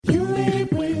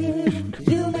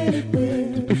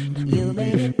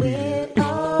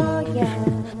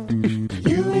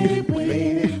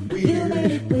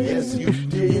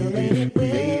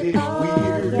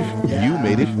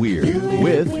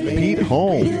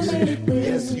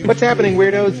What's happening,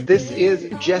 weirdos? This is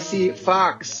Jesse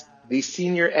Fox, the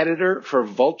senior editor for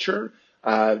Vulture.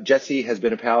 Jesse has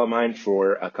been a pal of mine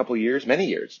for a couple years, many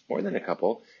years, more than a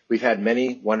couple. We've had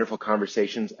many wonderful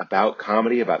conversations about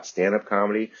comedy, about stand-up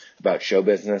comedy, about show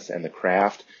business and the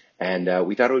craft. And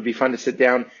we thought it would be fun to sit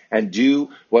down and do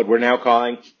what we're now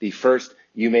calling the first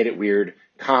You Made It Weird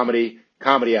comedy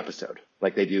episode.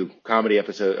 Like they do comedy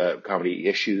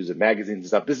issues of magazines and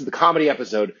stuff. This is the comedy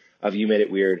episode of You Made It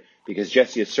Weird because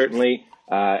Jesse is certainly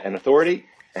an authority,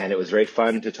 and it was very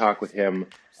fun to talk with him.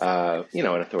 An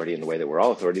authority in the way that we're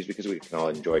all authorities because we can all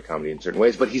enjoy comedy in certain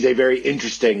ways, but he's a very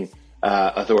interesting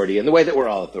authority in the way that we're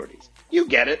all authorities. You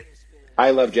get it. I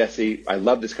love Jesse. I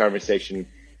love this conversation. It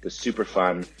was super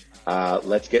fun.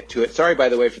 Let's get to it. Sorry, by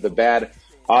the way, for the bad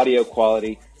audio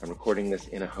quality. I'm recording this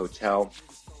in a hotel.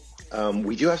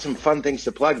 We do have some fun things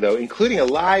to plug, though, including a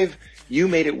live You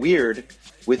Made It Weird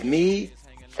with me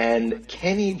and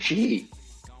Kenny G.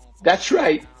 That's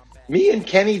right. Me and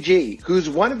Kenny G, who's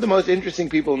one of the most interesting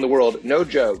people in the world, no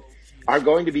joke, are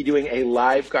going to be doing a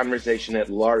live conversation at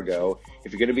Largo,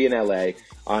 if you're going to be in LA,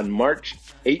 on March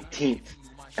 18th.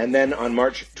 And then on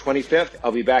March 25th,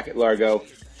 I'll be back at Largo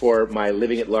for my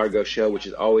Living at Largo show, which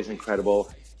is always incredible.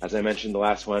 As I mentioned, the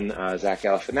last one, Zach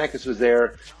Galifianakis was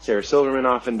there. Sarah Silverman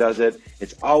often does it.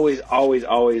 It's always, always,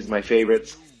 always my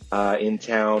favorites in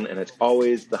town, and it's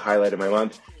always the highlight of my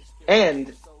month.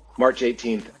 And March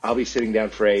 18th, I'll be sitting down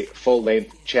for a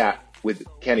full-length chat with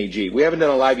Kenny G. We haven't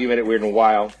done a live You Made It Weird in a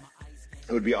while.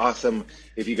 It would be awesome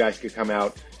if you guys could come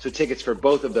out. So tickets for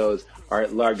both of those are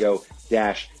at largo-la.com.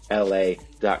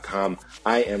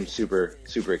 I am super,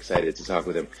 super excited to talk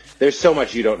with him. There's so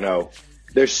much you don't know.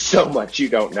 There's so much you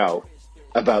don't know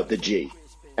about the G,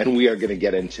 and we are going to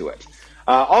get into it.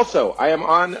 Also, I am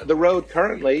on the road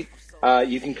currently.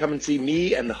 You can come and see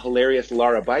me and the hilarious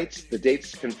Laura Bites. The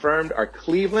dates confirmed are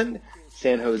Cleveland,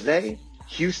 San Jose,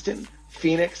 Houston,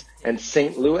 Phoenix, and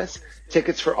St. Louis.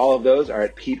 Tickets for all of those are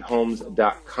at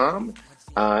PeteHolmes.com.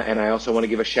 And I also want to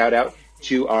give a shout out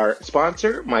to our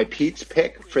sponsor. My Pete's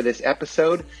pick for this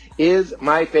episode is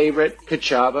my favorite,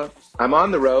 Ka'Chava. I'm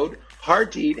on the road.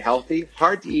 Hard to eat healthy,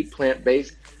 hard to eat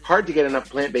plant-based, hard to get enough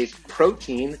plant-based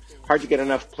protein, hard to get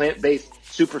enough plant-based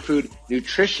superfood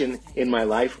nutrition in my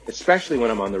life, especially when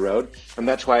I'm on the road. And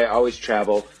that's why I always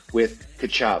travel with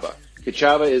Ka'Chava.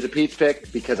 Ka'Chava is a Pete's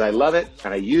pick because I love it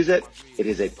and I use it. It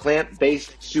is a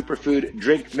plant-based superfood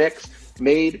drink mix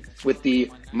made with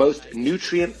the most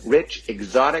nutrient-rich,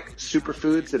 exotic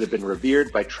superfoods that have been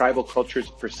revered by tribal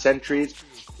cultures for centuries.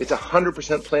 It's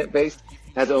 100% plant-based.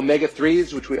 Has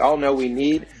omega-3s, which we all know we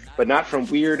need, but not from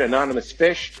weird anonymous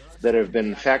fish that have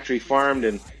been factory farmed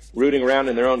and rooting around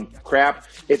in their own crap.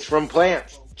 It's from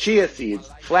plants, chia seeds,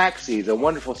 flax seeds, a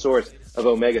wonderful source of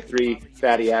omega-3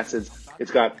 fatty acids.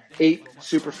 It's got 8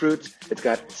 superfruits. It's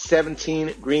got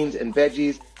 17 greens and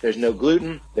veggies. There's no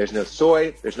gluten. There's no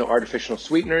soy. There's no artificial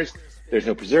sweeteners. There's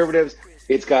no preservatives.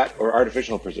 Or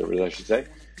artificial preservatives, I should say.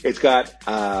 It's got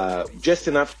just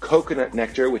enough coconut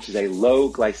nectar, which is a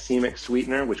low glycemic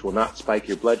sweetener, which will not spike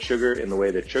your blood sugar in the way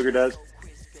that sugar does.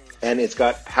 And it's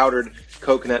got powdered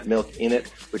coconut milk in it,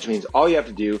 which means all you have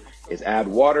to do is add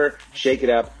water, shake it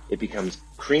up. It becomes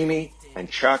creamy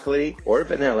and chocolatey, or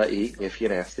vanilla-y if you're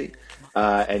nasty.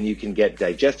 And you can get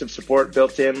digestive support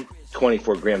built in,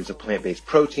 24 grams of plant-based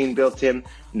protein built in,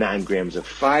 9 grams of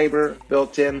fiber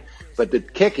built in. But the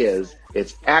kick is,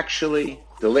 it's actually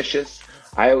delicious.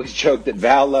 I always joke that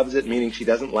Val loves it, meaning she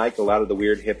doesn't like a lot of the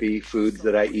weird hippie foods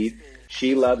that I eat.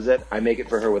 She loves it. I make it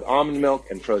for her with almond milk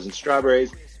and frozen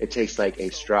strawberries. It tastes like a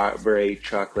strawberry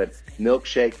chocolate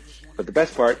milkshake. But the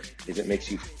best part is it makes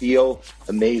you feel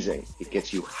amazing. It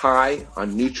gets you high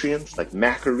on nutrients like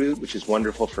maca root, which is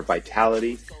wonderful for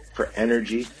vitality, for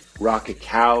energy. Raw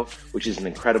cacao, which is an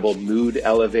incredible mood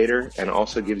elevator and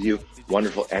also gives you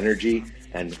wonderful energy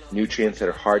and nutrients that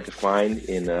are hard to find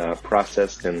in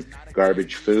processed and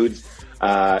garbage foods.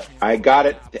 I got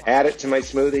it to add it to my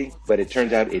smoothie, but it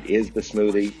turns out it is the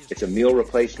smoothie. It's a meal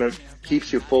replacement,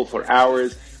 keeps you full for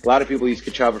hours. A lot of people use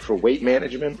Ka'Chava for weight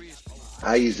management.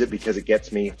 I use it because it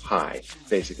gets me high,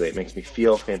 basically. It makes me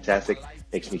feel fantastic,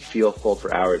 makes me feel full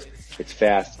for hours. It's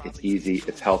fast, it's easy,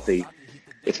 it's healthy.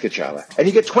 It's Ka'Chava. And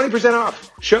you get 20%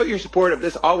 off. Show your support of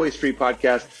this always free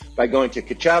podcast by going to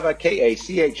Ka'Chava,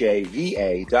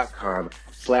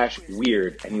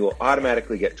 KACHAVA.com/weird, and you will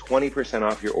automatically get 20%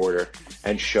 off your order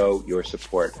and show your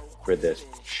support for this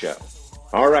show.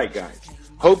 All right, guys.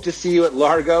 Hope to see you at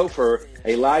Largo for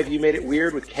a live You Made It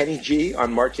Weird with Kenny G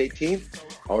on March 18th.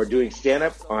 We're doing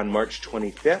stand-up on March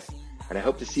 25th. And I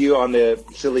hope to see you on the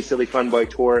Silly Silly Fun Boy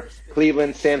Tour,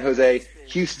 Cleveland, San Jose,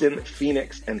 Houston,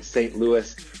 Phoenix, and St.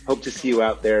 Louis. Hope to see you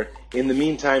out there. In the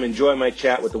meantime, enjoy my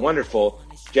chat with the wonderful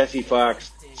Jesse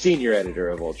Fox, senior editor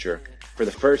of Vulture, for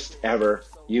the first ever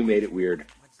You Made It Weird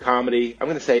comedy, I'm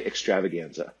going to say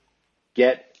extravaganza.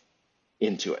 Get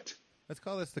into it. Let's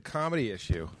call this the comedy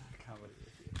issue.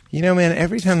 You know, man,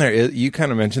 every time there is, you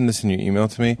kind of mentioned this in your email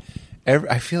to me,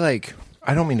 I feel like,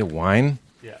 I don't mean to whine.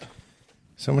 Yeah.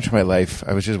 So much of my life,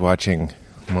 I was just watching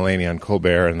Mulaney on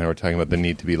Colbert, and they were talking about the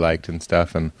need to be liked and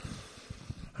stuff, and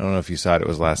I don't know if you saw it, it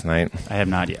was last night. I have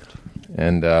not yet.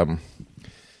 And it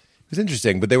was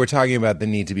interesting, but they were talking about the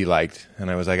need to be liked,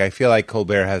 and I was like, I feel like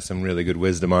Colbert has some really good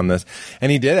wisdom on this,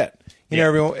 and he did it. You know,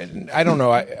 everyone, I don't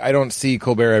know, I don't see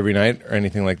Colbert every night or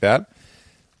anything like that,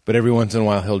 but every once in a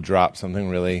while he'll drop something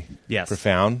really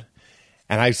profound,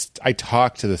 and I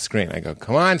talk to the screen. I go,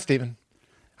 come on, Stephen.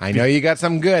 I know you got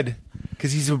something good,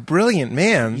 because he's a brilliant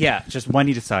man. Yeah, just when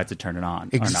he decides to turn it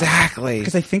on. Exactly.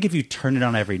 Because I think if you turn it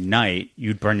on every night,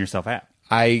 you'd burn yourself out.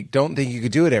 I don't think you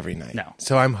could do it every night. No.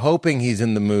 So I'm hoping he's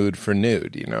in the mood for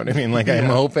nude, you know what I mean? Like, I'm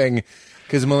hoping,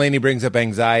 because Mulaney brings up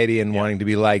anxiety and wanting to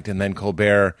be liked, and then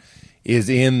Colbert is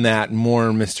in that more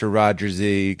Mr.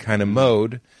 Rogers-y kind of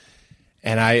mode.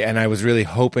 And I was really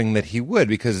hoping that he would,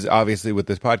 because obviously with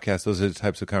this podcast, those are the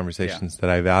types of conversations that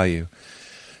I value.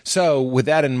 So with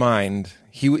that in mind,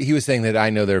 he was saying that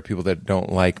I know there are people that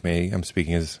don't like me. I'm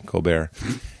speaking as Colbert.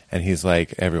 And he's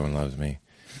like, everyone loves me.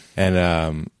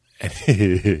 And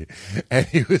and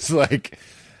he was like,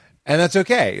 and that's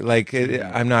okay. Like,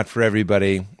 I'm not for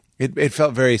everybody. It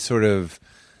felt very sort of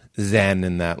zen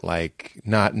in that, like,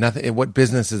 nothing. What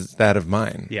business is that of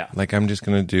mine? Yeah. Like, I'm just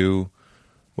going to do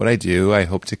what I do. I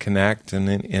hope to connect and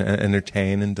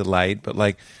entertain and delight. But,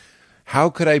 like, how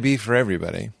could I be for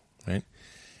everybody? Right?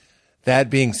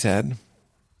 That being said,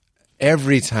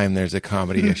 every time there's a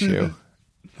comedy issue,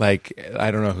 like, I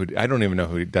don't even know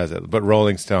who does it, but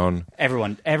Rolling Stone,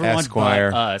 Everyone Esquire,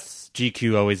 but us.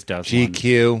 GQ always does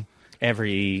GQ. one.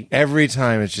 Every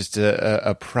time it's just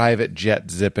a private jet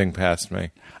zipping past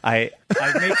me. I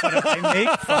make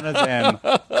fun of them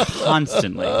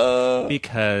constantly,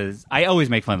 because I always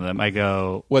make fun of them. I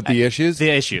go, What, the issues? The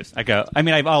issues. I go, I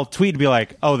mean, I'll tweet and be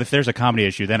like, oh, if there's a comedy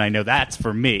issue, then I know that's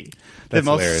for me. That's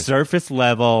the most hilarious. surface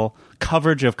level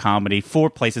coverage of comedy for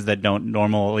places that don't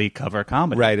normally cover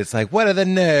comedy. Right. It's like, what are the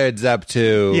nerds up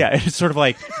to? Yeah, it's sort of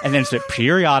like, and then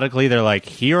periodically they're like,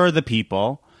 here are the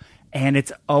people, and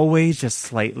it's always just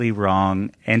slightly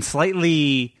wrong and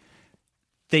slightly.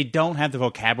 They don't have the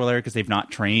vocabulary because they've not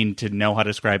trained to know how to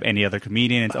describe any other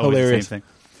comedian. It's always Hilarious. the same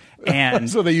thing. And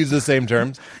So they use the same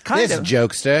terms. Kind This of.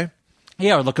 jokester.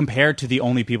 yeah, or they'll compare to the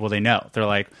only people they know. They're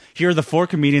like, here are the 4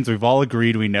 comedians we've all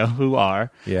agreed we know who are.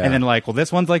 Yeah. And then like, well,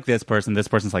 this one's like this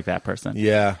person's like that person.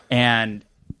 Yeah. And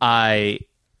I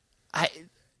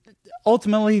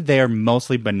ultimately they are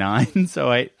mostly benign,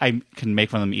 so I can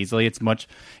make fun of them easily.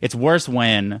 It's worse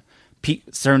when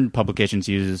certain publications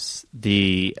use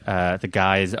the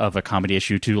guise of a comedy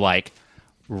issue to like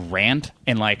rant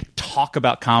and like talk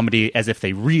about comedy as if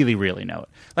they really, really know it.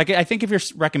 Like, I think if you're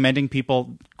recommending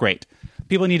people, great.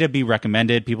 People need to be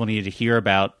recommended. People need to hear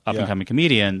about up and coming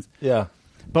comedians. Yeah.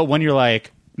 But when you're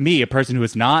like me, a person who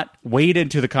has not waded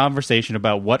into the conversation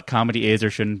about what comedy is or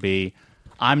shouldn't be,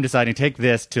 I'm deciding to take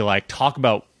this to like talk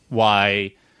about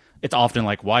why it's often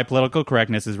like why political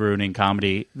correctness is ruining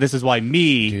comedy. This is why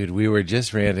me. Dude, we were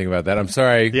just ranting about that. I'm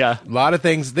sorry. Yeah. A lot of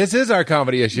things. This is our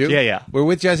comedy issue. Yeah. We're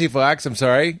with Jesse Fox. I'm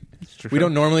sorry. We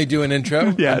don't normally do an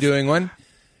intro. Yes. I'm doing one.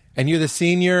 And you're the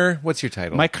senior. What's your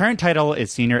title? My current title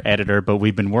is senior editor, but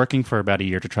we've been working for about a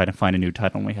year to try to find a new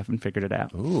title, and we haven't figured it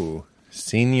out. Ooh.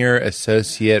 Senior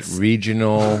associate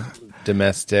regional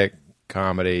domestic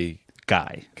comedy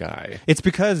Guy. It's It's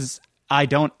because I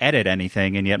don't edit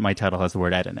anything, and yet my title has the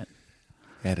word ed in it.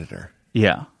 editor.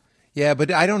 Yeah. Yeah,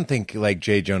 but I don't think like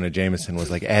J. Jonah Jameson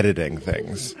was like editing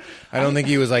things. I don't think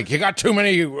he was like, you got too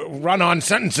many run-on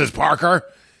sentences, Parker.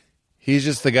 He's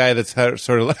just the guy that's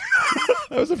sort of like,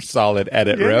 that was a solid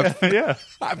edit riff. Yeah.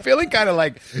 I'm feeling kind of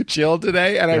like chill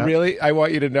today, and I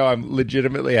want you to know I'm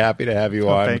legitimately happy to have you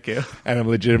on. Thank you. And I'm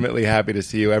legitimately happy to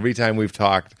see you. Every time we've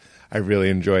talked, I really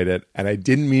enjoyed it, and I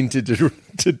didn't mean to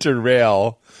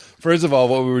derail. First of all,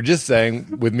 what we were just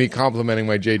saying with me complimenting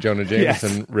my J. Jonah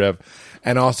Jameson riff,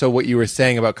 and also what you were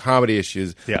saying about comedy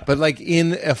issues. Yeah. But like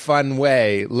in a fun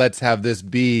way, let's have this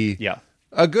be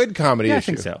a good comedy issue. I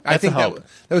think so. I think That's the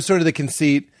that was sort of the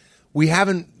conceit. We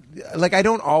haven't, like, I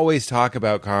don't always talk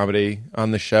about comedy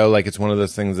on the show. Like, it's one of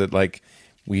those things that like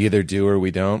we either do or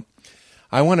we don't.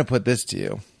 I want to put this to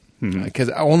you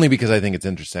only because I think it's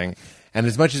interesting. And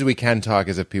as much as we can talk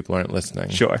as if people aren't listening.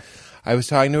 Sure. I was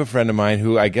talking to a friend of mine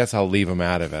who I guess I'll leave him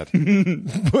out of it.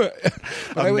 but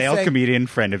I A was male saying- comedian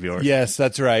friend of yours. Yes,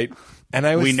 that's right. And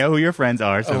I was We know who your friends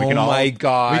are, so we Oh can all my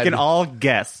God. we can all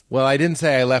guess. Well, I didn't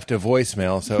say I left a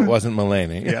voicemail, so it wasn't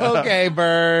Mulaney. Okay,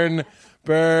 Burn.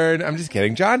 I'm just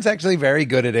kidding. John's actually very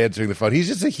good at answering the phone. He's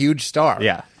just a huge star.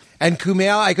 Yeah. And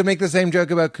Kumail, I could make the same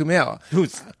joke about Kumail.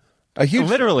 Who's A huge,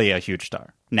 literally a huge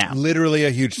star now. literally a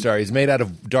huge star. He's made out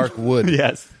of dark wood.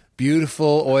 Yes.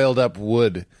 Beautiful, oiled up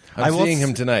wood. I'm will seeing s-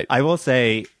 him tonight. I will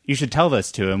say you should tell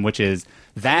this to him, which is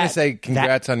I'm that going to say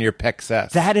congrats on your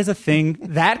pexess. that is a thing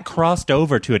that crossed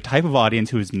over to a type of audience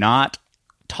who's not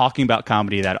talking about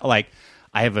comedy. That like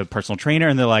I have a personal trainer,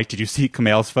 and they're like, "Did you see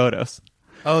Kumail's photos?"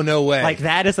 Oh, no way. Like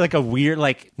that is like a weird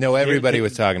like. No, everybody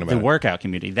was talking about the it. workout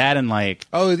community. That and like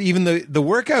Oh, even the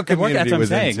workout community that's what I'm was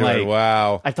saying. into Like, it.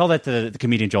 Wow. I told that to the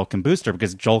comedian Joel Kim Booster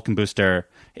because Joel Kim Booster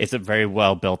is a very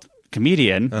well built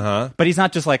comedian, but he's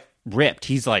not just like ripped.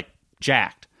 He's like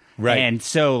jacked, Right. And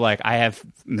so like I have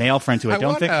male friends who I don't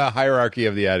want think. a hierarchy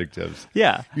of the adjectives.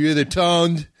 Yeah, You're either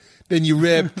toned, then you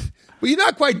ripped, but you're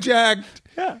not quite jacked.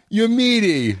 Yeah. You're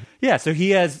meaty. yeah. So he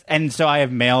has, and so I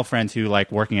have male friends who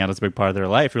like working out is a big part of their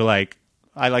life. Who are like.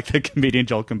 I like the comedian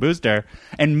Joel Kim Booster,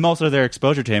 and most of their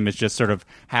exposure to him is just sort of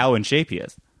how in shape he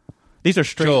is. These are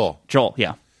straight Joel,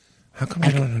 yeah. How come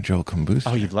you don't know Joel Kombucha?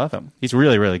 Oh, you'd love him. He's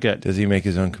really, really good. Does he make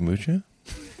his own kombucha?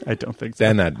 I don't think so.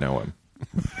 Then I'd know him.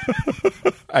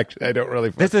 Actually, I don't really.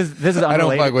 This is I don't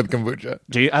unrelated. fuck with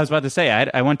kombucha. I was about to say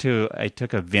I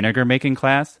took a vinegar making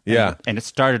class. Yeah. and it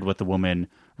started with the woman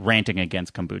ranting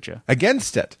against kombucha.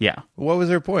 Against it. Yeah. What was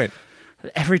her point?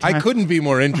 Every time I couldn't be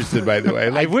more interested, by the way.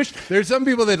 Like, I wish- there's some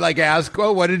people that like ask,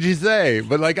 "Oh, what did she say?"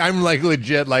 But like, I'm like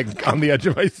legit, like on the edge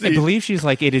of my I seat. believe she's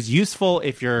like it is useful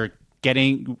if you're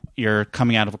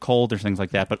coming out of a cold or things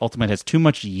like that, but ultimately it has too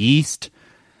much yeast.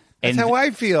 That's how I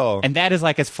feel. And that is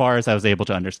like as far as I was able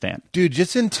to understand. Dude,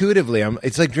 just intuitively,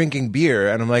 it's like drinking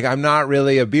beer, and I'm like, I'm not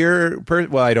really a beer person.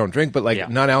 Well, I don't drink, but like Yeah.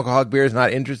 non-alcoholic beer is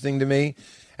not interesting to me.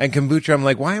 And kombucha, I'm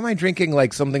like, why am I drinking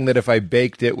like something that if I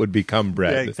baked it would become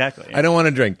bread? Yeah, exactly. I don't want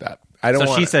to drink that. I don't. So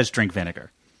want she it. says drink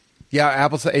vinegar. Yeah,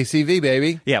 apple ACV,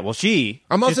 baby. Yeah, well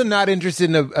I'm also not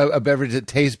interested in a beverage that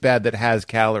tastes bad that has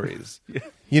calories.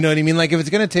 You know what I mean? Like if it's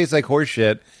gonna taste like horse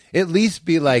shit, at least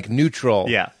be like neutral.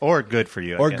 yeah, or good for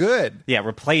you. I Or guess. good. Yeah,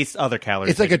 replace other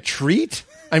calories. It's like a treat.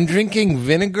 I'm drinking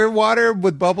vinegar water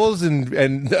with bubbles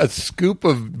and a scoop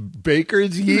of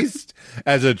baker's yeast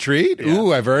as a treat.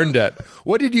 Ooh, I've earned it.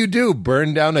 What did you do?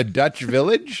 Burn down a Dutch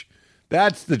village?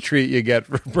 That's the treat you get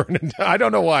for burning down. I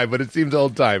don't know why, but it seems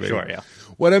old timey. Sure, yeah.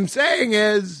 What I'm saying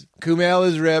is, Kumail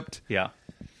is ripped, yeah,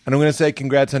 and I'm going to say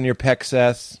congrats on your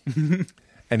pexess,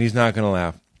 and he's not going to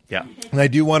laugh. yeah. And I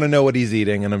do want to know what he's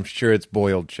eating, and I'm sure it's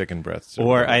boiled chicken breasts.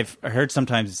 Or I've heard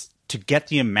sometimes to get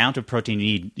the amount of protein you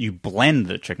need, you blend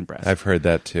the chicken breast. I've heard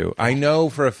that too. I know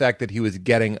for a fact that he was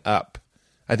getting up.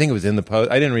 I think it was in the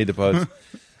post. I didn't read the post.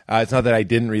 It's not that I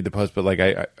didn't read the post, but like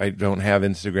I don't have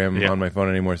Instagram on my phone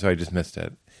anymore, so I just missed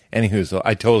it. Anyhoozle,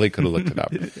 I totally could have looked it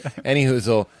up.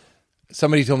 Anyhoozle,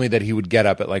 somebody told me that he would get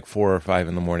up at like 4 or 5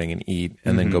 in the morning and eat,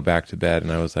 and then go back to bed.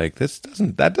 And I was like,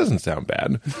 that doesn't sound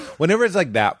bad. Whenever it's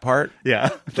like that part, yeah,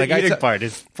 the Like I eating saw- part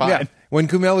is fine. yeah. When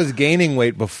Kumail was gaining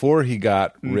weight before he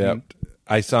got ripped,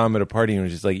 I saw him at a party and he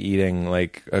was just like eating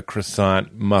like a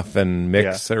croissant muffin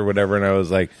mix or whatever, and I was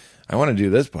like, I want to do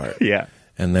this part. Yeah.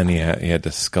 And then he had to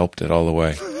sculpt it all the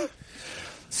way.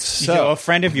 So a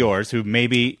friend of yours who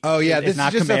maybe Oh yeah, is this is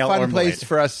not just a Kumail or fun place Mulaney.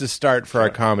 for us to start for our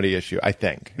comedy issue. I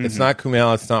think it's not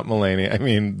Kumail, it's not Mulaney. I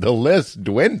mean, the list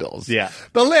dwindles. Yeah.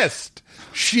 the list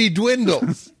she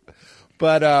dwindles.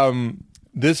 But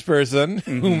this person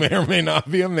who may or may not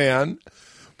be a man,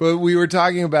 but we were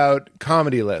talking about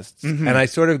comedy lists, and I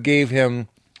sort of gave him.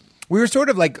 We were sort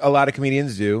of like a lot of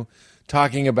comedians do,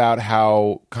 talking about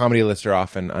how comedy lists are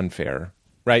often unfair.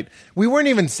 Right? We weren't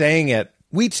even saying it.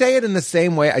 We'd say it in the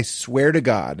same way, I swear to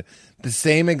God, the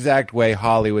same exact way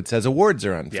Hollywood says awards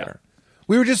are unfair.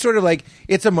 We were just sort of like,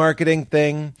 it's a marketing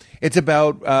thing. It's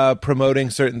about promoting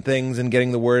certain things and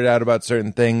getting the word out about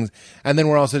certain things. And then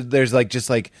we're also, there's like, just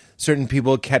like certain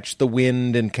people catch the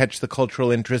wind and catch the cultural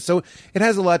interest. So it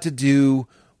has a lot to do.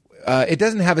 It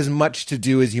doesn't have as much to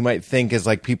do as you might think as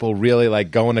like people really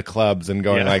like going to clubs and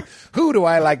going like, who do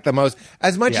I like the most?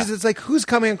 As much as it's like, who's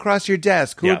coming across your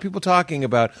desk? Who are people talking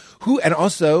about? Who, and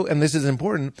also, and this is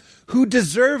important, who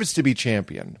deserves to be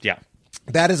championed? Yeah.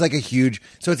 That is like a huge,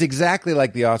 so it's exactly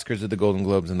like the Oscars or the Golden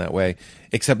Globes in that way,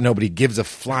 except nobody gives a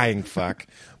flying fuck.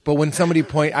 But when somebody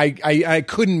I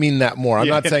couldn't mean that more. I'm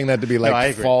not saying that to be No, I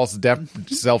like agree. false,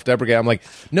 self-deprecating. I'm like,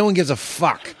 no one gives a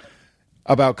fuck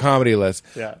about comedy lists.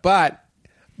 Yeah. But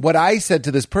what I said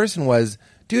to this person was,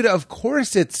 dude, of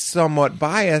course it's somewhat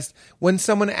biased when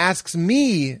someone asks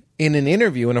me in an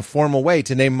interview in a formal way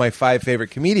to name my 5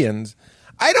 favorite comedians.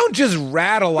 I don't just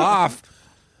rattle off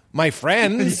my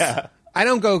friends. Yeah. I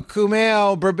don't go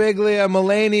Kumail, Birbiglia,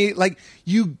 Mulaney. Like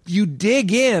you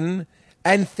dig in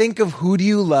and think of who do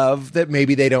you love that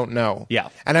maybe they don't know. Yeah.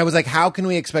 And I was like, how can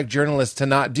we expect journalists to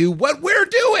not do what we're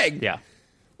doing? Yeah.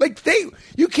 Like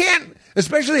you can't,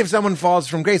 especially if someone falls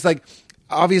from grace. Like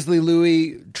obviously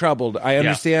Louis troubled. I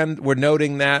understand. We're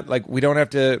noting that. Like we don't have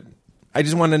to. I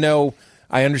just want to know.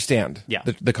 I understand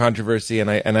the controversy,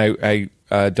 and I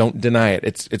don't deny it.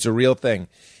 It's a real thing.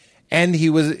 And he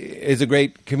is a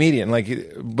great comedian. Like,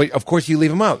 but of course you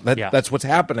leave him out. That's what's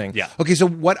happening. Yeah. Okay, so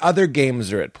what other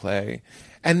games are at play?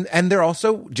 And they're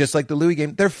also just like the Louis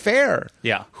game. They're fair.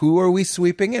 Yeah. Who are we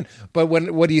sweeping in? But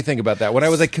what do you think about that? When I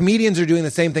was like, comedians are doing the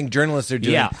same thing journalists are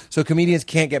doing. Yeah. So comedians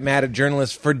can't get mad at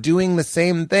journalists for doing the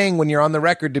same thing when you're on the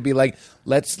record to be like,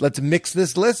 let's mix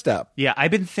this list up. Yeah, I've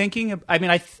been thinking. I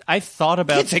mean, I thought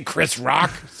about. Can't say Chris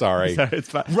Rock. Sorry. Sorry, it's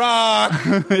fine. Rock.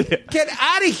 Get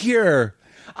out of here.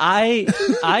 I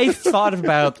thought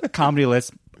about comedy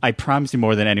lists. I promise you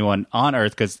more than anyone on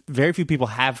earth because very few people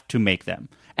have to make them.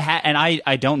 And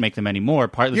I don't make them anymore.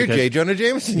 Partly you're because J. Jonah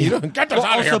Jameson. You don't get this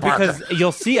out of here, Parker. Also because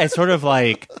you'll see, I sort of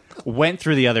like went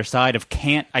through the other side of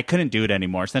I couldn't do it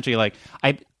anymore. Essentially, like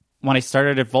when I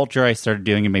started at Vulture, I started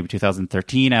doing it maybe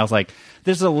 2013. I was like,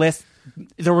 there's a list.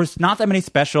 There was not that many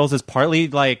specials. It's partly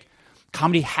like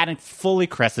comedy hadn't fully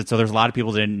crested, so there's a lot of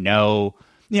people that didn't know.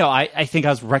 You know, I think I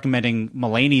was recommending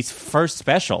Mulaney's first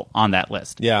special on that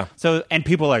list. Yeah. So, and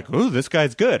people are like, "Ooh, this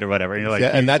guy's good," or whatever. And you're like, yeah,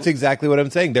 and that's exactly what I'm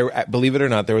saying. There, believe it or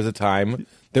not, there was a time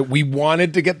that we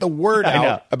wanted to get the word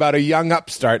out about a young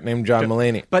upstart named John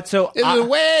Mulaney. But so it was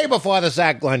way before the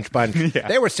sack lunch bunch. Yeah.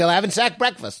 They were still having sack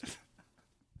breakfast.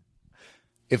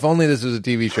 If only this was a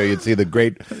TV show, you'd see the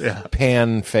great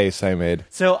pan face I made.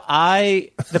 So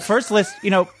the first list, you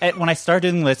know, when I started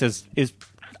doing the list is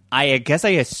I guess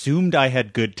I assumed I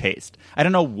had good taste. I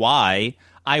don't know why.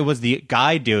 I was the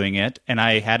guy doing it, and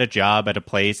I had a job at a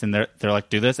place, and they're like,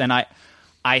 do this, and I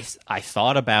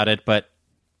thought about it, but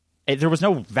there was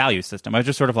no value system. I was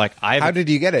just sort of like, how did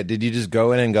you get it? Did you just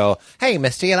go in and go, "Hey,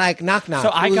 Mister, you like knock knock"?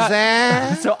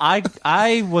 So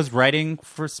I was writing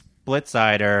for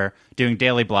Splitsider, doing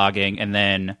daily blogging, and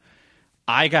then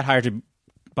I got hired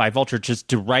by Vulture just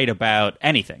to write about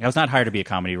anything. I was not hired to be a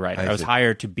comedy writer. I was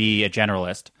hired to be a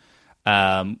generalist,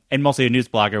 and mostly a news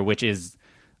blogger, which is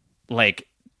like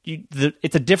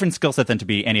it's a different skill set than to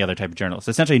be any other type of journalist.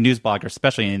 Essentially, a news blogger,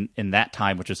 especially in that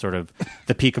time, which is sort of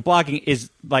the peak of blogging,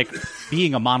 is like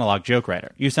being a monologue joke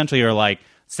writer. You essentially are like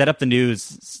set up the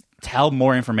news, tell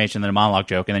more information than a monologue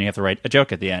joke, and then you have to write a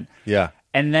joke at the end. Yeah,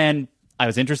 and then I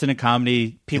was interested in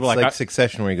comedy. People it's like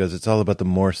Succession, where he goes, "It's all about the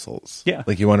morsels." Yeah,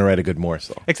 like you want to write a good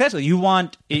morsel. Exactly. You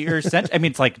want your sense. I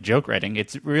mean, it's like joke writing.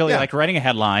 It's really like writing a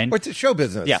headline. Or it's show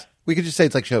business. Yeah, we could just say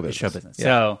it's like show business. Show business.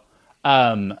 Yeah.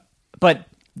 So, but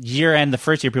year end, the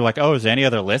first year, people were like, "Oh, is there any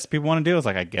other list people want to do?" I was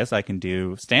like, "I guess I can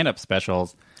do stand up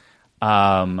specials."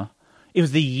 It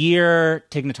was the year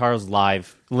Tig Notaro's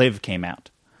Live came out.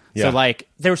 Yeah. So like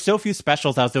there were so few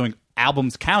specials. I was doing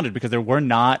albums counted because there were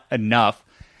not enough.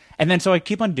 And then so I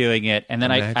keep on doing it, and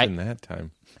then Imagine that time.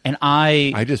 And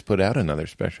I just put out another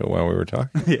special while we were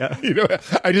talking. Yeah, you know,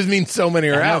 I just mean so many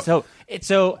are out.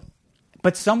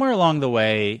 But somewhere along the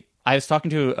way, I was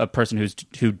talking to a person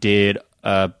who did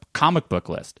a comic book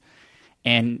list,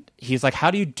 and he's like, "How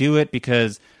do you do it?"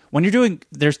 Because when you're doing,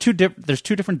 there's two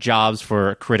different jobs for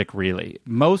a critic. Really,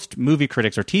 most movie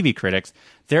critics or TV critics,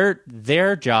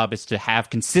 their job is to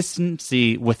have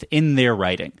consistency within their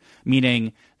writing,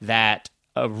 meaning that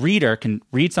a reader can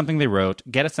read something they wrote,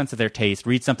 get a sense of their taste,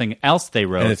 read something else they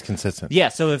wrote, and it's consistent. Yeah,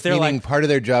 so if they're meaning like, part of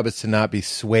their job is to not be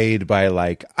swayed by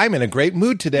like, I'm in a great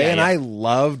mood today, and I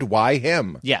loved Why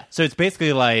Him. Yeah, so it's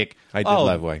basically like, I did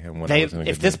love Why Him. When I was in a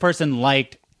good if this person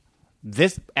liked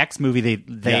this X movie,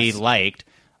 they liked.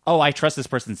 Oh, I trust this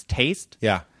person's taste.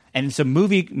 Yeah. And so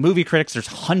movie critics, there's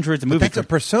hundreds of movie critics. That's a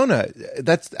persona.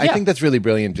 I think that's really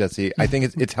brilliant, Jesse. I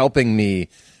think it's helping me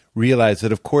realize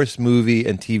that, of course, movie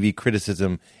and TV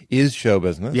criticism is show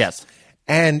business. Yes.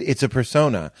 And it's a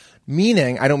persona.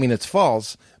 Meaning, I don't mean it's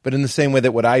false, but in the same way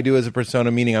that what I do is a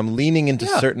persona, meaning I'm leaning into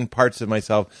certain parts of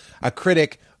myself. A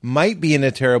critic might be in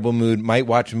a terrible mood, might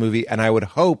watch a movie, and I would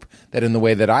hope that in the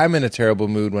way that I'm in a terrible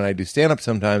mood when I do stand-up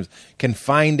sometimes, can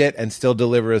find it and still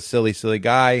deliver a silly, silly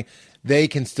guy. They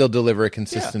can still deliver a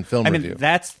consistent film review.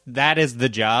 That is the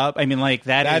job. I mean, like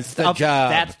that's the job.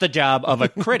 That's the job of a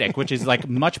critic, which is like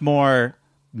much more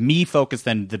me focus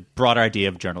than the broader idea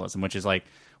of journalism, which is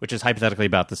hypothetically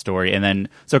about the story. And then,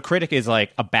 so critic is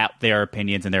like about their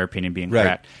opinions and their opinion being Right.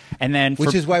 correct. And then,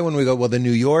 Which is why when we go, well, the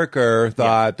New Yorker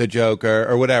thought the Joker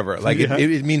or whatever, like Yeah.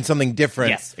 it means something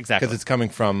different. Yes, exactly. Because it's coming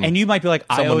from. and you might be like,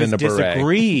 I someone always in a beret.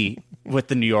 disagree with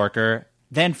the New Yorker.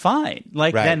 Then fine,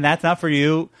 like Right. then that's not for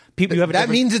you. People, you have a that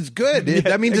different- means it's good.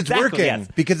 That means exactly, it's working yes.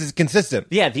 because it's consistent.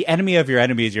 yeah, the enemy of your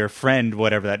enemy is your friend,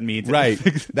 whatever that means. Right.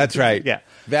 That's right. Yeah.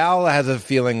 Val has a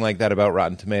feeling like that about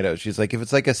Rotten Tomatoes. She's like, if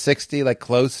it's like a 60, like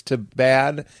close to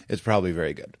bad, it's probably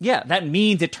very good. Yeah, that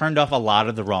means it turned off a lot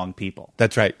of the wrong people.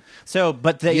 That's right. So,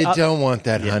 but they You don't want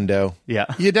that hundo. Yeah.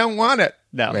 You don't want it.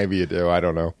 No. Maybe you do. I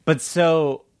don't know. But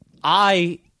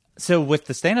so with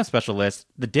the stand-up special list,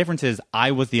 the difference is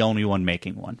I was the only one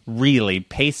making one. Really,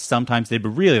 Pace sometimes did, but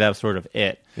really that was sort of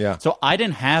it. Yeah. So I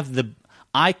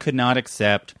could not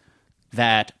accept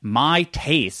that my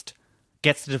taste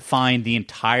gets to define the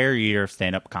entire year of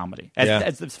stand-up comedy.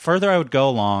 As further I would go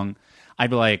along, I'd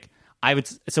be like,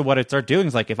 so what I'd start doing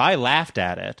is like, if I laughed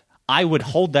at it, I would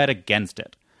hold that against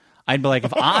it. I'd be like,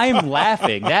 if I'm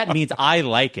laughing, that means I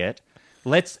like it.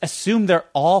 Let's assume they're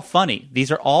all funny.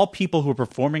 These are all people who are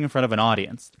performing in front of an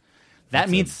audience. That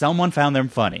means someone found them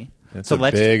funny. That's so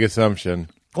a big assumption.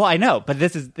 Well, I know, but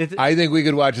this is I think we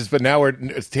could watch this, but now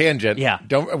it's tangent. Yeah.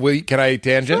 Can I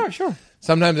tangent? Sure.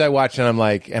 Sometimes I watch and I'm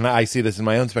like, and I see this in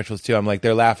my own specials too. I'm like,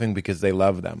 they're laughing because they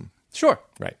love them. sure.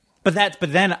 Right. But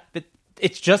then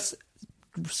it's just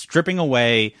stripping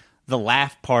away the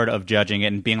laugh part of judging it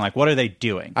and being like, what are they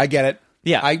doing? I get it.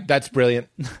 Yeah. That's brilliant.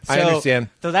 I understand.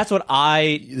 So that's what I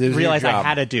your realized I job.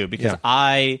 had to do because Yeah.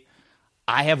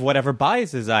 I have whatever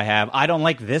biases I have. I don't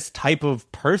like this type of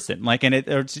person. Like, and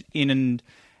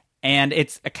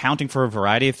it's accounting for a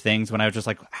variety of things. When I was just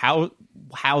like, how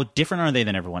different are they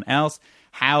than everyone else?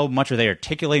 How much are they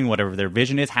articulating whatever their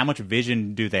vision is? How much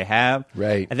vision do they have?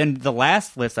 Right. And then the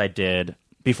last list I did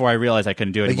before I realized I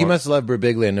couldn't do it Like anymore. you must love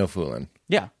Birbiglia and No Foolin'.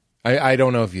 Yeah, I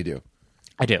don't know if you do.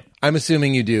 I do. I'm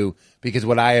assuming you do because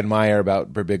what I admire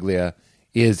about Birbiglia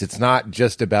is it's not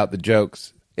just about the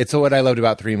jokes. It's what I loved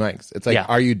about Three Mics. It's like, Yeah.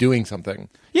 are you doing something?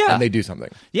 Yeah. And they do something.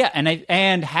 Yeah,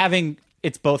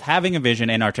 it's both having a vision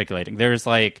and articulating. There's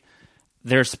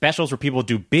specials where people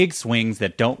do big swings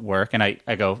that don't work, and I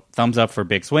go, thumbs up for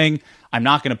big swing. I'm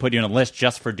not going to put you on a list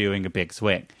just for doing a big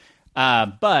swing.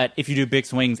 But if you do big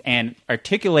swings and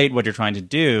articulate what you're trying to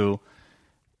do,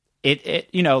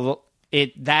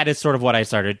 that is sort of what I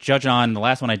started judge on. The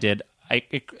last one I did,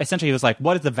 it essentially was like,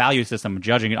 what is the value system I'm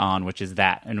judging it on, which is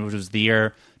that. And it was the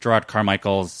year Gerard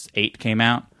Carmichael's 8 came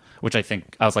out, which I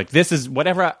was like, this is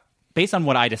whatever, based on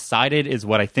what I decided is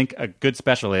what I think a good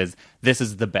special is, this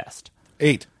is the best.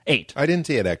 8. 8. I didn't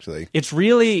see it, actually. It's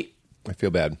really, I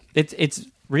feel bad. it's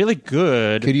really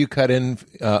good. Could you cut in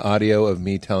audio of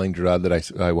me telling Gerard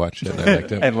that I watched it and I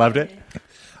liked it? and loved it.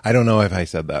 I don't know if I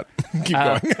said that. Keep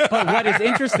going. But what is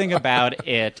interesting about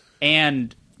it,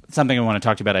 and something I want to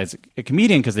talk to you about as a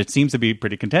comedian, because it seems to be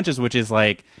pretty contentious, which is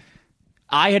like,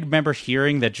 I had remember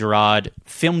hearing that Gerard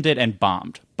filmed it and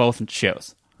bombed both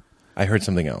shows. I heard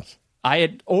something else.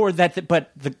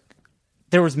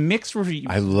 There was mixed reviews.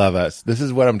 I love us. This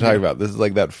is what I'm talking about. This is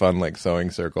like that fun, like sewing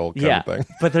circle kind of thing.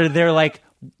 But they're like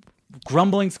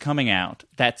grumblings coming out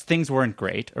that things weren't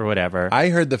great or whatever. I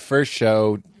heard the first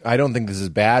show. I don't think this is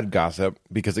bad gossip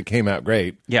because it came out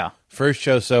great. Yeah. First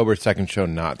show sober, second show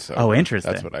not sober. Oh,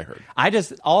 interesting. That's what I heard.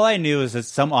 All I knew is that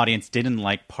some audience didn't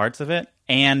like parts of it,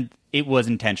 and it was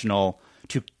intentional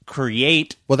to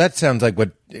create Well, that sounds like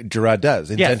what Gerard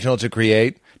does. Intentional to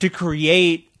create.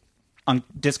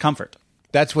 Discomfort.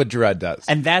 That's what Gerard does.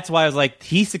 And that's why I was like,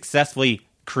 he successfully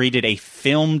created a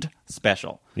filmed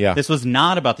special. Yeah. This was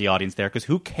not about the audience there, because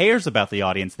who cares about the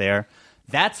audience there?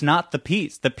 That's not the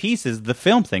piece. The piece is the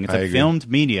film thing. It's I a agree. filmed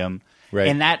medium. Right.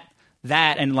 And that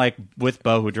and like with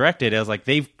Bo, who directed it, I was like,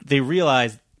 they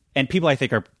realized, and people I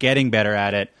think are getting better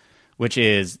at it, which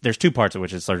is, there's two parts of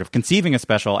which is sort of conceiving a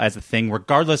special as a thing,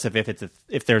 regardless of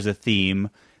if there's a theme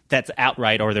that's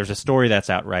outright or there's a story that's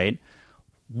outright.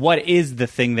 What is the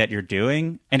thing that you're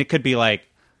doing? And it could be like,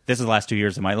 this is the last 2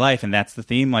 years of my life, and that's the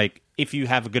theme. Like, if you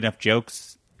have good enough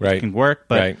jokes, Right. it can work.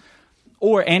 But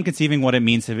Right. and conceiving what it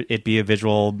means to it be a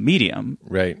visual medium,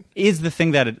 Right. is the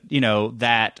thing that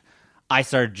that I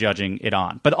started judging it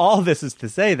on. But all of this is to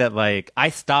say that, like, I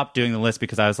stopped doing the list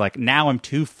because I was like, now I'm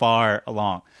too far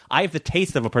along. I have the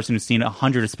taste of a person who's seen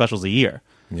 100 specials a year.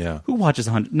 Yeah. Who watches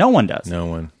 100? No one does. No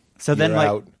one. So then, You're like,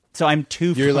 out. so I'm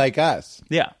too. You're like us.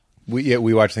 yeah.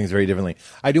 We watch things very differently.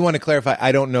 I do want to clarify.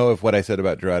 I don't know if what I said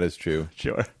about Gerard is true.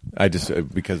 Sure. I just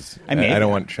because I mean, I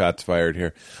don't want shots fired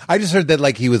here. I just heard that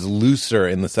like he was looser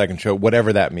in the second show,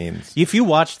 whatever that means. If you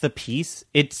watch the piece,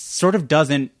 it sort of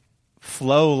doesn't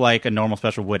flow like a normal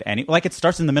special would. Like it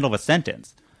starts in the middle of a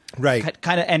sentence, Right.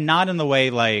 kind of, and not in the way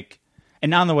like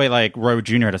Roy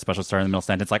Jr. had a special start in the middle of a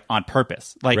sentence, like on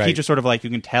purpose. Like he Right. just sort of like, you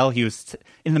can tell he was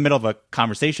in the middle of a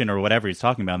conversation or whatever he's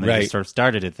talking about, and then he Right. just sort of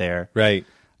started it there. Right.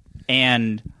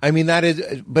 And I mean, that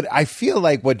is, but I feel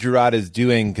like what Gerard is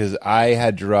doing, because I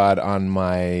had Gerard on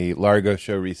my Largo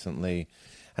show recently,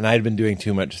 and I had been doing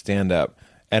too much stand up,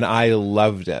 and I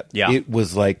loved it. Yeah. It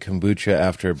was like kombucha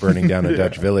after burning down a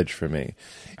Dutch village for me.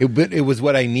 It was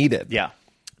what I needed. yeah,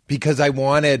 Because I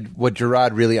wanted what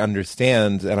Gerard really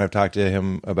understands, and I've talked to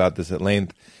him about this at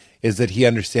length, is that he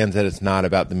understands that it's not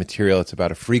about the material, it's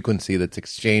about a frequency that's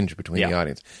exchanged between the Yeah.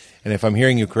 audience. And if I'm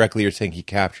hearing you correctly, you're saying he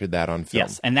captured that on film.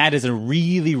 yes, and that is a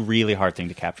really, really hard thing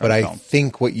to capture But on I film.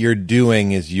 think what you're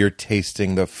doing is you're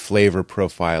tasting the flavor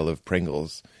profile of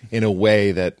Pringles in a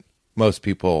way that most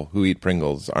people who eat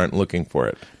Pringles aren't looking for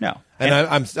it. No. And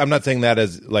I'm not saying that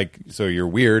as like, so you're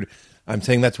weird. I'm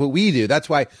saying that's what we do. That's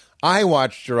why I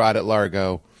watched Gerard at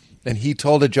Largo, and he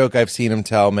told a joke I've seen him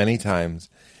tell many times,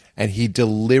 and he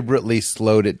deliberately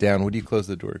slowed it down. Would you close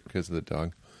the door because of the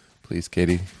dog? Please,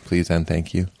 Katie. Please and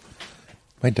thank you.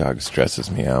 My dog stresses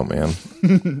me out, man.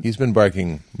 He's been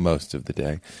barking most of the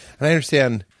day. And I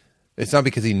understand it's not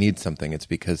because he needs something. It's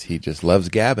because he just loves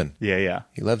gabbing. Yeah.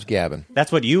 He loves gabbing.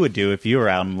 That's what you would do if you were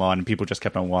out on the lawn and people just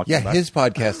kept on walking Yeah, by. his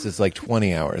podcast is like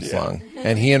 20 hours long,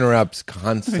 and he interrupts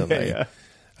constantly. Yeah.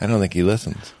 I don't think he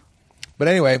listens. But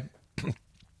anyway,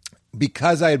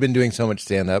 because I had been doing so much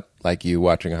stand-up, like you,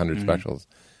 watching 100 specials,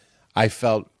 I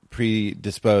felt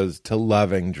predisposed to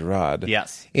loving Gerard.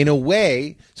 Yes. In a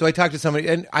way, so I talked to somebody,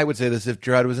 and I would say this if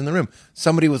Gerard was in the room.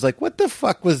 Somebody was like, what the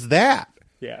fuck was that?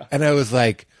 Yeah. And I was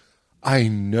like, I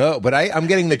know, but I'm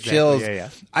getting the chills. yeah.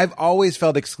 I've always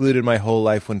felt excluded my whole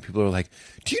life when people are like,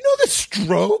 do you know the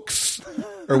Strokes?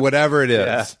 Or whatever it is.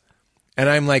 Yeah. And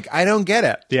I'm like, I don't get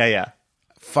it. Yeah.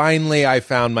 Finally, I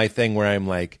found my thing where I'm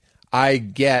like, I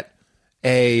get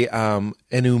an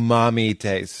umami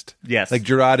taste. Yes. Like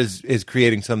Gerard is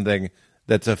creating something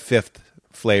that's a fifth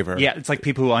flavor. Yeah, it's like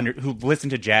people who listen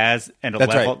to jazz and a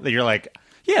That's level right. that you're like,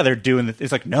 yeah, they're doing this.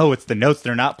 It's like, no, it's the notes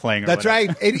they're not playing. Or That's whatever.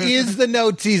 right. It is the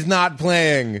notes he's not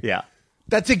playing. Yeah.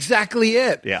 That's exactly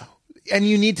it. Yeah. And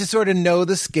you need to sort of know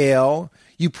the scale.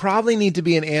 You probably need to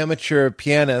be an amateur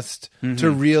pianist to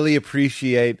really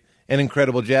appreciate an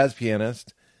incredible jazz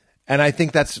pianist. And I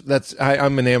think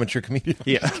I'm an amateur comedian.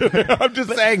 Yeah. I'm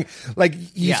just saying, like,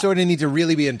 you Yeah. sort of need to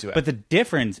really be into it. But the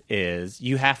difference is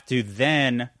you have to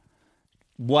then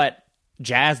what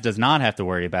jazz does not have to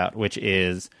worry about, which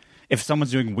is if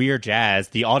someone's doing weird jazz,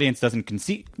 the audience doesn't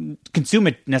consume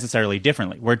it necessarily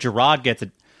differently. Where Gerard gets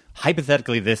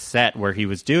hypothetically this set where he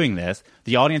was doing this,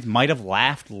 the audience might have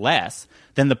laughed less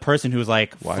than the person who was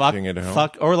like, Watching it at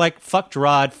home. fuck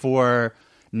Gerard for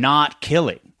not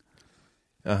killing.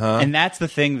 Uh-huh. And that's the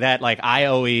thing that, like, I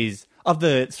always, of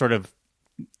the sort of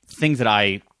things that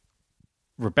I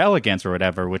rebel against or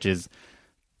whatever, which is,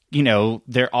 you know,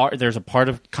 there's a part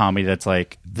of comedy that's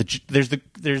like there's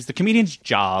the comedian's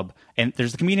job, and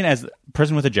there's the comedian as a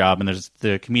person with a job, and there's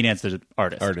the comedian as the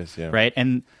artist, yeah. right?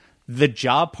 And the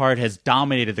job part has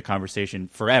dominated the conversation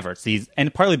forever.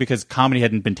 And partly because comedy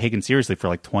hadn't been taken seriously for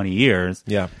like 20 years.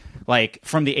 Yeah. Like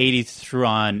from the 80s through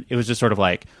on, it was just sort of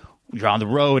like, you're on the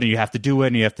road and you have to do it,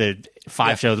 and you have to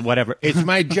five shows, whatever. It's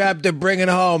my job to bring it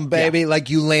home, baby. Yeah. Like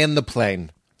you land the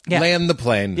plane. Yeah. Land the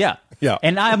plane. Yeah. Yeah.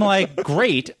 And I'm like,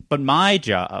 great, but my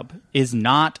job is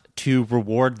not to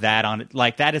reward that on it.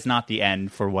 Like, that is not the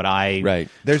end for what I Right.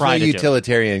 There's no try to do.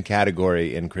 utilitarian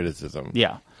category in criticism.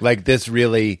 Yeah. Like this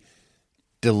really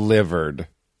delivered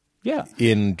Yeah.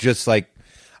 in just like,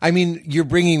 I mean, you're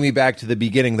bringing me back to the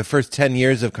beginning. The first 10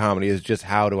 years of comedy is just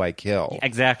how do I kill?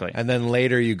 Exactly. And then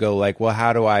later you go like, well,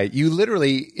 how do I? You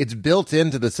literally, it's built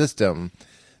into the system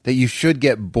that you should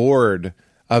get bored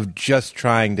of just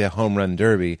trying to home run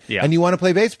derby. Yeah. And you want to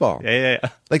play baseball. Yeah.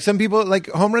 Like some people, like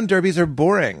home run derbies are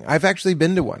boring. I've actually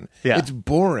been to one. Yeah. It's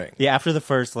boring. Yeah, after the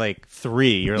first, like,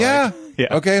 3, you're Yeah. like...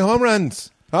 Yeah. Okay, home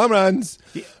runs. Home runs.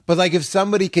 But like if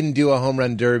somebody can do a home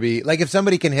run derby, like if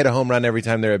somebody can hit a home run every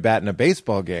time they're at bat in a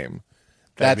baseball game,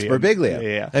 that's That'd be Birbiglia.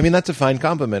 yeah. I mean, that's a fine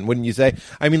compliment, wouldn't you say?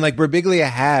 I mean, like Birbiglia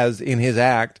has in his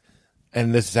act,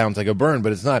 and this sounds like a burn,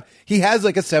 but it's not. He has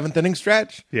like a 7th inning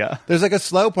stretch. Yeah. There's like a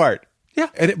slow part. Yeah.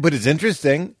 But it's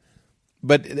interesting.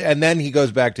 And then he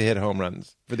goes back to hit home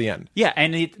runs for the end. Yeah,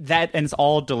 and it's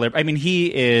all deliberate. I mean,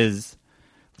 he is...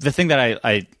 The thing that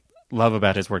I love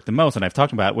about his work the most, and I've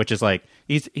talked about, which is like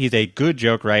he's a good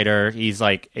joke writer. He's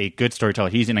like a good storyteller.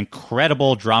 He's an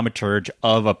incredible dramaturge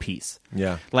of a piece.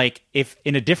 Yeah. Like if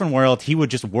in a different world, he would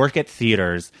just work at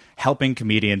theaters helping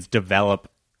comedians develop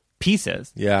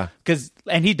pieces. Yeah.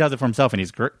 And he does it for himself, and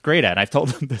he's great at it. I've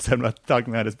told him this. I'm not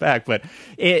talking about his back, but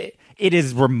it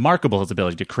is remarkable, his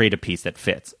ability to create a piece that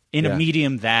fits in a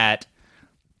medium that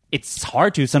it's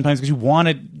hard to sometimes, because you want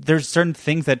to. There's certain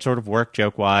things that sort of work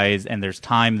joke wise, and there's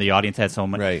time. The audience has so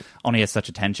much, only has such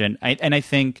attention. And I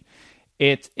think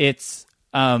I've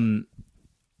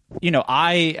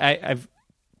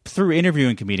through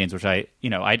interviewing comedians, which I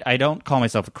don't call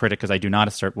myself a critic, because I do not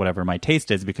assert whatever my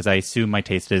taste is, because I assume my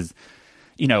taste is,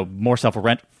 more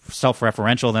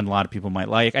self-referential than a lot of people might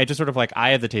like. I just sort of like, I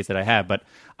have the taste that I have, but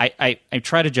I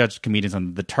try to judge comedians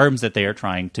on the terms that they are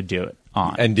trying to do it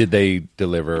on. And did they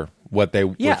deliver what they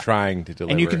were trying to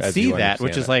deliver? And you can see that,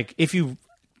 which is like, if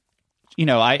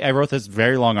I wrote this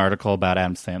very long article about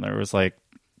Adam Sandler. It was like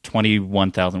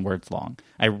 21,000 words long.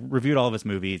 I reviewed all of his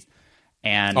movies.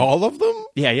 And all of them?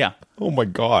 Yeah. Oh my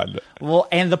God. Well,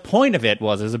 and the point of it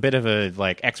was a bit of a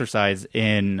like exercise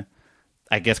in,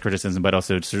 I guess, criticism, but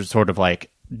also sort of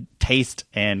like taste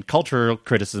and cultural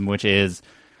criticism, which is,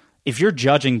 if you're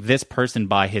judging this person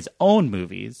by his own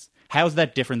movies, how is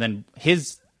that different than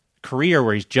his career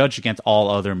where he's judged against all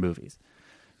other movies?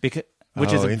 Which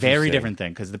is a very different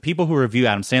thing, because the people who review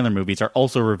Adam Sandler movies are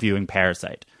also reviewing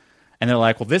Parasite. And they're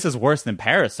like, well, this is worse than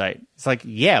Parasite. It's like,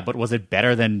 yeah, but was it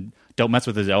better than Don't Mess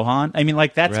with the Zohan? I mean,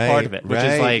 like, that's part of it, which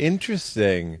is like...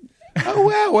 Interesting. Oh,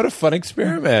 wow, what a fun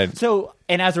experiment. So,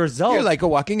 and as a result... You're like a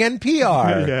walking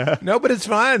NPR. Yeah. No, but it's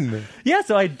fun. Yeah,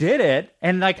 so I did it,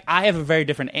 and like, I have a very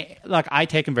different... Like, I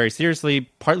take him very seriously,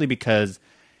 partly because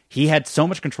he had so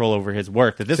much control over his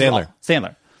work that this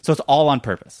Sandler. So it's all on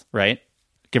purpose, right?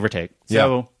 Give or take.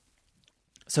 So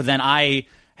then I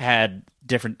had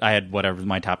whatever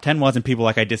my top 10 was, and people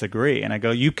like, I disagree. And I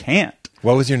go, you can't.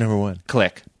 What was your number one?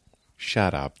 Click.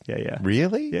 Shut up. Yeah.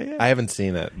 Really? Yeah. I haven't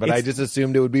seen it, but I just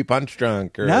assumed it would be Punch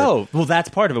Drunk. No. Well, that's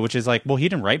part of it, which is like, well, he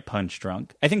didn't write Punch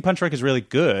Drunk. I think Punch Drunk is really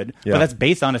good, but that's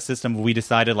based on a system we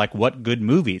decided like what good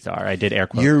movies are. I did air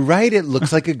quotes. You're right. It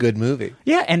looks like a good movie.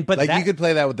 But like you could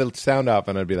play that with the sound off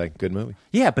and I'd be like, good movie.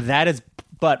 Yeah,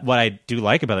 but what I do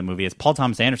like about the movie is Paul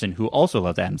Thomas Anderson, who also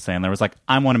loved Adam Sandler, was like,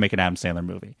 I want to make an Adam Sandler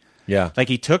movie. Yeah. Like,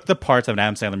 he took the parts of an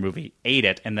Adam Sandler movie, ate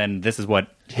it, and then this is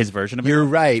what his version of it. You're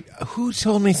right. Who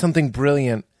told me something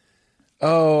brilliant?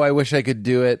 Oh, I wish I could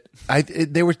do it.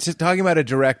 They were talking about a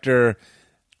director.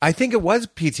 I think it was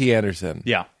P.T. Anderson.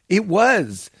 Yeah. It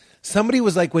was. Somebody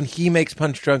was like, when he makes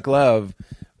Punch Drunk Love,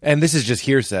 and this is just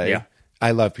hearsay. Yeah.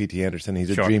 I love P.T. Anderson. He's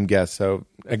a dream guest. So,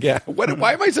 again,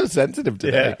 why am I so sensitive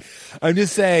today? Yeah. I'm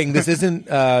just saying this isn't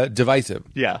divisive.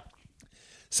 Yeah.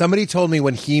 Somebody told me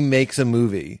when he makes a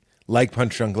movie like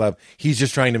Punch Drunk Love, he's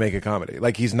just trying to make a comedy.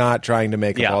 Like, he's not trying to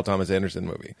make a Paul Thomas Anderson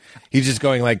movie. He's just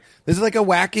going like, this is like a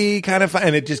wacky kind of fun,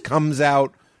 and it just comes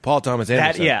out Paul Thomas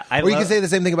Anderson. You can say the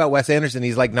same thing about Wes Anderson.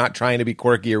 He's like not trying to be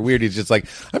quirky or weird. He's just like,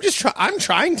 I'm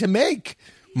trying to make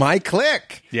my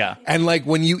Click. Yeah. And like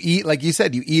when you eat, like you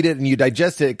said, you eat it and you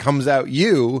digest it, it comes out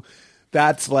you.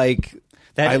 That's like...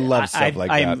 I love stuff like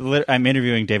that. I'm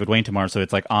interviewing David Wayne tomorrow, so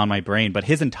it's like on my brain. But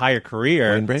his entire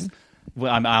career... Wayne brain?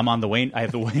 Well, I'm on the Wayne. I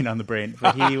have the Wayne on the brain.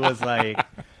 But he was like...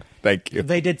 Thank you.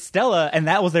 They did Stella, and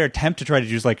that was their attempt to try to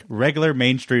do just like regular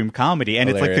mainstream comedy. And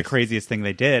Hilarious. It's like the craziest thing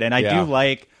they did. And I do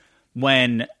like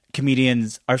when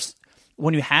comedians are...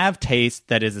 When you have taste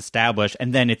that is established,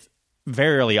 and then it's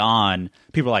very early on,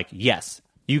 people are like, yes,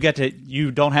 you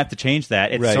don't have to change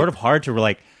that. It's sort of hard to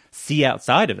like see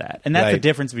outside of that. And that's the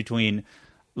difference between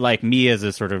like me as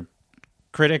a sort of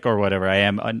critic or whatever I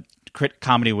am on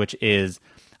comedy, which is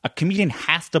a comedian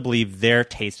has to believe their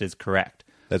taste is correct.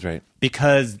 That's right.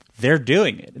 Because they're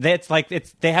doing it.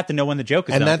 They have to know when the joke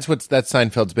is done. And that's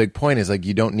Seinfeld's big point is like,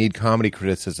 you don't need comedy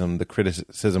criticism. The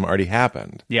criticism already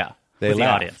happened. Yeah. They with laughed.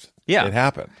 the audience. Yeah. It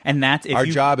happened. And that's our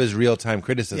job is real-time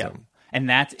criticism. Yeah. And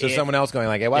that's so someone else going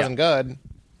like, it wasn't good.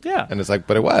 Yeah. And it's like,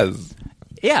 but it was.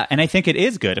 Yeah, and I think it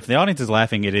is good. If the audience is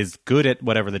laughing, it is good at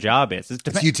whatever the job is.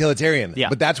 It's utilitarian. Yeah.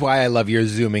 But that's why I love your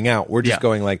zooming out. We're just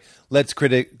going like, let's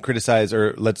criticize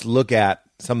or let's look at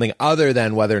something other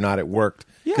than whether or not it worked.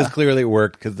 Because clearly it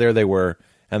worked, because there they were,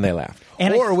 and they laughed.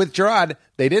 And with Gerard,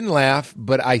 they didn't laugh,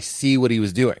 but I see what he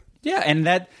was doing. Yeah,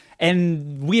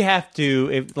 and we have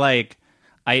to,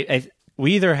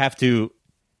 we either have to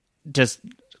just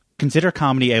consider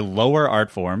comedy a lower art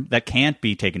form that can't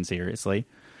be taken seriously,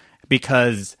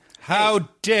 because How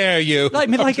dare you? I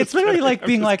mean, like, it's literally like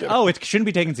being like, oh, it shouldn't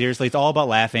be taken seriously. It's all about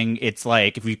laughing. It's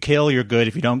like, if you kill, you're good.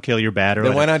 If you don't kill, you're bad. Or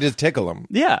Then why whatever. not just tickle them?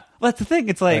 Yeah, well, that's the thing.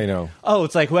 It's like, I know. oh,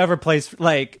 it's like whoever plays,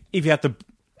 like, if you have to,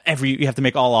 you have to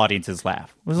make all audiences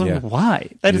laugh. I was like, Yeah.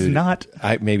 why? That is Dude, not.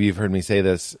 Maybe you've heard me say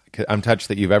this. 'Cause I'm touched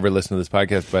that you've ever listened to this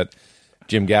podcast, but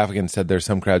Jim Gaffigan said there's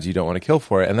some crowds you don't want to kill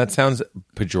for it, and that sounds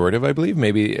pejorative. I believe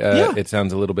maybe it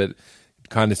sounds a little bit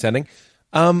condescending.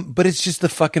 But it's just the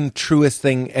fucking truest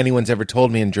thing anyone's ever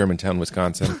told me in Germantown,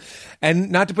 Wisconsin. And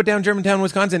not to put down Germantown,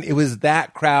 Wisconsin, it was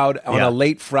that crowd on a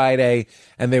late Friday,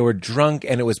 and they were drunk,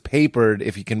 and it was papered,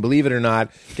 if you can believe it or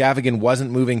not. Gaffigan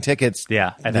wasn't moving tickets.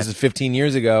 Yeah. And this is 15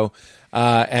 years ago,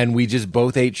 and we just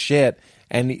both ate shit.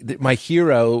 And my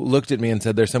hero looked at me and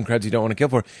said, there's some crowds you don't want to kill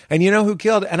for. And you know who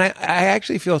killed? And I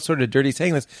actually feel sort of dirty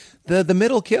saying this. The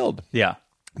middle killed. Yeah.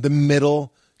 The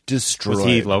middle destroyed. Was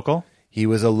he local? He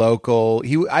was a local.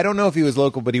 I don't know if he was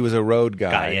local, but he was a road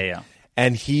guy. Yeah.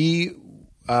 And he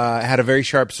had a very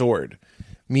sharp sword,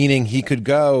 meaning he could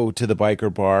go to the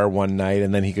biker bar one night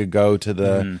and then he could go to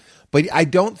the. But I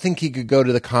don't think he could go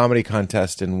to the comedy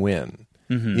contest and win.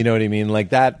 You know what I mean?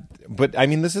 Like that. But I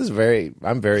mean, this is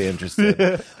I'm very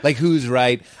interested. Like, who's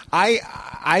right? I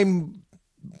am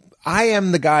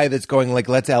the guy that's going like,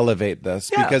 let's elevate this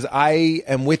because I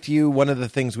am with you. One of the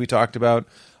things we talked about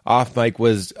off mic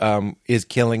was is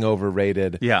killing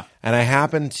overrated? Yeah. And I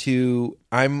happen to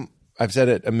I've said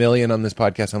it a million on this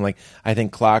podcast. I'm like, I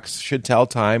think clocks should tell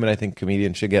time, and I think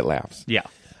comedians should get laughs. Yeah.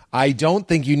 I don't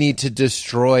think you need to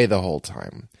destroy the whole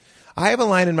time. I have a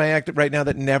line in my act right now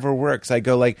that never works. I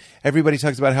go like, everybody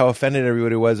talks about how offended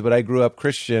everybody was, but I grew up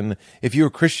Christian. If you were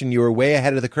Christian, you were way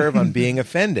ahead of the curve on being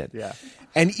offended. Yeah.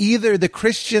 And either the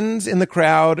Christians in the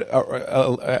crowd,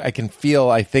 I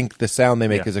think the sound they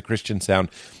make is a Christian sound,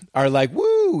 are like,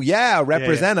 woo, yeah,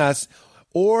 represent us,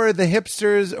 or the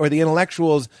hipsters or the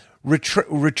intellectuals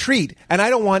retreat. And I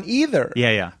don't want either.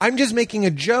 Yeah. I'm just making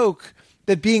a joke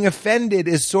that being offended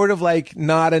is sort of like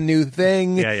not a new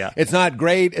thing. Yeah. It's not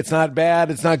great. It's not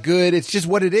bad. It's not good. It's just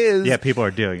what it is. Yeah, people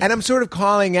are doing it. And I'm sort of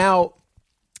calling out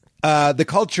the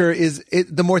culture is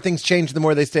the more things change, the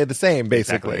more they stay the same,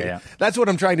 basically. Exactly, yeah. That's what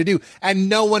I'm trying to do. And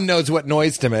no one knows what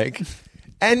noise to make.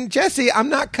 And Jesse, I'm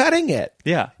not cutting it.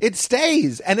 Yeah. It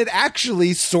stays. And it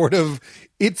actually sort of,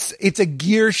 it's a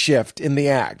gear shift in the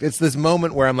act. It's this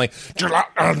moment where I'm like,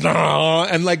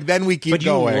 and like, then we keep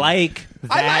going. But you like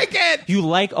that. I like it. You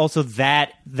like also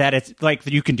that it's like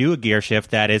you can do a gear shift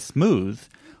that is smooth.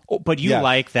 But you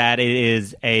like that it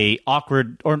is a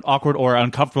awkward or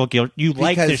uncomfortable gear. You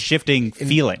like the shifting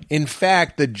feeling. In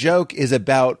fact, the joke is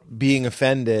about being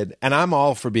offended, and I'm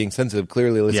all for being sensitive.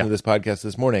 Clearly, listening to this podcast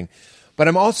this morning, but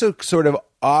I'm also sort of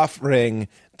offering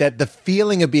that the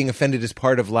feeling of being offended is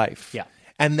part of life. Yeah.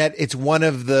 And that it's one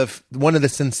of the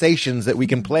sensations that we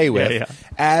can play with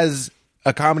as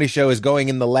a comedy show is going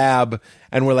in the lab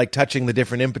and we're like touching the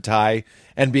different impeti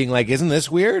and being like, isn't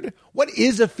this weird? What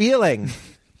is a feeling?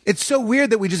 It's so weird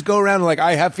that we just go around and like,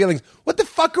 I have feelings. What the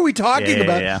fuck are we talking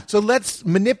about? Yeah. So let's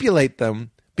manipulate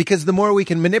them, because the more we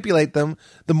can manipulate them,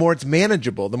 the more it's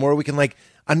manageable. The more we can like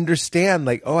understand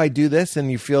like, oh, I do this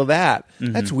and you feel that.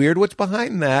 That's weird. What's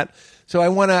behind that? So I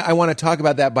want to talk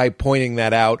about that by pointing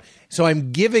that out. So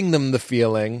I'm giving them the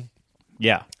feeling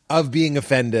of being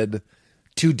offended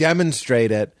to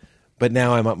demonstrate it, but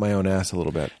now I'm up my own ass a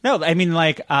little bit. No, I mean,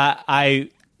 like, I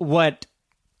have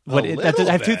a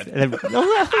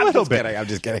little bit. I'm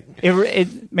just kidding.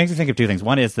 It makes me think of two things.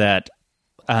 One is that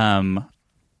We're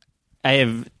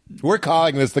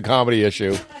calling this the comedy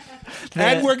issue.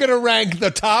 And we're going to rank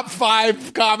the top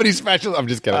 5 comedy specials. I'm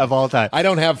just kidding. Of all time. I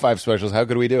don't have 5 specials. How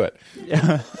could we do it?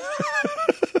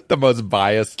 The most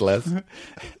biased list.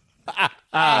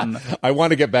 I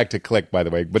want to get back to Click, by the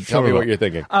way, but tell me what you're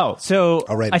thinking. Oh, so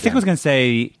I'll write it I think down. I was going to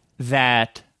say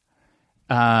that.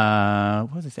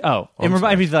 What was I say? Oh, it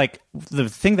reminded me of, like, the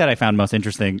thing that I found most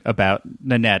interesting about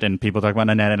Nanette, and people talk about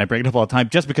Nanette, and I bring it up all the time,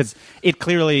 just because it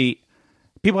clearly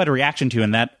people had a reaction to,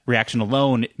 and that reaction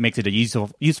alone makes it a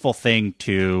useful thing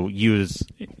to use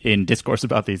in discourse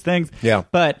about these things. Yeah.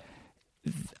 But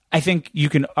I think you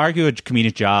can argue a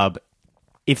comedian's job,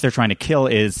 if they're trying to kill,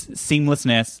 is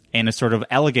seamlessness and a sort of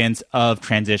elegance of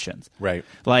transitions. Right.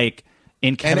 Like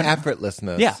in Kevin, and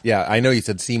effortlessness. Yeah. Yeah, I know you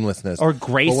said seamlessness. Or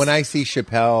grace. But when I see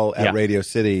Chappelle at Radio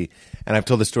City, and I've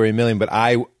told the story a million, but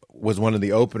I was one of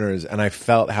the openers, and I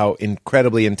felt how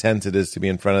incredibly intense it is to be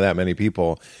in front of that many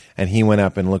people. And he went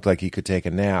up and looked like he could take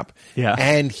a nap. Yeah.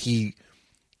 And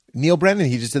Neil Brennan,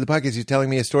 he just did the podcast. He's telling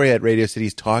me a story at Radio City.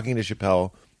 He's talking to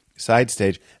Chappelle side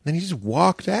stage, and then he just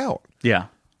walked out. Yeah.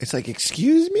 It's like,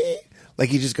 excuse me? Like,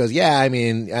 he just goes, yeah, I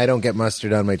mean, I don't get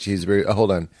mustard on my cheeseburger. Oh,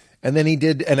 hold on. and then he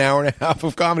did an hour and a half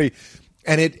of comedy.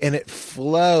 And it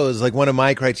flows. Like, one of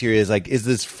my criteria is like, is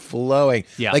this flowing?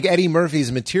 Yeah. Like Eddie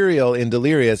Murphy's material in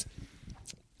Delirious,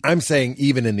 I'm saying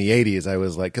even in the 80s, I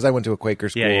was like, because I went to a Quaker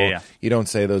school. Yeah. You don't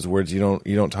say those words. You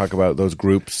don't talk about those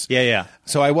groups. Yeah.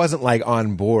 So I wasn't like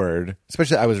on board,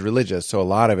 especially I was religious. So a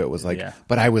lot of it was like,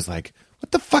 but I was like,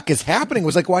 what the fuck is happening? It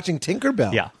was like watching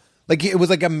Tinkerbell. Yeah. Like, it was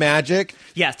like a magic.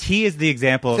 Yes, he is the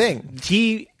example. Thing.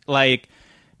 He, like,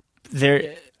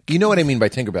 there... You know what I mean by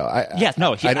Tinkerbell? Yes,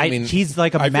 no, I don't mean he's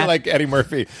like a. I feel like Eddie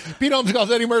Murphy. Pete Holmes calls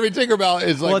Eddie Murphy Tinkerbell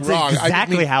is like well, it's wrong.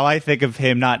 exactly how I think of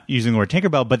him, not using the word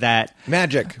Tinkerbell, but that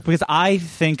magic. Because I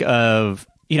think of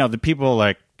the people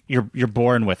like you're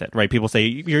born with it, right? People say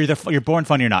you're born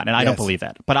funny or not, and I don't believe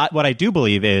that. But what I do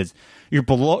believe is you're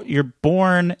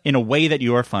born in a way that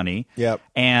you are funny. Yep.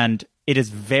 And it is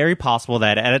very possible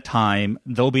that at a time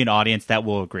there'll be an audience that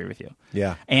will agree with you.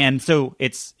 Yeah. And so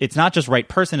it's not just right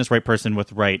person, it's right person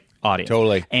with right audience.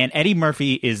 Totally. And Eddie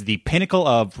Murphy is the pinnacle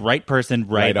of right person,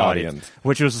 right audience.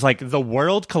 Which was like the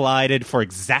world collided for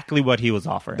exactly what he was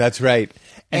offering. That's right.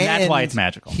 And that's why it's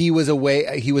magical. He was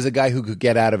a guy who could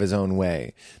get out of his own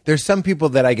way. There's some people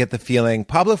that I get the feeling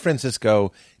Pablo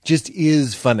Francisco just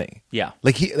is funny. Yeah.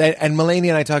 Like and Mulaney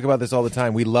and I talk about this all the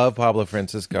time. We love Pablo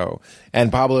Francisco.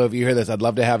 And Pablo, if you hear this, I'd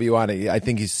love to have you on it. I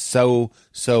think he's so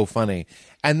funny.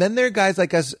 And then there are guys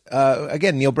like us,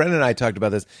 again, Neil Brennan and I talked about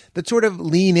this, that sort of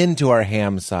lean into our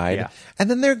ham side. Yeah.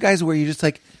 And then there are guys where you're just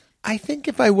like, I think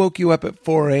if I woke you up at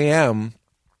 4 a.m.,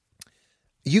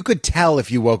 you could tell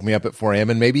if you woke me up at 4 a.m.,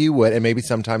 and maybe you would, and maybe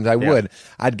sometimes I would.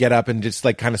 I'd get up and just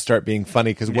like kind of start being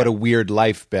funny because what a weird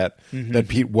life bit that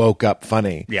Pete woke up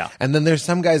funny. Yeah. And then there's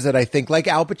some guys that I think, like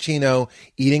Al Pacino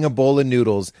eating a bowl of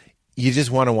noodles, you just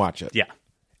want to watch it. Yeah.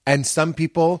 And some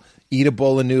people eat a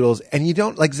bowl of noodles, and you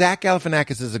don't. Like Zach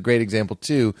Galifianakis is a great example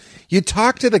too. You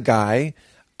talk to the guy,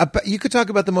 you could talk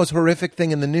about the most horrific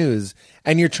thing in the news,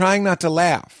 and you're trying not to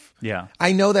laugh. Yeah.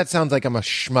 I know that sounds like I'm a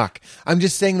schmuck. I'm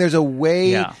just saying there's a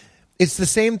way. Yeah. It's the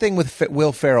same thing with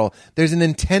Will Ferrell. There's an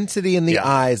intensity in the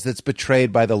eyes that's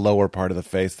betrayed by the lower part of the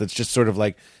face that's just sort of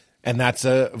like, and that's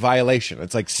a violation.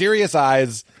 It's like serious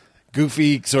eyes,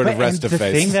 goofy sort of rest of the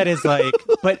face. The thing that is like,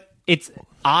 but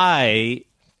I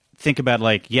think about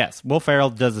like, yes, Will Ferrell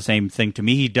does the same thing to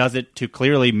me. He does it to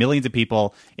clearly millions of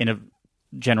people in a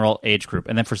general age group.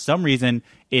 And then for some reason,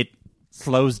 it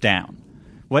slows down.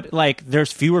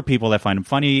 There's fewer people that find him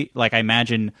funny. Like, I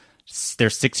imagine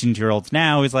there's 16-year-olds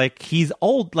now. He's like, he's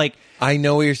old. Like, I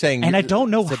know what you're saying. And I don't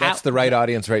know how. That's the right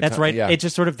audience, right? That's right. Yeah. It's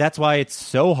just sort of, that's why it's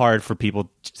so hard for people,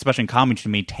 especially in comedy, to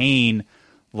maintain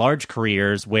large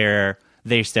careers where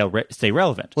they still stay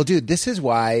relevant. Well, dude, this is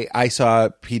why I saw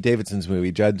Pete Davidson's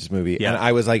movie, Judd's movie, Yeah. and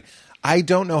I was like, I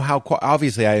don't know how.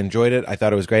 Obviously, I enjoyed it. I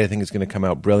thought it was great. I think it's going to come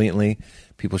out brilliantly.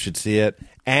 People should see it.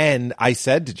 And I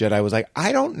said to Judd, I was like,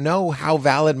 I don't know how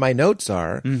valid my notes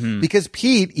are because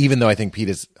Pete, even though I think Pete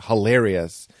is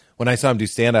hilarious, when I saw him do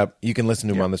stand up, you can listen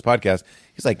to him on this podcast.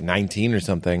 He's like 19 or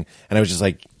something, and I was just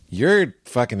like, you're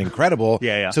fucking incredible.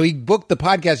 Yeah. So he booked the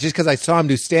podcast just because I saw him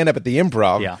do stand up at the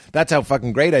Improv. Yeah. That's how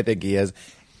fucking great I think he is.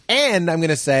 And I'm going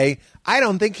to say, I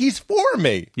don't think he's for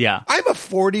me. Yeah. I'm a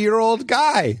 40-year-old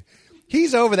guy.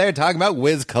 He's over there talking about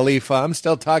Wiz Khalifa. I'm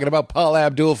still talking about Paul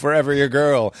Abdul, Forever Your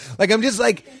Girl. Like, I'm just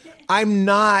like, I'm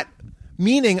not,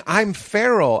 meaning I'm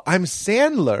Farrell. I'm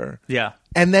Sandler. Yeah.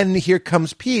 And then here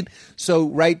comes Pete. So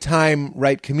right time,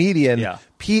 right comedian. Yeah.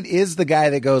 Pete is the guy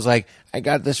that goes like, I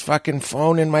got this fucking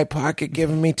phone in my pocket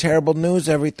giving me terrible news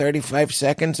every 35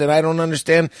 seconds, and I don't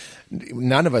understand,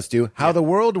 none of us do, how the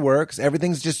world works.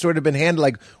 Everything's just sort of been handled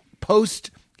like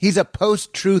he's a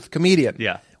post-truth comedian.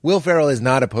 Yeah. Will Ferrell is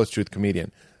not a post-truth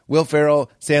comedian. Will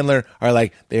Ferrell, Sandler are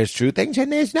like, there's true things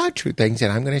and there's not true things,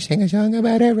 and I'm going to sing a song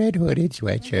about a red hooded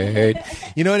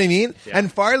sweatshirt. You know what I mean? Yeah.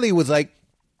 And Farley was like,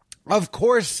 of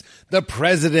course the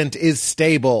president is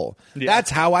stable. Yeah.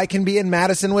 That's how I can be in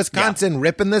Madison, Wisconsin,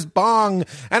 ripping this bong,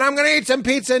 and I'm going to eat some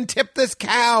pizza and tip this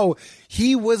cow.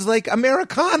 He was like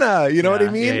Americana. You know what I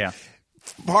mean? Yeah.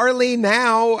 Farley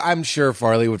now, I'm sure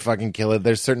Farley would fucking kill it.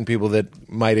 There's certain people that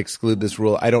might exclude this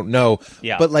rule. I don't know.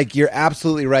 Yeah. But like, you're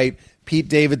absolutely right. Pete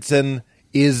Davidson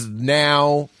is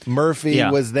now. Murphy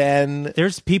was then.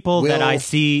 There's people that I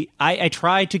see. I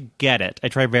try to get it. I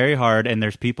try very hard, and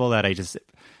there's people that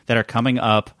that are coming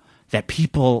up that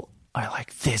people are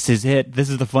like, this is it. This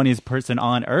is the funniest person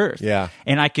on earth. Yeah.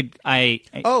 And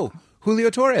Julio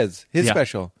Torres, his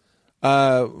special.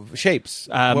 Shapes.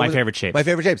 My favorite Shapes. My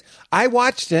favorite Shapes. I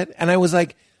watched it and I was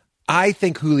like, I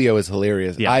think Julio is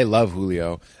hilarious. Yeah. I love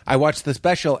Julio. I watched the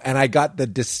special and I got the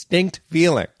distinct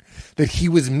feeling that he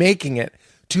was making it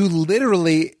to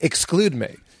literally exclude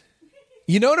me.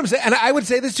 You know what I'm saying? And I would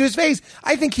say this to his face.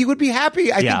 I think he would be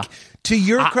happy. I think to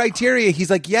your criteria, he's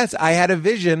like, yes, I had a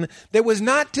vision that was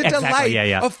not to delight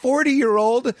a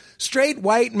 40-year-old straight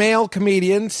white male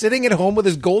comedian sitting at home with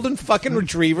his golden fucking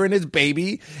retriever and his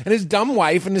baby and his dumb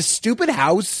wife and his stupid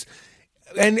house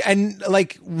and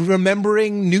like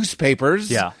remembering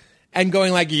newspapers. Yeah. And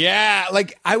going like, yeah,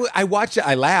 like I watched it.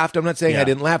 I laughed. I'm not saying I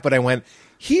didn't laugh, but I went,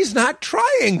 he's not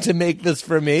trying to make this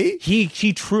for me.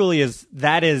 He truly is.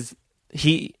 That is,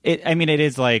 it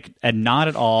is like a not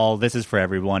at all, this is for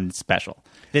everyone special.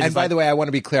 And by the way, I want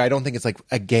to be clear. I don't think it's like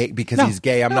a gay because he's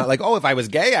gay. I'm not like, oh, if I was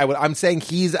gay, I would. I'm saying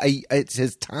it's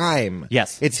his time.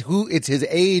 Yes, it's his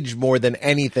age more than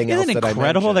anything else. Isn't it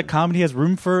incredible that comedy has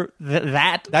room for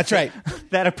that? That's right.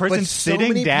 That a person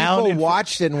sitting down. People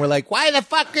watched it and were like, why the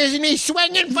fuck isn't he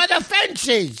swinging for the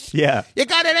fences? Yeah, you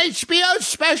got an HBO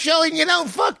special and you don't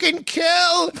fucking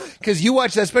kill because you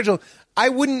watch that special. I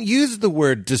wouldn't use the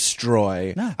word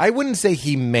destroy. No. I wouldn't say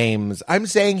he maims. I'm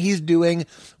saying he's doing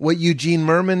what Eugene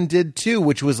Merman did too,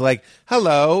 which was like,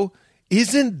 hello,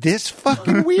 isn't this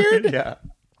fucking weird? Yeah.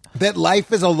 That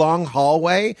life is a long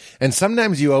hallway, and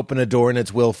sometimes you open a door and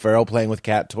it's Will Ferrell playing with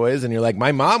cat toys, and you're like,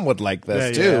 my mom would like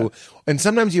this too. Yeah. And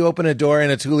sometimes you open a door and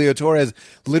it's Julio Torres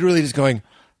literally just going,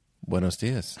 buenos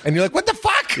dias. And you're like, what the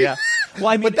fuck? Yeah. Well,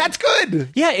 I mean, but that's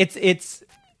good. Yeah, it's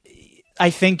I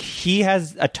think he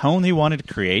has a tone he wanted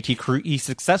to create. He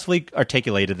successfully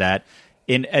articulated that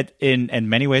in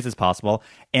many ways as possible,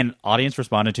 and audience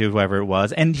responded to whoever it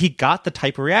was, and he got the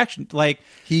type of reaction. Like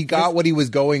he got what he was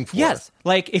going for. Yes,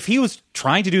 like if he was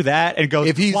trying to do that and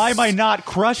goes, why am I not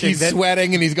crushing? He's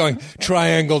sweating and he's going,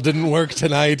 triangle didn't work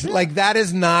tonight. Like that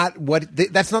is not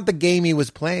that's not the game he was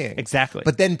playing. Exactly.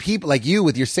 But then people like you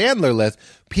with your Sandler list,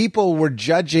 people were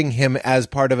judging him as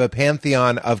part of a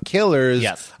pantheon of killers.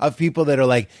 Yes. Of people that are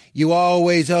like, you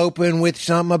always open with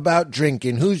something about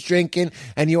drinking. Who's drinking?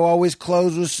 And you always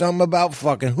close with something about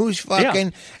fucking. Who's fucking?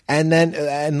 Yeah. And then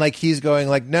and like he's going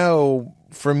like, no,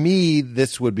 for me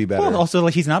this would be better. Well, also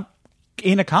like he's not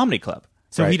in a comedy club,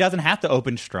 so right. He doesn't have to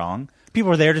open strong.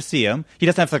 People are there to see him. He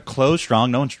doesn't have to close strong.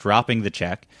 No one's dropping the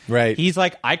check. Right. He's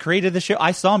like, I created the show.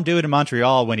 I saw him do it in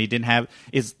Montreal when he didn't have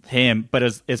but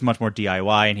it's much more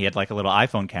DIY, and he had like a little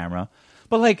iPhone camera.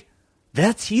 But like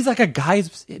he's like a guy.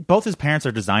 Both his parents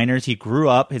are designers. He grew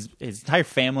up. His entire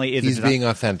family is. He's being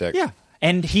authentic. Yeah,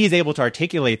 and he's able to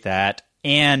articulate that,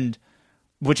 and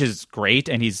which is great,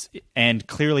 and he's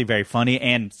clearly very funny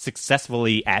and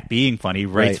successfully at being funny.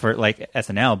 Writes for like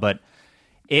SNL, but.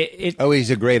 He's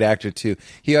a great actor too.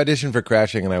 He auditioned for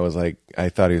Crashing, and I was like, I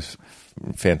thought he was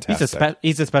fantastic.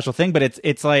 He's a special thing, but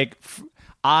it's like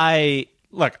I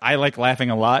like laughing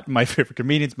a lot. My favorite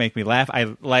comedians make me laugh.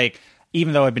 I like,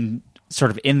 even though I've been sort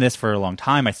of in this for a long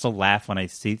time, I still laugh when I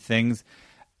see things.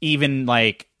 Even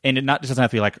like, and it doesn't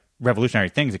have to be like revolutionary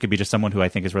things. It could be just someone who I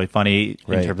think is really funny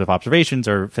in terms of observations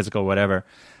or physical whatever.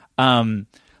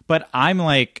 But I'm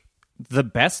like, the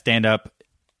best stand-up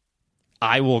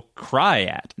I will cry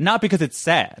at, not because it's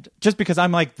sad, just because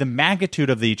I'm like the magnitude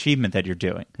of the achievement that you're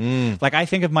doing. Like I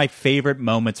think of my favorite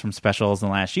moments from specials in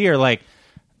the last year. Like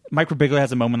Mike Birbiglia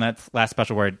has a moment in that last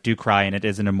special where I do cry, and it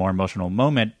isn't a more emotional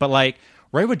moment. But like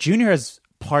Ray Wood Jr. has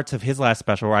parts of his last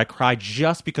special where I cry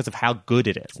just because of how good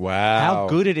it is. Wow, how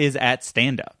good it is at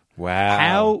stand-up. Wow,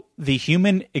 how the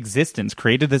human existence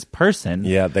created this person.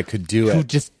 Yeah, that could do it. Who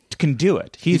just can do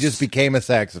it. He just became a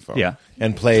saxophone. Yeah.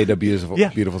 And played a beautiful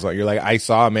song. You're like, I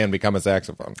saw a man become a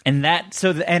saxophone. And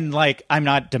and like, I'm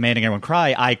not demanding everyone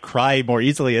cry. I cry more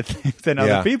easily at things than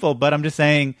other people, but I'm just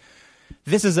saying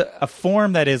this is a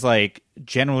form that is like,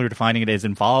 generally defining it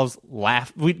involves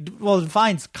it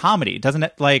defines comedy, doesn't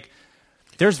it? Like,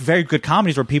 there's very good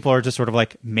comedies where people are just sort of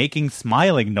like making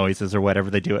smiling noises or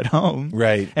whatever they do at home.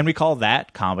 Right. And we call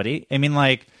that comedy. I mean,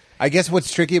 like, I guess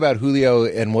what's tricky about Julio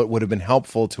and what would have been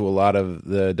helpful to a lot of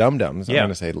the dum-dums, I'm going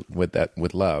to say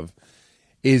with love,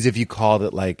 is if you called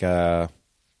it like a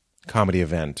comedy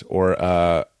event or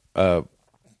a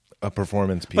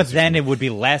performance piece. But then it would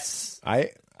be less. I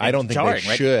don't think jarring,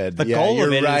 they should. The goal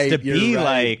of it is to be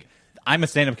like, I'm a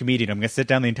stand-up comedian. I'm going to sit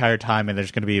down the entire time, and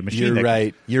there's going to be a machine.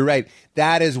 You're right.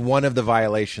 That is one of the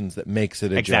violations that makes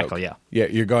it a joke. Exactly, yeah. Yeah,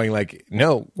 you're going like,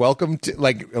 no, welcome to,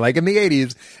 like in the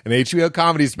 80s, an HBO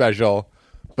comedy special,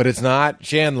 but it's not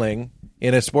Shandling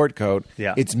in a sport coat.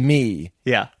 Yeah. It's me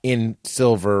in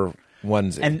silver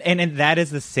onesie. And that is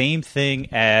the same thing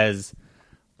as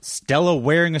Stella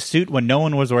wearing a suit when no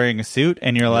one was wearing a suit,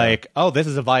 and you're like, oh, this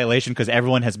is a violation because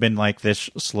everyone has been like this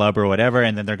schlub or whatever,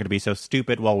 and then they're going to be so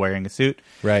stupid while wearing a suit.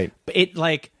 Right. But it,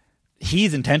 like,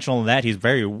 he's intentional in that. He's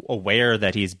very aware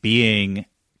that he's being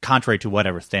contrary to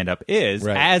whatever stand-up is,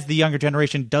 as the younger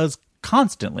generation does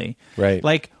constantly. Right.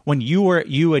 Like when you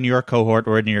and your cohort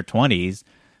were in your 20s,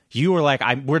 you were like,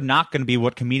 we're not going to be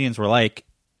what comedians were like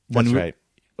when That's right.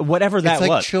 Whatever that It's like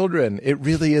was. children. It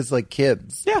really is like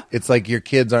kids. Yeah. It's like your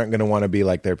kids aren't going to want to be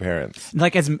like their parents.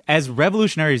 Like as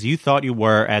revolutionary as you thought you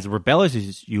were, as rebellious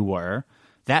as you were,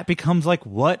 that becomes like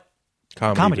what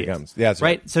comedy becomes. is. Yeah, that's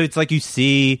right. So it's like you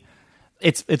see,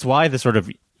 it's why the sort of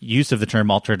use of the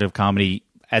term alternative comedy,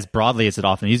 as broadly as it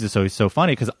often uses, is so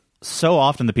funny, because so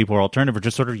often the people who are alternative are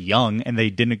just sort of young and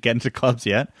they didn't get into clubs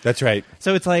yet. That's right.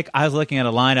 So it's like I was looking at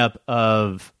a lineup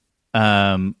of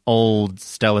old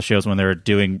Stella shows when they were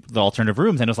doing the alternative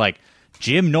rooms, and it was like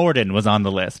Jim Norton was on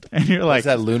the list, and you're like, Is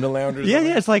that Luna Lounge or yeah,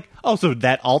 something? yeah. It's like, oh, so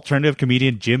that alternative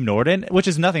comedian Jim Norton, which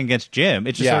is nothing against Jim.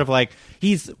 It's just Yeah. sort of like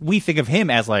we think of him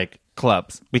as like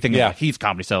clubs. We think of like he's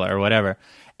Comedy Cellar or whatever.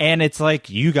 And it's like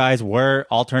you guys were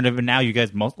alternative, and now you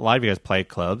guys, a lot of you guys play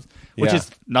clubs, which Yeah.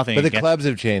 is nothing. But the against, clubs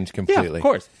have changed yeah, completely. of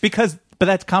course, but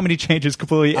that's comedy changes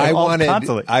completely. I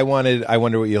constantly.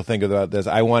 wonder what you'll think about this.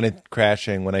 I wanted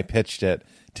Crashing, when I pitched it,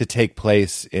 to take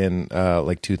place in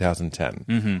like 2010.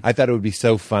 Mm-hmm. I thought it would be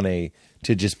so funny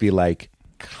to just be like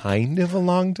kind of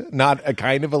not a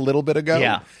kind of a little bit ago.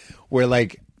 Yeah. Where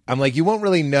like, I'm like, you won't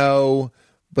really know,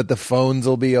 but the phones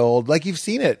will be old. Like you've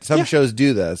seen it. Some shows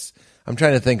do this. I'm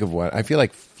trying to think of one. I feel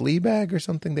like Fleabag or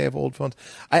something. They have old phones.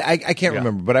 I can't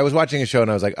remember, but I was watching a show and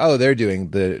I was like, oh, they're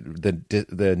doing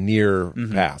the near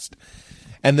past.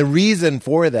 And the reason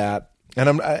for that,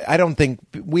 and I don't think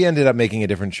we ended up making a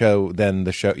different show than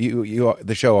the show.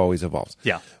 The show always evolves.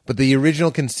 Yeah. But the original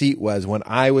conceit was, when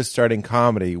I was starting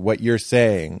comedy, what you're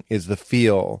saying is the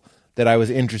feel that I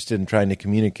was interested in trying to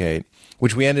communicate,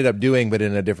 which we ended up doing, but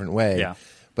in a different way. Yeah.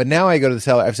 But now I go to the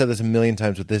Cellar. I've said this a million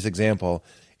times with this example.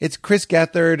 It's Chris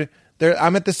Gethard.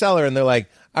 I'm at the Cellar, and they're like,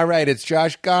 all right, it's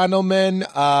Josh Gondelman,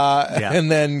 and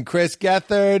then Chris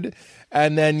Gethard,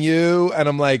 and then you. And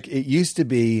I'm like, it used to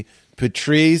be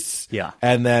Patrice,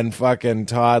 and then fucking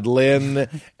Todd Lynn,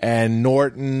 and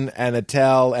Norton, and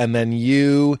Attell, and then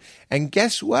you. And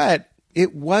guess what?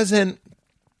 It wasn't.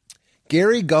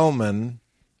 Gary Gulman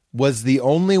was the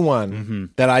only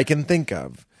one that I can think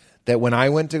of that when I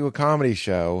went to a comedy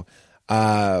show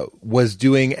was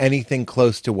doing anything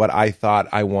close to what I thought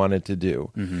I wanted to do.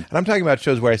 And I'm talking about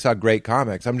shows where I saw great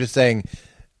comics. I'm just saying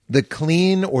the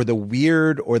clean or the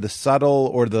weird or the subtle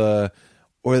or the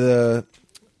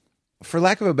for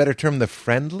lack of a better term, the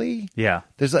friendly. Yeah.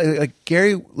 There's like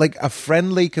Gary, like a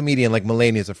friendly comedian, like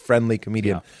Mulaney is a friendly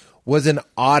comedian, was an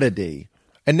oddity.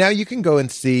 And now you can go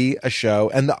and see a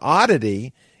show, and the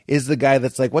oddity is the guy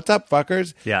that's like, what's up,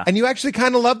 fuckers? Yeah. And you actually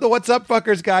kind of love the what's up,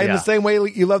 fuckers guy in the same way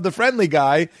you love the friendly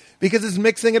guy, because it's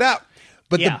mixing it up.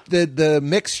 But the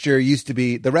mixture used to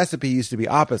be, the recipe used to be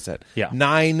opposite. Yeah.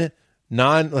 9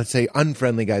 let's say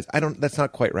unfriendly guys. That's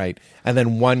not quite right. And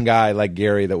then one guy like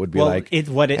Gary that would be have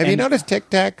you noticed Tic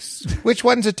Tacs? Which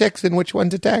one's a Ticks and which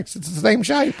one's a Tacs? It's the same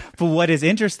shape. But what is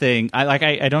interesting,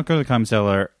 I don't go to the Comedy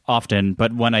Cellar often,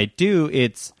 but when I do,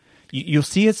 it's you'll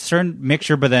see a certain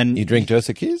mixture, but then you drink Dos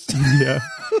Equis? Yeah.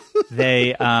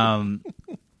 They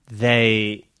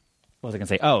what was I gonna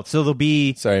say? Oh, so there'll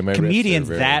be comedians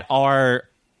that are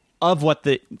of what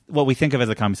we think of as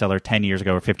a Comedy Cellar 10 years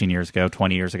ago or 15 years ago,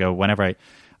 20 years ago, whenever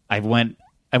I went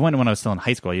when I was still in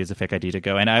high school. I used a fake ID to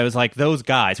go, and I was like, those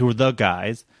guys who were the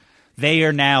guys, they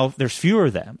are now, there's fewer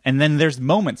of them. And then there's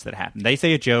moments that happen. They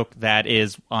say a joke that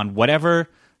is on whatever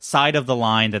side of the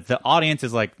line that the audience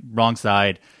is like wrong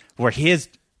side, where his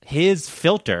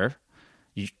filter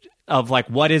of like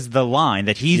what is the line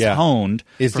that he's honed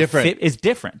is different. Is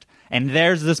different. And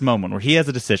there's this moment where he has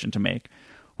a decision to make,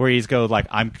 where he's goes like,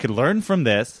 I could learn from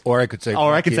this, or I could say,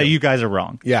 you guys are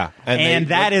wrong. Yeah, and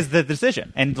that is the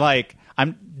decision. And like,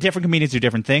 different comedians do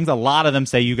different things. A lot of them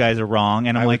say you guys are wrong,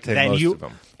 and I'm like,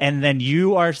 then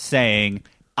you are saying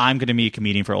I'm going to be a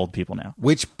comedian for old people now.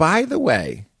 Which, by the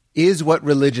way, is what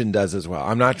religion does as well.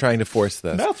 I'm not trying to force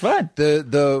this. No, it's fine.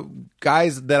 The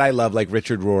guys that I love, like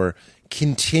Richard Rohr,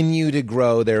 continue to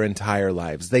grow their entire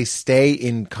lives. They stay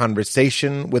in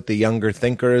conversation with the younger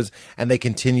thinkers, and they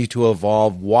continue to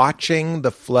evolve, watching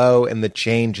the flow and the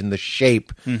change and the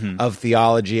shape of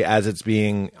theology as it's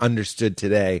being understood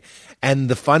today. And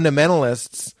the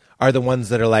fundamentalists are the ones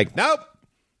that are like, nope,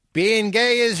 being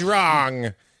gay is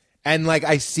wrong. And like,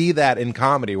 I see that in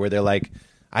comedy where they're like,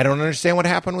 I don't understand what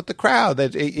happened with the crowd.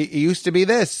 That it used to be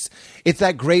this. It's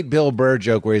that great Bill Burr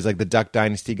joke where he's like, the Duck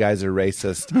Dynasty guys are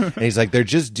racist. And he's like, they're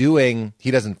just doing,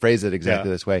 he doesn't phrase it exactly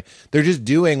this way. They're just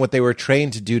doing what they were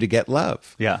trained to do to get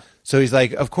love. Yeah. So he's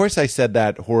like, of course I said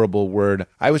that horrible word.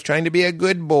 I was trying to be a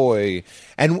good boy.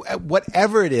 And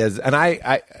whatever it is, and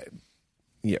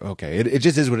it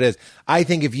just is what it is. I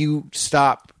think if you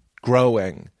stop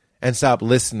growing and stop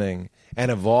listening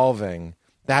and evolving,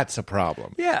 that's a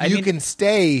problem. Yeah, I you mean- can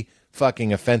stay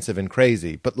fucking offensive and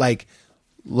crazy, but like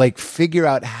figure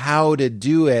out how to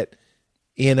do it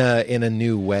in a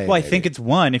new way. Well, I maybe. think it's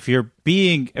one, if you're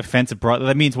being offensive,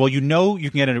 that means, well, you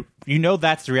can get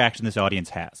that's the reaction this audience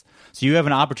has. So you have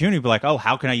an opportunity to be like, oh,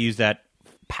 how can I use that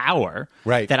power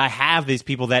Right. that I have these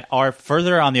people that are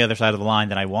further on the other side of the line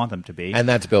than I want them to be. And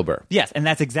that's Bill Burr. Yes, and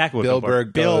that's exactly what Bill Burr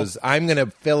goes, I'm going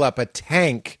to fill up a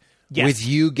tank Yes. with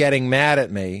you getting mad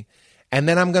at me, and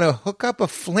then I'm going to hook up a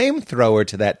flamethrower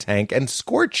to that tank and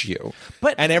scorch you.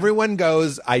 And everyone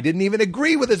goes, I didn't even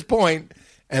agree with his point,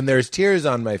 and there's tears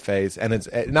on my face. And it's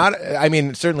not, I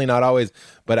mean, certainly not always,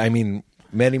 but I mean,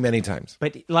 many, many times.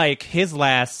 But like his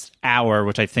last hour,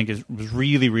 which I think was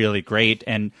really, really great,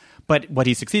 but what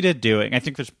he succeeded doing, I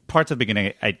think there's parts of the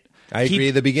beginning I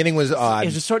agree. The beginning was odd.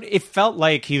 It just it felt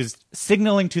like he was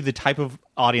signaling to the type of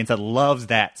audience that loves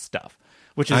that stuff,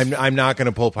 which is I'm not going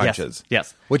to pull punches.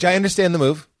 Yes. Which I understand the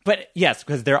move. But yes,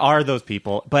 because there are those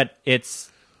people. But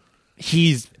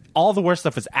he's all the worst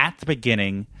stuff is at the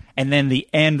beginning, and then the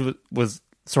end was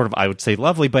sort of, I would say,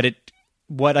 lovely. But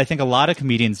what I think a lot of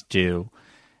comedians do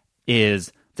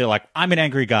is they're like, I'm an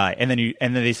angry guy, and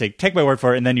then they say, take my word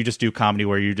for it, and then you just do comedy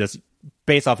where you just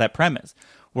base off that premise.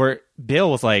 Where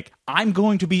Bill was like, I'm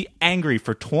going to be angry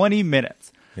for 20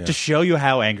 minutes to show you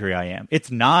how angry I am. It's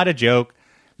not a joke.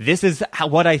 This is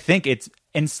what I think. It's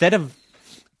instead of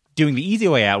doing the easy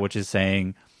way out, which is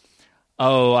saying,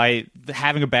 oh,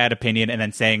 having a bad opinion and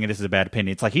then saying this is a bad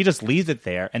opinion. It's like he just leaves it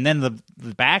there. And then the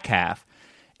back half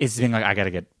is being like, I got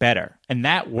to get better. And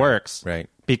that works. Right.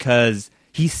 Because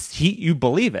you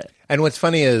believe it. And what's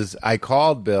funny is I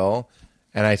called Bill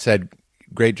and I said,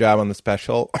 great job on the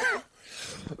special.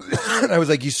 I was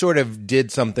like, you sort of did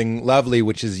something lovely,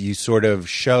 which is you sort of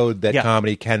showed that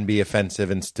comedy can be offensive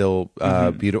and still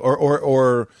beautiful,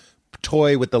 or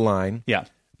toy with the line. Yeah.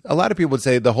 A lot of people would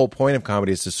say the whole point of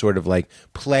comedy is to sort of like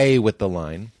play with the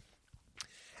line.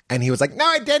 And he was like, no,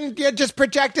 I didn't. You're just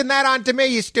projecting that onto me,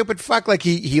 you stupid fuck. Like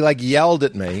he like yelled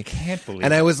at me. I can't believe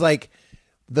And it. I was like,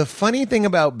 the funny thing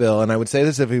about Bill, and I would say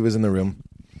this if he was in the room,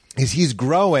 is he's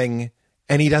growing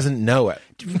and he doesn't know it.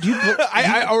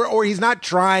 Or he's not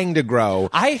trying to grow.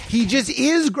 He just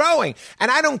is growing.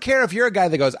 And I don't care if you're a guy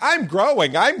that goes, I'm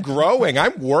growing, I'm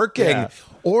working. Yeah.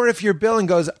 Or if you're Bill and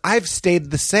goes, I've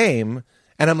stayed the same.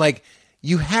 And I'm like,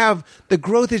 the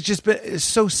growth has just been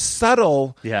so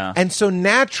subtle and so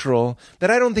natural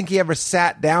that I don't think he ever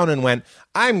sat down and went,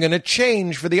 I'm going to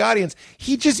change for the audience.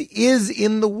 He just is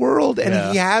in the world,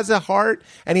 and he has a heart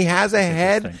and he has a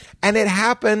head, and it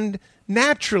happened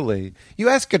naturally. You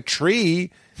ask a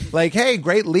tree, like, hey,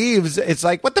 great leaves. It's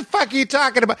like, what the fuck are you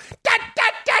talking about? Dot,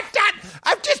 dot, dot, dot.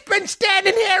 I've just been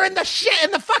standing here in the shit,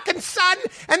 in the fucking sun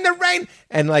and the rain.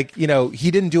 And like,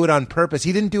 he didn't do it on purpose.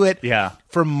 He didn't do it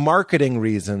for marketing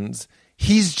reasons.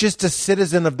 He's just a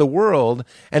citizen of the world.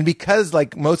 And because,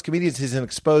 like most comedians, he's an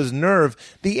exposed nerve,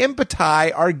 the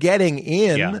impeti are getting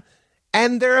in. Yeah.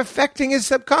 And they're affecting his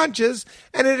subconscious,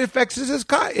 and it affects his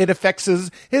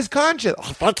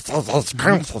conscience. Well,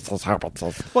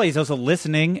 he's also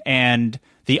listening, and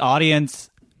the audience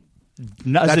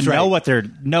doesn't know what they're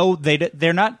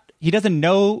not. He doesn't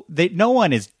know. No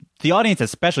one is. The audience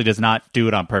especially does not do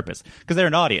it on purpose because they're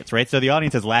an audience, right? So the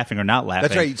audience is laughing or not laughing.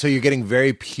 That's right. So you're getting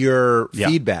very pure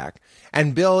feedback.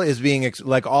 And Bill is being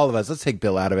like all of us. Let's take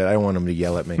Bill out of it. I don't want him to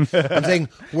yell at me. I'm saying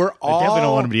we're all. I definitely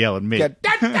don't want him to yell at me.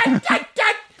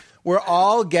 We're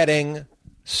all getting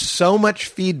so much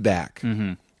feedback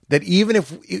that even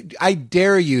if I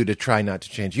dare you to try not to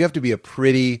change, you have to be a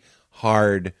pretty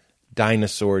hard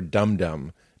dinosaur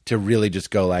dum-dum to really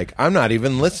just go like, I'm not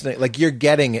even listening. Like you're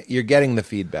getting the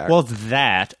feedback. Well, it's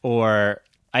that, or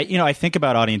I think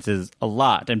about audiences a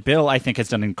lot, and Bill, I think, has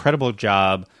done an incredible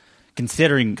job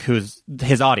considering who's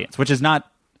his audience, which is nothing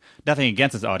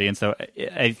against his audience. So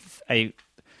any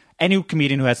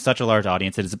comedian who has such a large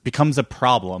audience, it becomes a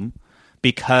problem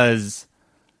because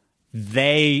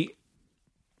they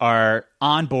are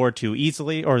on board too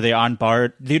easily, or they on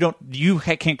board. You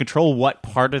can't control what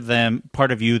part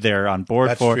of you they're on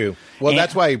board for. That's true. Well,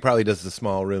 that's why he probably does the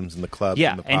small rooms and the clubs.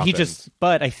 Yeah, and the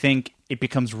but I think it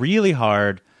becomes really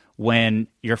hard when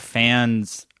your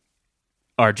fans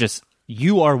are just,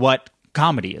 you are what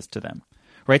comedy is to them,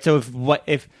 right? So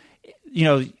if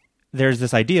there's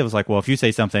this idea of like, well, if you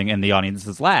say something and the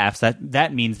audience laughs,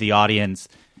 that means the audience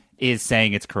is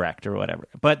saying it's correct or whatever.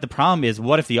 But the problem is,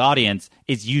 what if the audience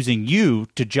is using you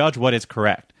to judge what is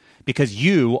correct because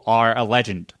you are a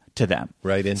legend to them,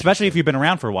 right? Especially if you've been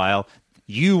around for a while.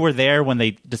 You were there when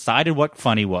they decided what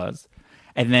funny was,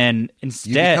 And then You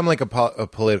instead, become like a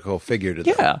political figure to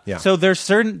them. yeah. So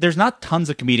there's not tons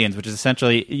of comedians, which is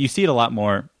essentially, you see it a lot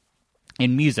more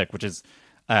in music, which is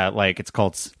like it's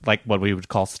called like what we would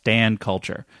call stan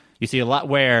culture. You see a lot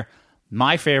where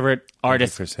my favorite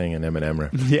artist, for saying an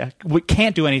Eminem. we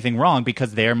can't do anything wrong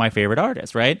because they're my favorite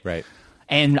artist, right? Right.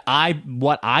 And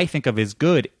what I think of as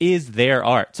good is their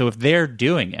art. So if they're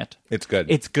doing it, It's good.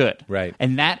 It's good. Right.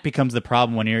 And that becomes the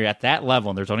problem when you're at that level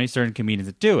and there's only certain comedians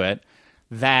that do it,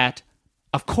 that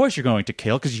of course you're going to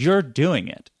kill because you're doing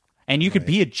it. And you could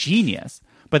be a genius,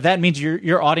 but that means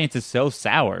your audience is so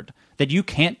soured that you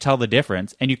can't tell the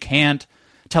difference, and you can't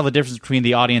tell the difference between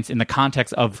the audience in the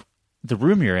context of the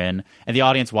room you're in and the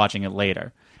audience watching it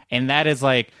later. And that is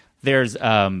like, there's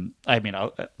one of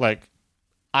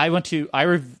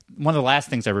the last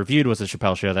things I reviewed was a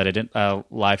Chappelle show that I didn't,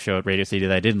 live show at Radio City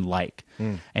that I didn't like.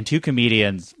 And two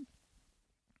comedians,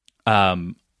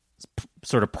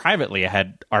 sort of privately, I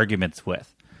had arguments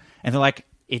with, and they're like,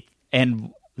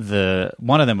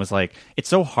 one of them was like, it's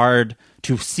so hard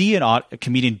to see a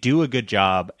comedian do a good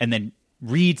job and then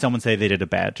read someone say they did a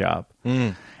bad job.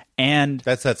 And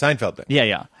That's that Seinfeld thing.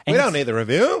 yeah. And We don't need the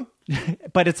review.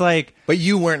 but it's like, But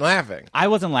you weren't laughing. I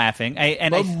wasn't laughing.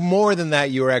 But more than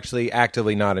that, you were actually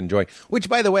actively not enjoying. Which,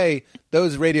 by the way,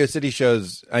 those Radio City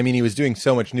shows, I mean, he was doing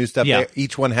so much new stuff. Yeah.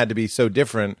 Each one had to be so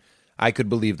different. I could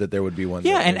believe that there would be one.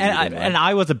 Yeah, that maybe you didn't like. and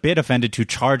I was a bit offended to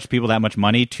charge people that much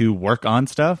money to work on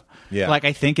stuff. Yeah. Like,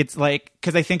 I think it's like,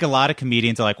 because I think a lot of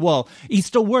comedians are like, well, he's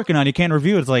still working on it, you can't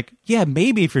review it. It's like, yeah,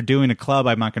 maybe if you're doing a club,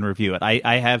 I'm not going to review it.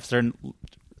 I have certain,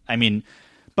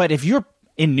 but if you're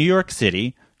in New York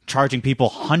City charging people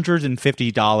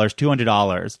 $150,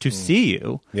 $200 to see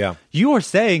you, Yeah. you are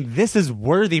saying this is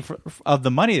worthy of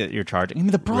the money that you're charging. I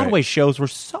mean, the Broadway Right. shows were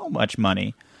so much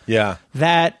money Yeah.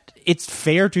 that it's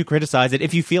fair to criticize it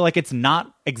if you feel like it's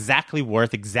not exactly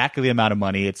worth exactly the amount of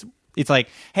money. It's like,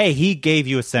 hey, he gave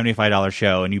you a $75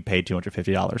 show and you paid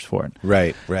 $250 for it.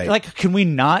 Right. Like, can we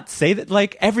not say that?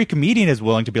 Like, every comedian is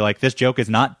willing to be like, this joke is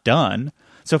not done.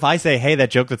 So if I say, hey,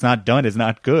 that joke that's not done is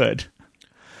not good,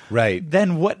 right.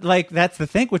 then what? Like, that's the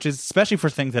thing, which is especially for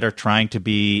things that are trying to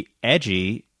be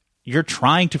edgy, you're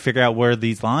trying to figure out where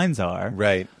these lines are.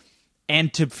 Right.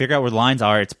 And to figure out where the lines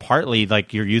are, it's partly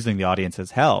like you're using the audience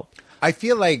as help. I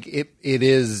feel like it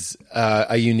is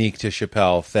a unique to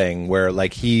Chappelle thing where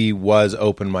like he was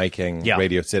open micing Yeah.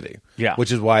 Radio City, Yeah.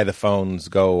 which is why the phones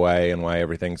go away and why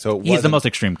everything. So it He's the wasn't- most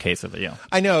extreme case of it, yeah.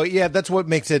 I know, yeah, that's what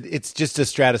makes it. It's just a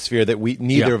stratosphere that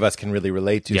neither Yeah. of us can really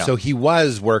relate to. Yeah. So he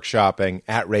was workshopping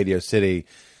at Radio City.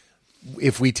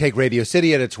 If we take Radio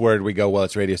City at its word, we go, well,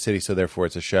 it's Radio City, so therefore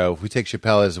it's a show. If we take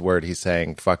Chappelle at his word, he's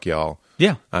saying, fuck y'all.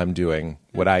 Yeah. I'm doing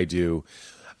what I do.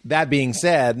 That being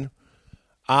said,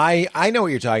 I know what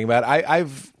you're talking about.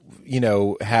 I've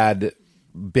had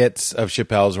bits of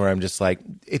Chappelle's where I'm just like,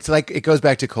 it's like it goes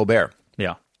back to Colbert.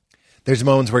 Yeah. There's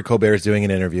moments where Colbert is doing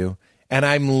an interview, and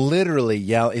I'm literally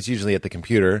yelling. It's usually at the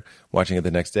computer, watching it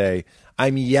the next day.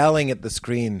 I'm yelling at the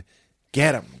screen,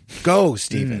 "Get him, go,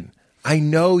 Stephen! I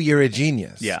know you're a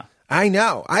genius. Yeah. I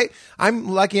know. I'm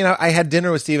lucky enough. I had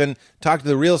dinner with Stephen, talked to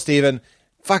the real Stephen.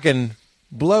 Fucking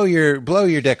blow your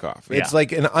dick off. It's Yeah.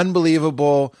 like an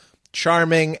unbelievable,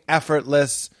 charming,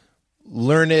 effortless,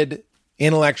 learned,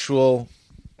 intellectual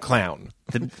clown.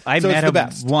 I So it's met the him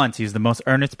best. once. He's the most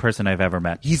earnest person I've ever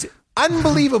met. He's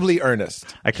unbelievably earnest.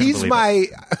 I couldn't believe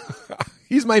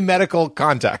He's my medical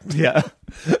contact. Yeah.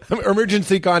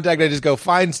 Emergency contact. I just go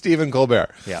find Stephen Colbert.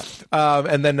 Yeah.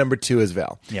 And then number 2 is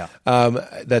Val. Yeah.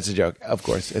 That's a joke. Of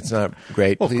course, it's not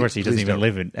great. Well, of course, he doesn't please even don't.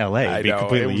 live in L.A. I It'd be know. It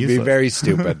completely would useless. be very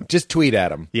stupid. Just tweet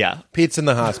at him. Yeah. Pete's in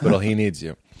the hospital. He needs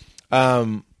you.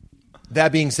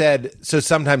 That being said, so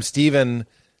sometimes Stephen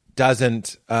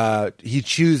doesn't. He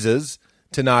chooses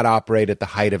to not operate at the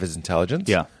height of his intelligence.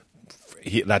 Yeah.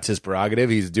 That's his prerogative.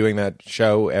 He's doing that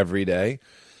show every day.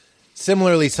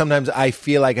 Similarly, sometimes I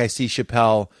feel like I see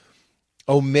Chappelle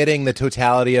omitting the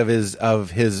totality of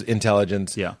his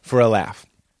intelligence Yeah. for a laugh.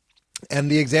 And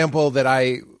the example that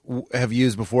I have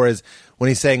used before is when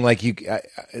he's saying like he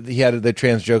had the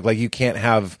trans joke like you can't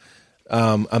have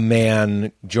a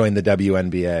man join the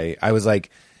WNBA. I was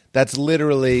like, that's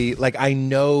literally like I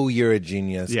know you're a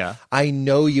genius. Yeah. I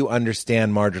know you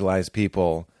understand marginalized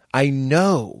people. I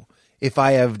know if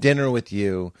I have dinner with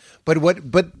you. But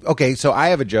okay, so I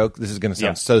have a joke. This is going to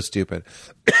sound Yeah. so stupid.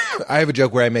 I have a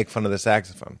joke where I make fun of the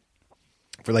saxophone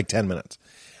for like 10 minutes.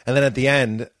 And then at the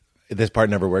end, this part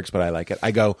never works, but I like it.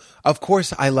 I go, of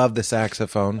course I love the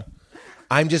saxophone.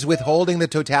 I'm just withholding the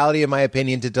totality of my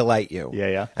opinion to delight you.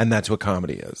 Yeah. And that's what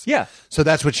comedy is. Yeah. So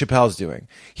that's what Chappelle's doing.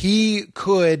 He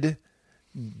could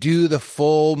do the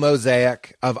full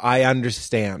mosaic of I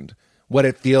understand what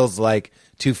it feels like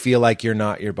to feel like you're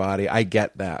not your body. I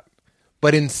get that.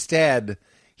 But instead,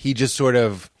 he just sort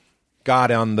of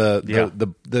got on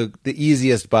the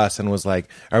easiest bus and was like,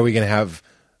 are we going to have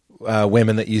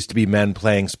women that used to be men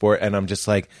playing sport? And I'm just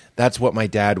like, that's what my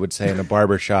dad would say in a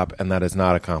barber shop, and that is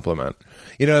not a compliment.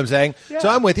 You know what I'm saying? Yeah. So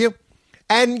I'm with you.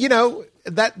 And, you know,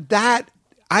 that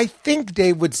I think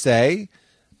Dave would say,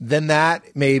 then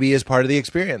that maybe is part of the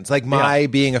experience. Like my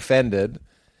being offended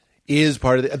is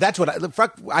part of that's what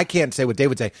I can't say what Dave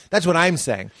would say. That's what I'm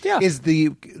saying. Yeah. Is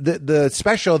the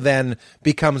special then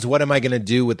becomes, what am I going to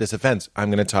do with this offense? I'm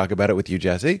going to talk about it with you,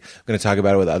 Jesse. I'm going to talk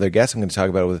about it with other guests. I'm going to talk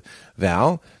about it with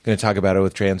Val. I'm going to talk about it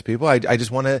with trans people. I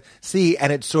just want to see,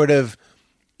 and it sort of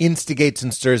instigates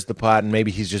and stirs the pot, and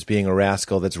maybe he's just being a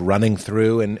rascal that's running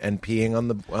through and peeing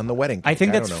on the wedding cake. I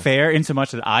think that's fair, in so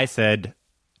much that I said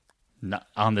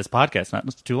on this podcast not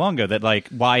too long ago that, like,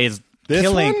 why is this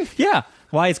killing one? Yeah.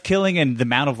 Why is killing and the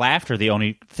amount of laughter the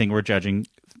only thing we're judging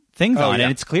things on? Yeah.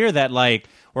 And it's clear that, like,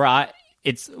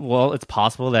 it's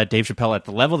possible that Dave Chappelle, at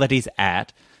the level that he's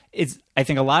at, I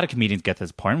think a lot of comedians get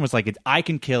this point, was like, I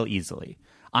can kill easily.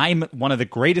 I'm one of the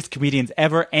greatest comedians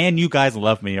ever, and you guys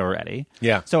love me already.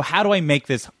 Yeah. So how do I make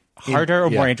this harder or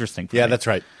more interesting for me? Yeah, that's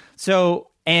right. So,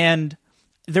 and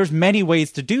there's many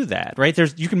ways to do that, right?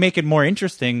 You can make it more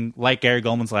interesting, like Gary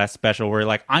Goldman's last special, where,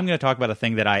 like, I'm going to talk about a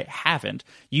thing that I haven't,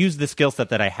 use the skill set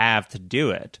that I have to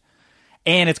do it,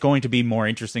 and it's going to be more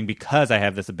interesting because I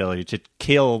have this ability to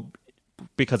kill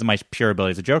because of my pure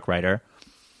ability as a joke writer.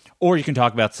 Or you can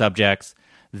talk about subjects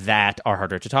that are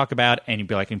harder to talk about, and you'd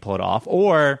be like, I can pull it off.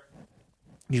 Or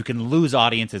you can lose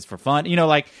audiences for fun. You know,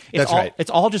 like, it's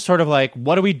all just sort of like,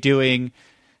 what are we doing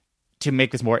to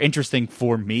make this more interesting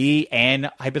for me and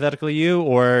hypothetically you?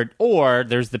 Or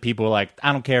there's the people who are like,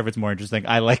 I don't care if it's more interesting,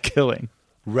 I like killing.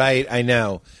 Right, I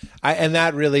know. And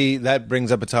that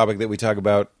brings up a topic that we talk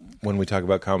about when we talk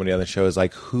about comedy on the show, is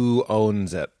like, who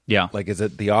owns it? Yeah. Like, is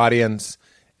it the audience?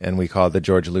 And we call it the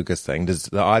George Lucas thing. Does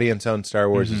the audience own Star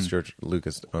Wars? Does George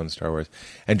Lucas own Star Wars?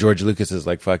 And George Lucas is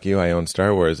like, fuck you, I own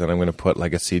Star Wars, and I'm going to put,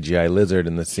 like, a CGI lizard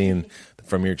in the scene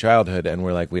from your childhood. And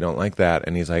we're like, we don't like that.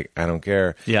 And he's like, I don't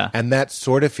care. Yeah. And that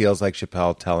sort of feels like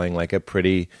Chappelle telling, like, a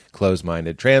pretty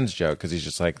close-minded trans joke, because he's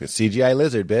just like, the CGI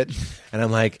lizard, bitch. And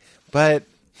I'm like, but...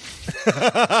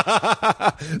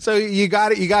 So you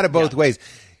got it both ways.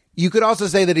 You could also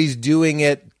say that he's doing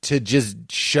it to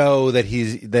just show that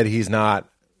he's not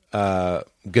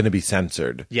going to be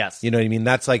censored. Yes. You know what I mean?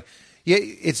 That's like, yeah,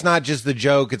 it's not just the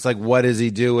joke. It's like, what is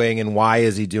he doing, and why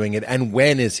is he doing it, and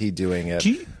when is he doing it?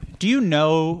 Do you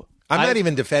know? I'm not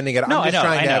even defending it. I'm just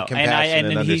trying to have compassion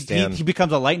and understand. He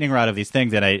becomes a lightning rod of these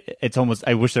things, and I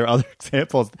wish there were other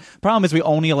examples. The problem is we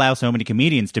only allow so many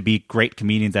comedians to be great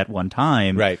comedians at one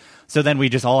time. Right. So then we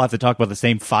just all have to talk about the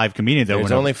same 5 comedians.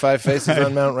 There's only 5 faces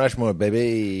on Mount Rushmore,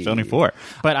 baby. There's only 4.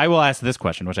 But I will ask this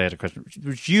question, which I had a question.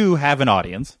 Would you have an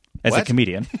audience as a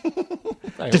comedian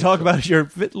to talk about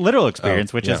your literal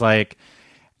experience, which is like,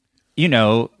 you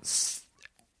know,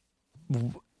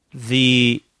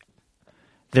 I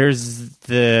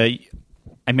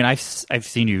mean, I've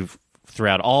seen you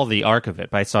throughout all the arc of it,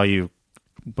 but I saw you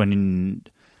when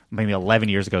maybe 11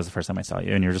 years ago was the first time I saw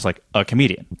you, and you're just like a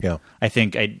comedian. Yeah. I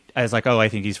think I was like, oh, I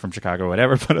think he's from Chicago or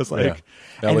whatever, but I was like...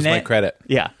 That was my credit.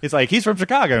 Yeah. It's like, he's from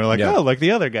Chicago. And we're like, oh, like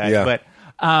the other guys. Yeah. But,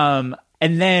 and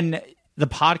then the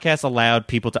podcast allowed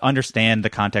people to understand the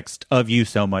context of you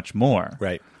so much more.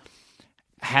 Right.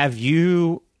 Have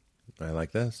you... I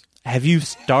like this. Have you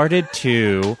started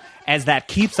to, as that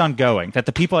keeps on going, that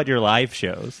the people at your live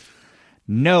shows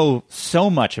know so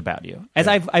much about you? As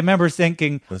I remember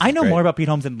thinking, I know more about Pete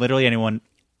Holmes than literally anyone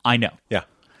I know. Yeah.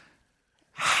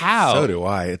 How? So do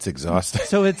I. It's exhausting.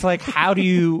 So it's like, how do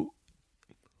you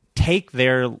judge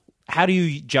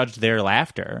their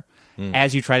laughter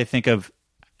as you try to think of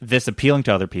this appealing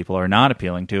to other people or not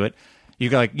appealing to it? You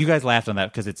go like, you guys laughed on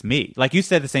that because it's me. Like, you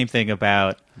said the same thing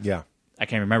about... Yeah. I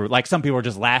can't remember. Like, some people are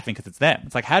just laughing because it's them.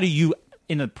 It's like, how do you,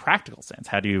 in a practical sense,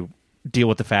 how do you deal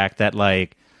with the fact that,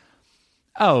 like,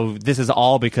 oh, this is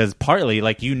all because partly,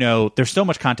 like, you know, there's so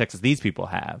much context as these people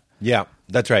have. Yeah,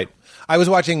 that's right. I was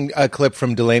watching a clip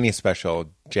from Delaney's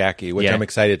special, Jackie, which I'm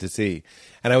excited to see.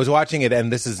 And I was watching it,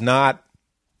 and this is not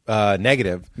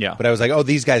negative. Yeah. But I was like, oh,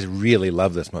 these guys really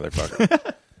love this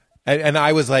motherfucker. and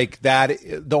I was like,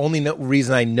 the only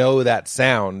reason I know that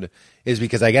sound is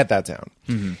because I get that sound.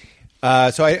 Mm-hmm.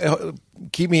 So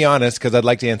keep me honest, because I'd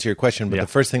like to answer your question. But the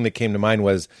first thing that came to mind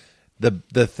was the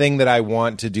thing that I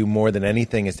want to do more than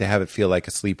anything is to have it feel like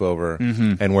a sleepover,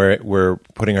 and we're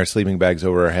putting our sleeping bags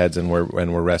over our heads, and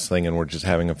we're wrestling, and we're just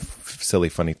having a silly,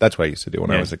 funny. That's what I used to do when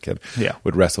I was a kid. Yeah,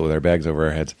 would wrestle with our bags over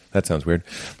our heads. That sounds weird,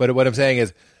 but what I'm saying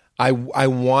is, I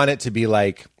want it to be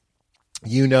like,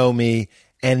 you know me,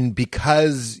 and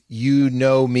because you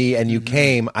know me and you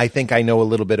came, I think I know a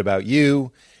little bit about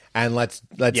you, and let's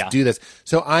do this.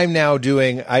 So I'm now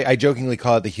doing, I jokingly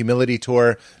call it the humility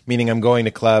tour, meaning I'm going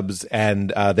to clubs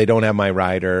and they don't have my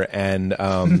rider, and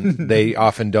they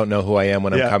often don't know who I am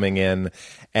when I'm coming in,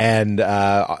 and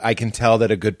I can tell that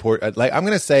a good like I'm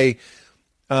going to say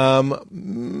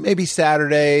maybe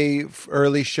Saturday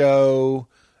early show,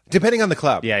 depending on the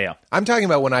club. Yeah. I'm talking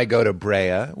about when I go to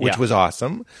Brea, which was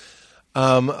awesome.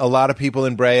 A lot of people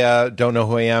in Brea don't know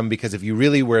who I am because if you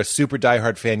really were a super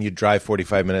diehard fan, you'd drive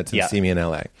 45 minutes and see me in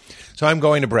LA. So I'm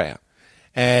going to Brea,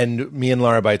 and me and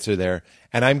Laura Bites are there,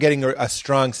 and I'm getting a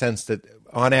strong sense that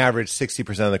on average 60%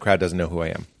 of the crowd doesn't know who I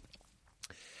am.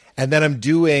 And then I'm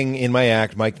doing, in my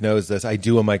act, Mike knows this, I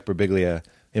do a Mike Birbiglia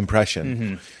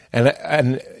impression. And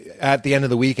at the end of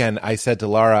the weekend, I said to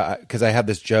Laura, because I had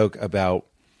this joke about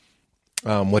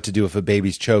what to do if a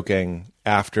baby's choking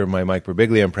after my Mike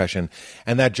Birbiglia impression.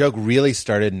 And that joke really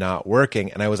started not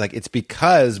working. And I was like, it's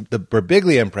because the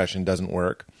Birbiglia impression doesn't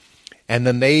work. And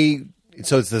then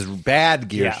so it's this bad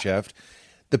gear shift.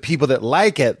 The people that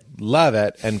like it love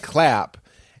it and clap.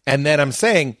 And then I'm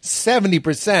saying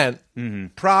 70%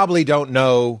 probably don't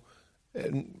know.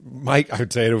 Mike, I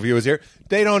would say it if he was here.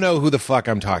 They don't know who the fuck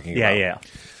I'm talking about. Yeah.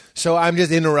 So I'm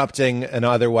just interrupting an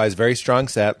otherwise very strong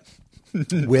set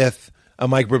with a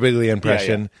Mike Birbiglia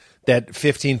impression that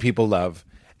 15 people love.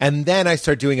 And then I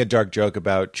start doing a dark joke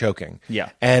about choking. Yeah.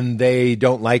 And they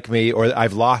don't like me or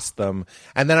I've lost them.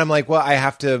 And then I'm like, well, I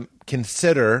have to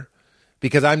consider,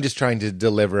 because I'm just trying to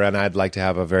deliver and I'd like to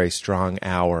have a very strong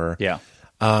hour. Yeah.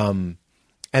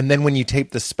 And then when you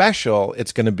tape the special,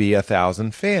 it's going to be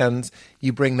 1,000 fans.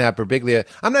 You bring that Birbiglia.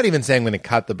 I'm not even saying I'm going to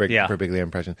cut the Birbiglia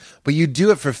impression, but you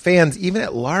do it for fans, even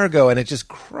at Largo, and it just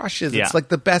crushes. Yeah. It's like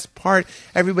the best part.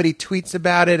 Everybody tweets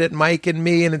about it at Mike and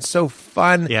me, and it's so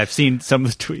fun. Yeah, I've seen some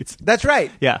of the tweets. That's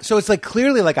right. Yeah. So it's like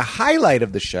clearly like a highlight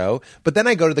of the show, but then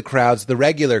I go to the crowds, the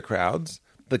regular crowds,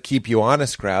 the keep you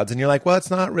honest crowds, and you're like, well, it's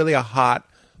not really a hot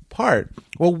part.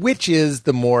 Well, which is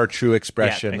the more true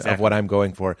expression of what I'm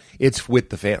going for? It's with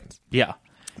the fans. Yeah.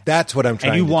 That's what I'm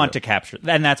trying to do. And you want to capture,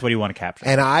 and that's what you want to capture.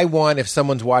 And I want, if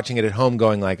someone's watching it at home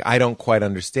going like, I don't quite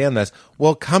understand this,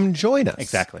 well, come join us.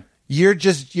 Exactly.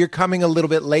 You're coming a little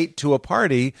bit late to a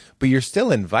party, but you're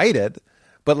still invited.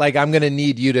 But like, I'm going to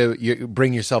need you to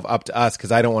bring yourself up to us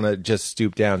because I don't want to just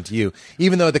stoop down to you.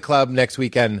 Even though at the club next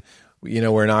weekend,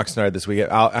 we're in Oxnard this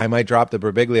weekend, I might drop the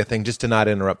Birbiglia thing just to not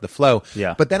interrupt the flow.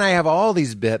 Yeah. But then I have all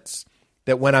these bits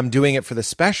that when I'm doing it for the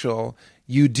special,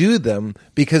 you do them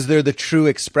because they're the true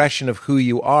expression of who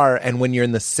you are and when you're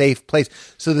in the safe place.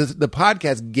 So the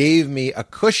podcast gave me a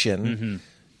cushion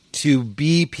to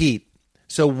be Pete.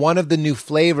 So one of the new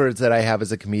flavors that I have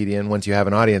as a comedian, once you have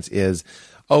an audience, is,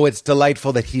 it's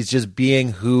delightful that he's just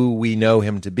being who we know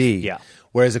him to be. Yeah.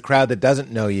 Whereas a crowd that doesn't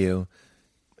know you,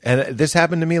 and this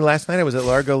happened to me last night. I was at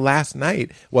Largo last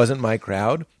night. Wasn't my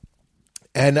crowd.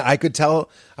 And I could tell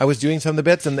I was doing some of the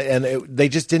bits, and they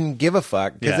just didn't give a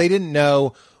fuck because they didn't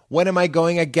know, when am I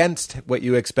going against what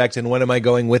you expect and when am I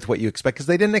going with what you expect, because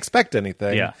they didn't expect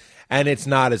anything. Yeah. And it's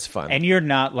not as fun. And you're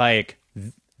not like,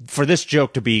 for this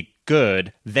joke to be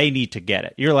good, they need to get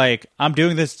it. You're like, I'm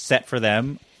doing this set for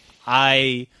them.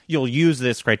 You'll use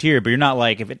this criteria, but you're not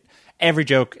like, every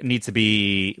joke needs to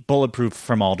be bulletproof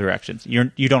from all directions. You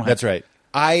don't have That's right.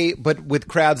 But with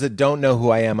crowds that don't know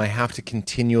who I am, I have to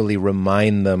continually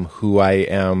remind them who I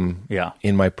am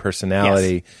in my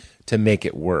personality to make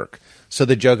it work. So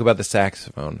the joke about the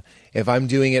saxophone, if I'm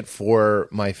doing it for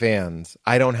my fans,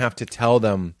 I don't have to tell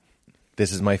them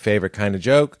this is my favorite kind of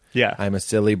joke. Yeah. I'm a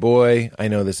silly boy. I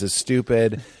know this is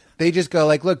stupid. They just go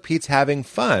like, look, Pete's having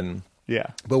fun. Yeah.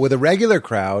 But with a regular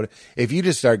crowd, if you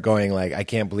just start going like, I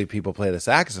can't believe people play the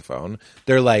saxophone,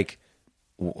 they're like,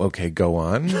 okay, go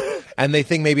on. And they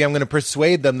think maybe I'm going to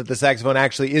persuade them that the saxophone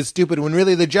actually is stupid when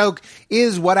really the joke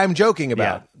is what I'm joking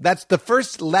about. Yeah. That's the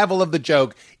first level of the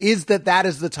joke, is that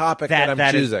is the topic that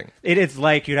I'm choosing. It's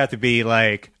like you'd have to be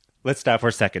like, let's stop for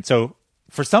a second. So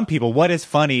for some people, what is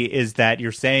funny is that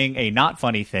you're saying a not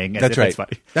funny thing. That's right. It's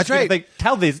funny. That's right. Like,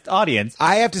 tell this audience.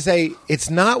 I have to say, it's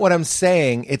not what I'm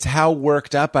saying. It's how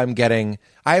worked up I'm getting.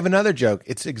 I have another joke.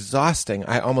 It's exhausting.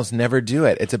 I almost never do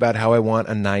it. It's about how I want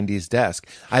a 90s desk.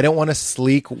 I don't want a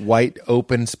sleek, white,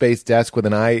 open space desk with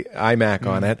an iMac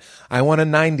on it. I want a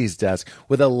 90s desk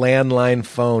with a landline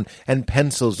phone and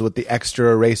pencils with the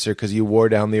extra eraser because you wore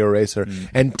down the eraser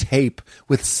and tape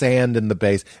with sand in the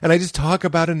base. And I just talk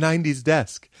about a 90s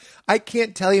desk. I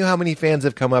can't tell you how many fans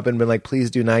have come up and been like, please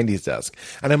do 90s desk.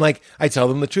 And I'm like, I tell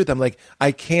them the truth. I'm like,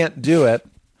 I can't do it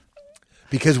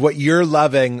Because what you're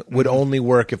loving would only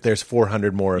work if there's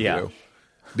 400 more of you.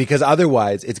 Because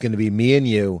otherwise, it's going to be me and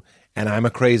you, and I'm a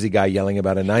crazy guy yelling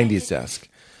about a 90s desk.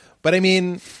 But I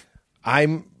mean,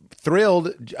 I'm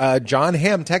thrilled. John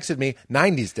Hamm texted me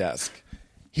 90s desk.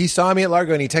 He saw me at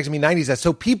Largo and he texted me 90s desk.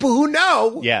 So people who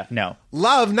know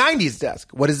love 90s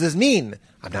desk. What does this mean?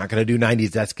 I'm not going to do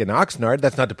 90s desk in Oxnard.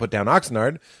 That's not to put down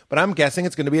Oxnard, but I'm guessing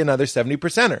it's going to be another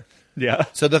 70%er. Yeah.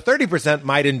 So the 30%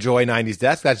 might enjoy 90s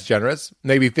desk. That's generous.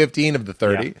 Maybe 15 of the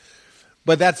 30. Yeah.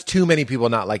 But that's too many people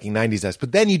not liking 90s desk.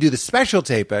 But then you do the special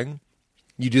taping.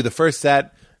 You do the first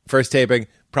set, first taping,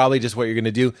 probably just what you're going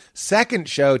to do. Second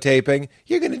show taping,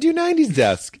 you're going to do 90s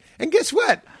desk. And guess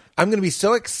what? I'm going to be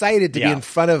so excited to be in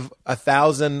front of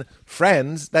 1,000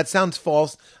 friends. That sounds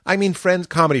false. I mean friends,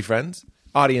 comedy friends,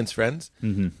 audience friends,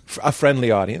 a friendly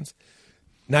audience.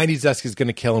 90s desk is going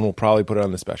to kill and we'll probably put it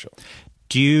on the special.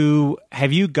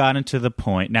 Have you gotten to the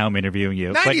point, now I'm interviewing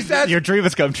you, 90s desk! Your dream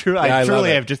has come true. Yeah, I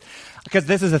truly have just, because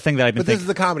this is the thing that I've been thinking. This is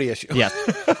the comedy issue. Yes.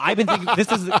 I've been thinking,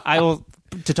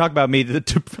 to talk about me,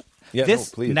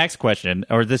 this next question,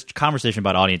 or this conversation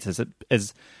about audiences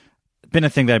is been a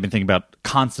thing that I've been thinking about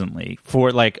constantly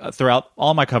for throughout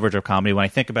all my coverage of comedy. When I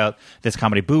think about this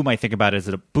comedy boom, I think about it as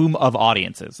a boom of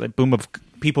audiences, a boom of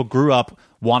people grew up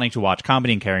wanting to watch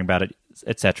comedy and caring about it,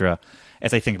 etc.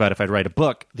 As I think about if I'd write a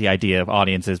book, the idea of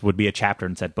audiences would be a chapter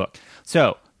in said book.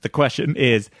 So the question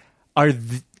is, do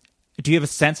you have a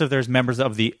sense of there's members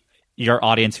of your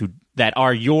audience that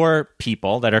are your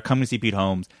people that are coming to see Pete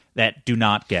Holmes that do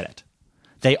not get it?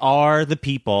 They are the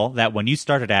people that when you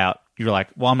started out, you're like,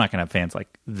 well, I'm not going to have fans like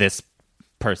this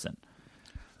person.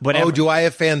 Whatever. Do I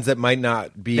have fans that might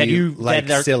not be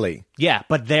silly? Yeah,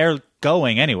 but they're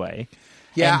going anyway.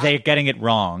 Yeah. And they're getting it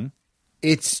wrong.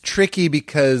 It's tricky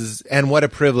because, and what a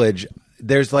privilege,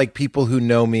 there's like people who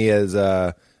know me as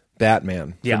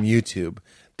Batman from YouTube.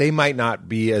 They might not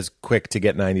be as quick to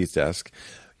get 90s desk.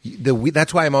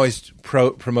 That's why I'm always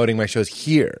promoting my shows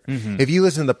here. Mm-hmm. If you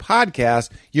listen to the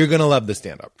podcast, you're going to love the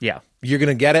stand-up. Yeah. You're going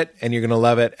to get it, and you're going to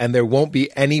love it, and there won't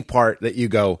be any part that you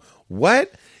go,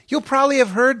 what? You'll probably have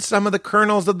heard some of the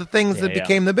kernels of the things that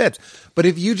became the bits. But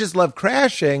if you just love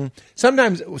crashing,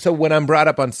 sometimes, so when I'm brought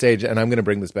up on stage, and I'm going to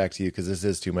bring this back to you because this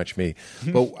is too much me,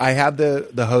 but I have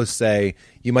the host say,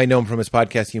 you might know him from his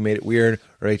podcast, You Made It Weird,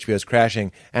 or HBO's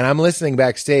Crashing, and I'm listening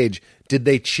backstage. Did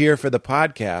they cheer for the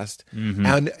podcast? Mm-hmm.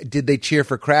 And did they cheer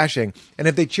for Crashing? And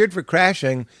if they cheered for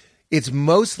Crashing, it's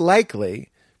most likely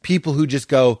people who just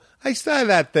go, I saw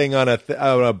that thing on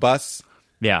a bus.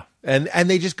 Yeah. And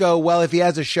they just go, well, if he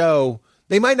has a show,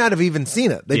 they might not have even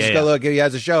seen it. They just go, look, if he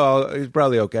has a show, he's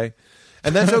probably okay.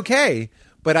 And that's okay.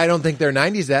 But I don't think they're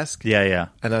 90s-esque. Yeah.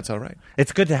 And that's all right.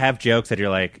 It's good to have jokes that you're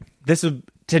like,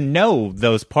 to know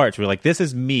those parts. We're like, this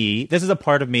is me. This is a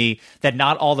part of me that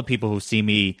not all the people who see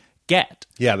me get.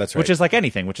 Yeah, that's right. Which is like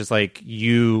anything, which is like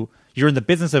you're in the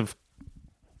business of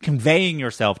conveying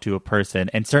yourself to a person,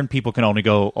 and certain people can only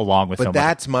go along with But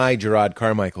that's my Gerard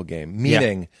Carmichael game.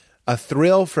 Meaning, a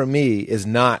thrill for me is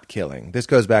not killing. This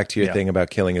goes back to your thing about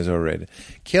killing is overrated.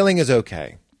 Killing is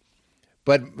okay.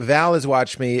 But Val has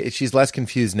watched me. She's less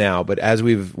confused now, but as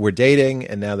we're dating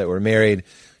and now that we're married,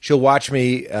 she'll watch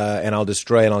me and I'll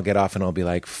destroy and I'll get off and I'll be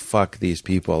like, fuck these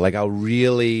people. Like I'll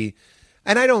really...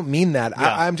 And I don't mean that.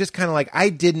 Yeah. I'm just kind of like, I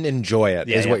didn't enjoy it,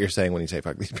 is what you're saying when you say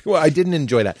fuck these people. I didn't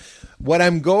enjoy that. What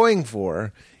I'm going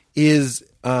for is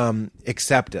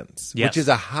acceptance, which is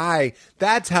a high.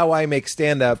 That's how I make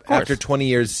stand-up after 20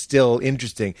 years still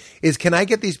interesting, is can I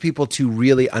get these people to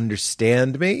really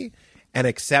understand me and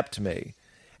accept me?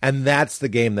 And that's the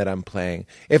game that I'm playing.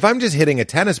 If I'm just hitting a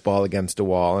tennis ball against a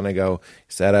wall and I go,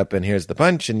 set up and here's the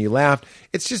punch and you laughed,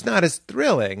 it's just not as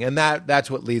thrilling. And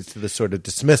that's what leads to the sort of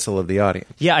dismissal of the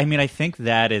audience. Yeah, I mean, I think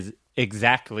that is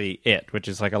exactly it, which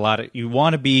is like you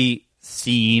want to be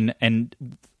seen, and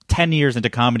 10 years into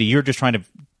comedy, you're just trying to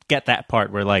get that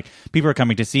part where like people are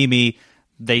coming to see me,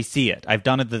 they see it. I've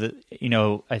done it,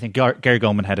 I think Gary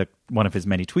Goldman had one of his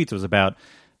many tweets was about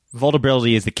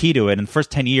vulnerability is the key to it. In the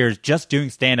first 10 years, just doing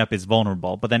stand-up is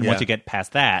vulnerable. But then once you get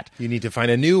past that... You need to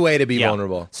find a new way to be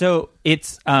vulnerable. So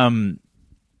it's...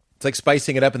 it's like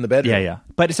spicing it up in the bedroom. Yeah.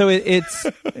 But so it's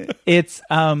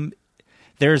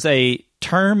there's a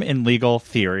term in legal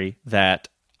theory that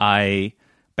I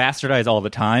bastardize all the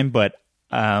time, but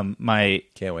Can't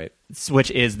wait.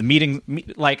 Which is the meeting...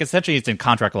 Like, essentially, it's in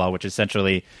contract law, which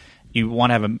essentially you want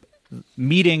to have a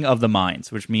meeting of the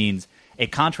minds, which means... A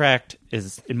contract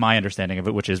is, in my understanding of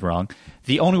it, which is wrong,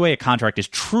 the only way a contract is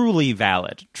truly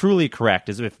valid, truly correct,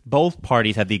 is if both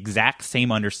parties have the exact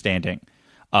same understanding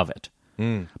of it.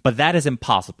 But that is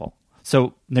impossible.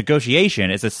 So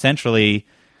negotiation is essentially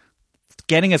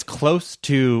getting as close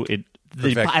to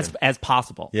as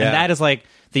possible. Yeah. And that is like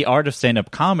the art of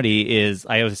stand-up comedy is,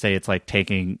 I always say it's like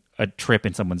taking a trip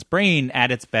in someone's brain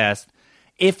at its best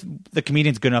if the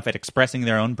comedian's good enough at expressing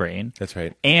their own brain. That's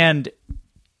right. And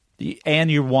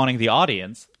you're wanting the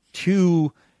audience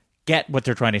to get what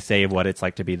they're trying to say of what it's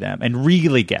like to be them and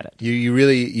really get it. You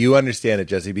really understand it,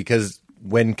 Jesse, because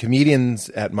when comedians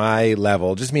at my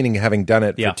level, just meaning having done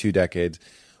it for 2 decades,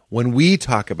 when we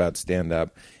talk about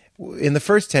stand-up, in the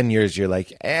first 10 years, you're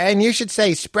like, and you should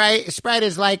say Sprite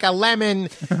is like a lemon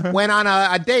went on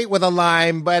a date with a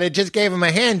lime, but it just gave him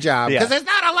a hand job because there's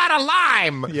not a lot of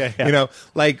lime. Yeah. You know,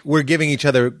 like we're giving each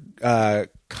other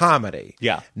comedy.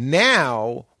 Yeah.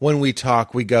 Now, when we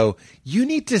talk, we go, you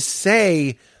need to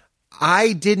say,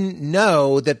 I didn't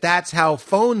know that that's how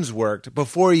phones worked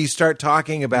before you start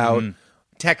talking about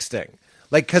texting.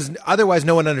 Like, because otherwise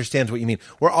no one understands what you mean.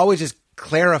 We're always just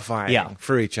clarifying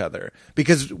for each other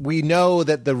because we know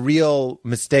that the real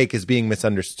mistake is being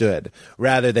misunderstood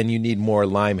rather than you need more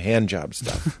lime hand job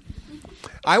stuff.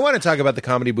 I want to talk about the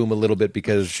comedy boom a little bit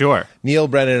because Neil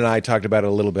Brennan and I talked about it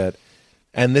a little bit.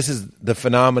 And this is the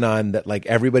phenomenon that like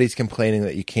everybody's complaining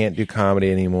that you can't do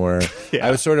comedy anymore. Yeah.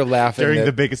 I was sort of laughing during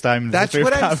the biggest time. In that's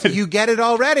what I'm saying. You get it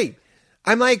already.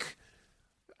 I'm like,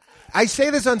 I say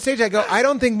this on stage. I go, I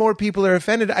don't think more people are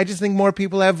offended. I just think more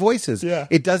people have voices. Yeah.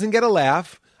 It doesn't get a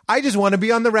laugh. I just want to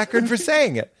be on the record for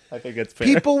saying it. I think it's fair.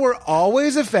 People were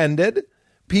always offended.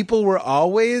 People were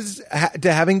always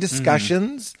having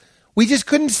discussions. We just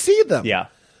couldn't see them. Yeah.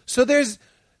 So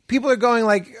people are going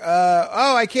like,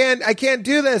 oh, I can't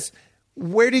do this.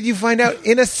 Where did you find out?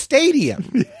 In a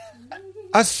stadium.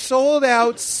 A sold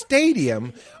out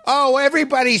stadium. Oh,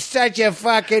 everybody's such a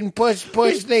fucking push.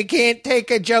 They can't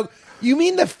take a joke. You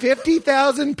mean the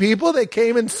 50,000 people that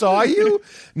came and saw you?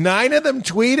 9 of them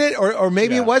tweeted, or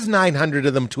maybe it was 900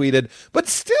 of them tweeted, but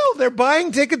still, they're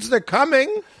buying tickets. They're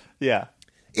coming. Yeah.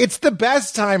 It's the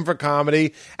best time for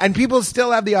comedy, and people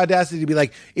still have the audacity to be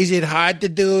like, is it hard to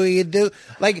do? You do?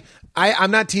 Like, I'm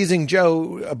not teasing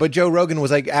Joe, but Joe Rogan was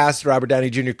like, asked Robert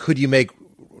Downey Jr., could you make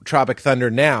Tropic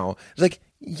Thunder now? It's like,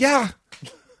 yeah.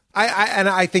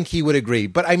 I think he would agree.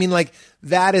 But I mean, like,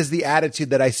 that is the attitude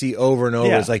that I see over and over.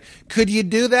 Yeah. It's like, could you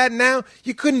do that now?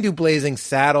 You couldn't do Blazing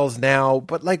Saddles now,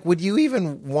 but like, would you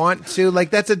even want to? Like,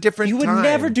 that's a different You would time.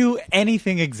 never do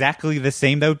anything exactly the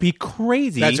same. That would be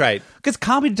crazy. That's right. Because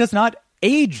comedy does not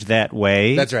age that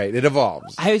way. That's right. It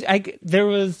evolves. There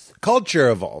was...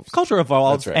 Culture evolves. Culture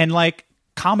evolves. That's right. And, like,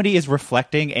 comedy is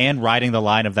reflecting and riding the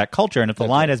line of that culture. And if the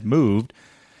line has moved...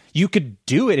 You could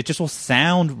do it. It just will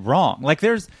sound wrong. Like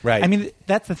right. I mean,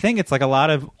 that's the thing. It's like a lot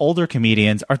of older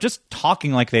comedians are just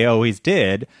talking like they always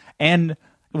did, and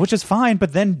which is fine.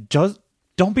 But then just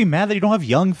don't be mad that you don't have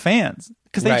young fans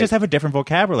because they just have a different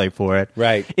vocabulary for it.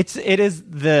 Right. It is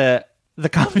the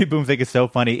comedy boom thing is so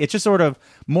funny. It's just sort of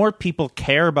more people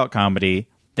care about comedy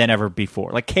than ever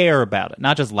before. Like care about it,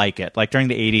 not just like it. Like during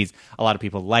the 80s, a lot of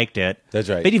people liked it. That's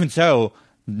right. But even so.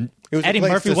 Eddie Eddie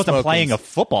Murphy wasn't playing a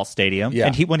football stadium, yeah.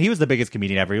 and when he was the biggest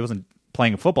comedian ever, he wasn't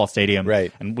playing a football stadium.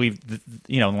 Right. And we've,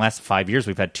 in the last 5 years,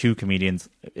 we've had 2 comedians,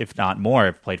 if not more,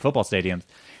 have played football stadiums.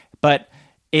 But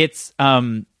it's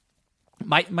my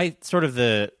sort of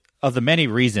the many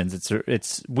reasons.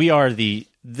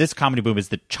 This comedy boom is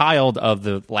the child of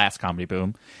the last comedy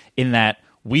boom, in that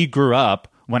we grew up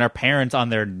when our parents on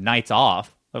their nights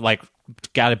off like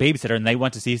got a babysitter and they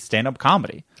went to see stand-up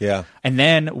comedy. Yeah. And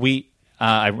then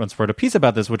I once wrote a piece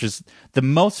about this, which is the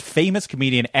most famous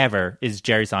comedian ever is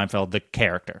Jerry Seinfeld, the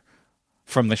character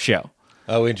from the show.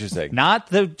 Oh, interesting. Not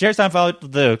Jerry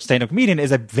Seinfeld, the stand-up comedian,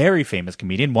 is a very famous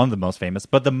comedian, one of the most famous,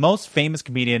 but the most famous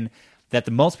comedian that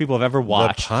the most people have ever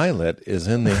watched. The pilot is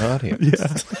in the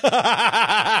audience.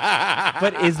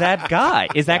 But is that guy,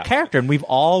 is that character.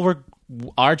 And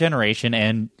our generation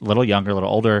and a little younger, a little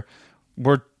older,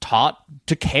 were taught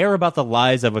to care about the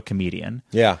lives of a comedian.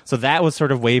 Yeah. So that was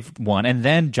sort of wave one. And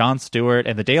then Jon Stewart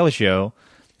and The Daily Show,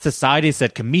 society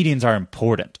said comedians are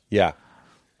important. Yeah.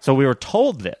 So we were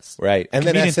told this. Right. And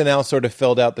then SNL sort of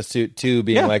filled out the suit too,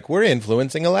 being like, we're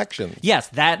influencing elections. Yes,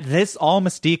 this all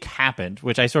mystique happened,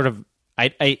 which I sort of,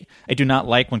 I do not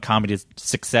like when comedy's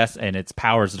success and its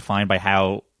power is defined by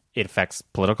how it affects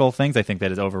political things. I think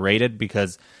that is overrated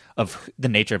because of the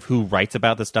nature of who writes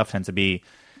about this stuff tends to be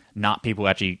not people who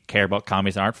actually care about comedy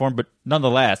as an art form. But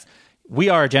nonetheless, we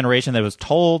are a generation that was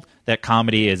told that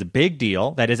comedy is a big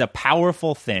deal, that is a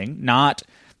powerful thing, not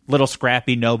little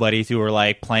scrappy nobodies who are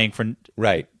like playing for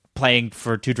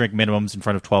 2-drink minimums in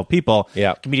front of 12 people.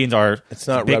 Yeah. Comedians are... It's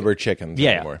not rubber chickens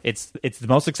anymore. It's the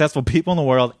most successful people in the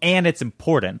world, and it's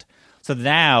important. So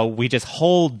now we just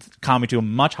hold comedy to a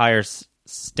much higher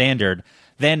standard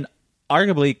than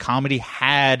arguably comedy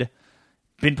had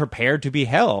been prepared to be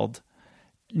held.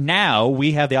 Now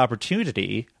we have the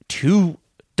opportunity to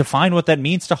define what that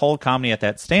means to hold comedy at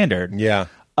that standard. Yeah.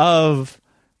 Of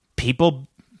people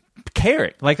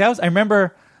caring. Like that was, I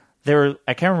remember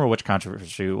I can't remember which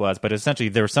controversy it was, but essentially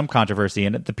there was some controversy,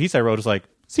 and the piece I wrote was like,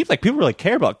 seems like people really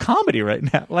care about comedy right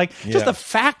now. Like just the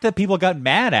fact that people got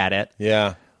mad at it.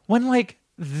 Yeah. When like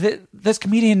this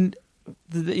comedian,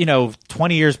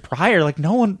 20 years prior, like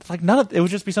no one, like none of it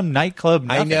would just be some nightclub.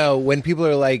 Nothing. I know when people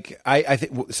are like, I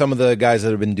think some of the guys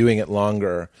that have been doing it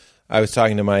longer. I was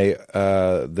talking to my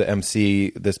the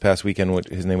MC this past weekend.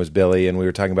 His name was Billy, and we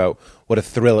were talking about what a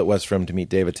thrill it was for him to meet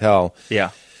Dave Attell.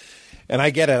 Yeah. And I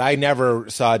get it. I never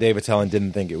saw Dave Attell and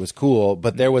didn't think it was cool.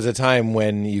 But there was a time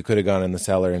when you could have gone in the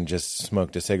cellar and just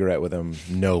smoked a cigarette with him,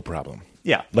 no problem.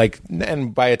 Yeah. Like,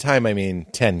 and by a time I mean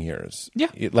 10 years. Yeah.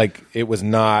 Like it was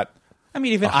not. I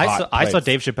mean, even I saw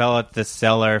Dave Chappelle at the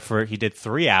Cellar he did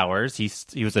 3 hours.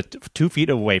 He was 2 feet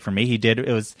away from me. He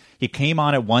came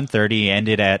on at 1:30,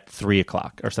 ended at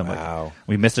 3:00 or something. Wow.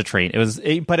 We missed a train.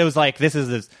 But it was like, this is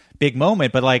this big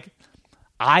moment. But like,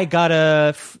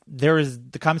 the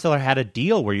Comedy Cellar had a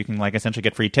deal where you can like essentially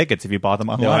get free tickets if you bought them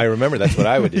online. No, I remember that's what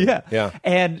I would do. Yeah. Yeah.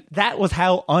 And that was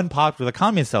how unpopular the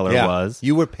Comedy Cellar was.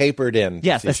 You were papered in.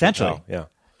 Yes, essentially. Chappelle. Yeah.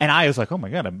 And I was like, oh my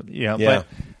God. Yeah.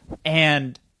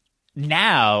 And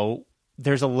now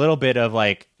there's a little bit of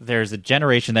like, there's a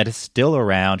generation that is still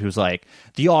around who's like,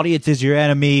 the audience is your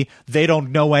enemy. They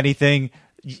don't know anything.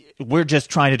 We're just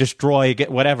trying to destroy,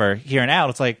 get whatever here and out.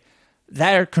 It's like,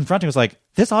 they're confronting us like,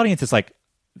 this audience is like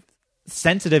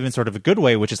sensitive in sort of a good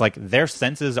way, which is like their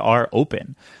senses are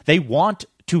open. They want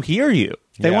to hear you.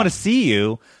 They want to see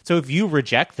you. So if you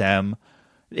reject them,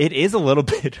 it is a little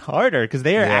bit harder because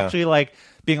they are actually like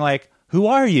being like, who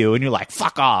are you? And you're like,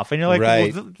 fuck off. And you're like,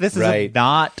 well, this is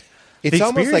not. It's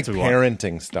almost like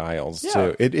parenting styles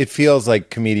too. It feels like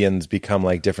comedians become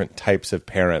like different types of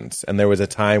parents. And there was a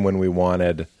time when we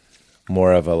wanted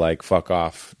more of a like fuck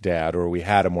off dad, or we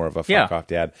had a more of a fuck off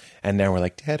dad, and now we're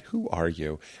like, Dad, who are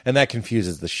you? And that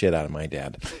confuses the shit out of my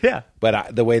dad. Yeah,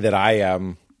 but the way that I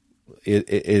am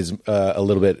is a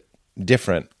little bit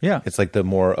different. Yeah, it's like the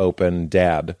more open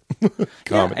dad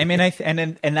comedy. Yeah, I mean,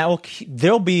 and that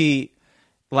there'll be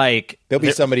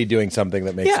somebody doing something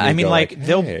that makes me I mean, go like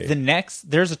hey.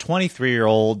 there's a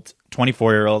 23-year-old,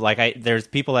 24-year-old. Like there's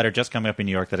people that are just coming up in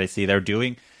New York that I see. They're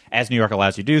doing, as New York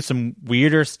allows you to do, some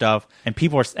weirder stuff, and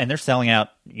they're selling out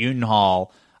Union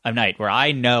Hall a night where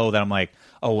I know that I'm like,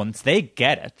 oh, once they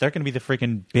get it, they're going to be the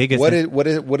freaking biggest.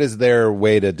 What is their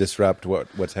way to disrupt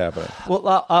what's happening?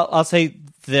 Well, I'll say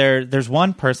there's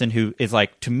one person who is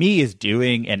like, to me, is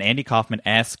doing an Andy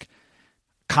Kaufman-esque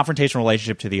confrontational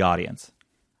relationship to the audience,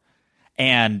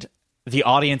 and the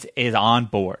audience is on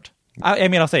board. I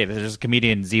mean, I'll say there's a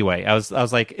comedian Z-Way. I was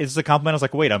like, is this a compliment? I was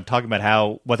like, wait, I'm talking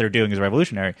about what they're doing is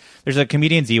revolutionary. There's a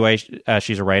comedian Z-Way.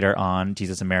 She's a writer on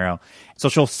Jesus and Mero. So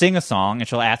she'll sing a song and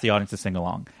she'll ask the audience to sing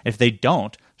along. If they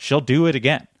don't, she'll do it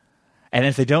again. And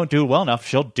if they don't do it well enough,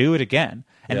 she'll do it again.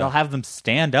 And they'll have them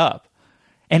stand up.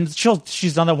 And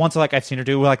she's done that once. Like I've seen her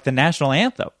do like the national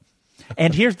anthem.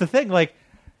 And here's the thing, like,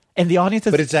 and the audience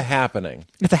is, but it's a happening.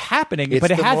 It's a happening,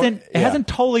 but it hasn't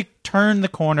totally turned the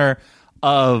corner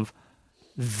of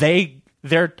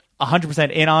they're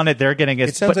 100% in on it. They're getting it.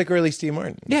 It sounds like early Steve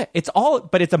Martin. Yeah,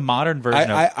 but it's a modern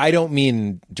version of. I don't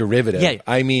mean derivative. Yeah.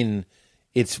 I mean,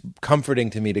 it's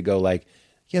comforting to me to go like,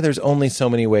 yeah, there's only so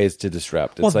many ways to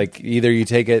disrupt. It's like either you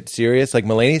take it serious, like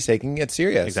Mulaney's taking it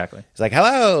serious. Exactly. It's like,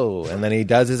 hello, and then he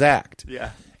does his act.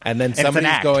 Yeah. And then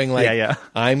somebody's going like,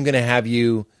 I'm going to have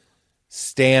you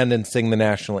stand and sing the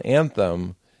national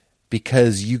anthem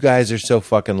because you guys are so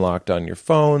fucking locked on your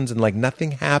phones and like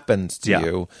nothing happens to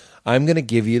you. I'm going to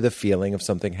give you the feeling of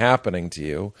something happening to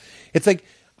you. It's like,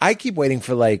 I keep waiting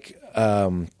for like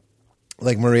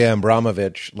Maria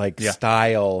Abramovich,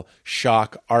 style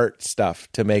shock art stuff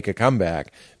to make a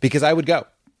comeback, because I would go.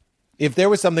 If there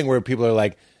was something where people are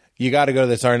like, you got to go to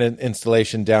this art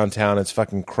installation downtown, it's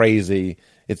fucking crazy,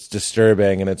 it's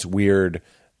disturbing, and it's weird.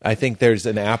 I think there's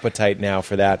an appetite now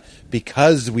for that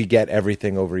because we get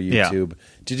everything over YouTube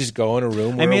to just go in a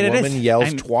room where a woman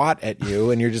yells twat at you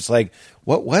and you're just like,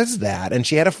 what was that? And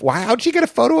she had how'd she get a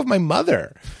photo of my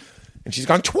mother? And she's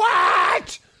gone,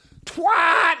 twat!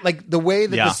 Like the way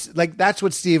that that's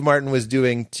what Steve Martin was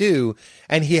doing too.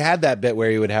 And he had that bit where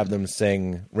he would have them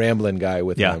sing Ramblin' Guy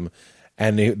with him.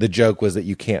 And the joke was that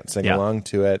you can't sing along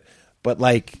to it. But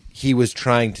like he was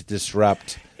trying to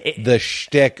disrupt the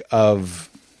shtick of,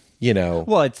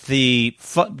 well, it's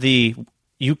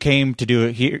you came to do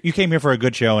it here. You came here for a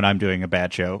good show, and I'm doing a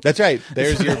bad show. That's right.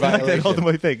 There's your violation. That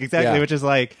ultimate thing, exactly. Which is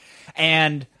like,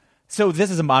 and So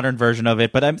this is a modern version of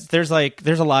it, but there's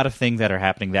a lot of things that are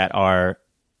happening that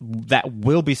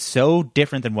will be so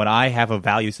different than what I have a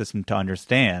value system to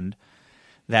understand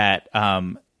that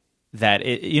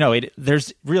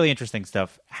there's really interesting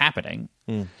stuff happening,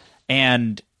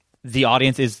 and the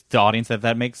audience is the audience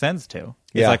that makes sense to.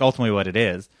 It's like ultimately what it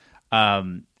is,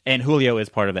 and Julio is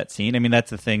part of that scene. I mean, that's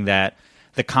the thing that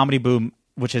the comedy boom,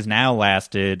 which has now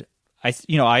lasted.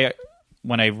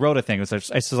 When I wrote a thing, it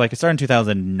started in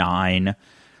 2009,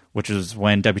 which is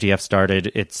when WTF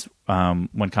started. It's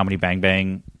when Comedy Bang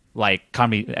Bang,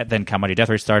 then Comedy Death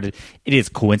Race started. It is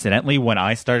coincidentally when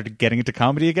I started getting into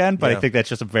comedy again, but I think that's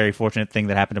just a very fortunate thing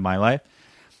that happened in my life.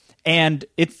 And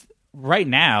it's right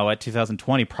now at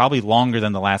 2020, probably longer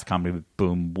than the last comedy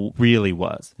boom really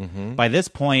was. Mm-hmm. By this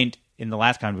point in the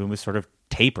last comedy boom, was sort of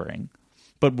tapering.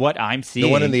 But what I'm seeing...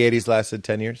 The one in the 80s lasted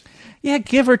 10 years? Yeah,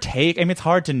 give or take. I mean, it's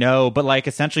hard to know, but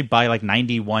essentially by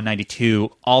 91,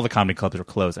 92, all the comedy clubs are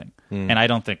closing. And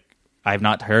I've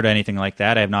not heard anything like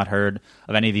that. I have not heard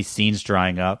of any of these scenes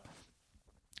drying up.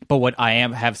 But what I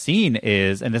have seen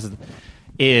is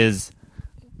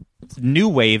new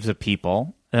waves of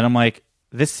people, and I'm like,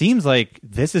 this seems like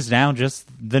this is now just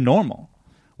the normal.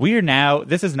 We were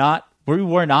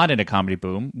not in a comedy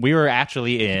boom. We were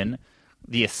actually in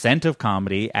the ascent of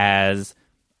comedy as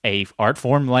a art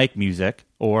form like music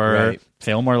or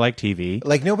film or like TV.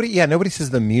 Nobody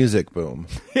says the music boom.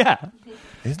 Yeah.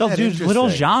 They'll do little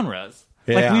genres.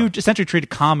 Yeah. We essentially treated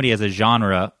comedy as a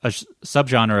genre, a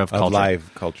subgenre of culture.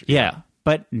 Live culture. Yeah.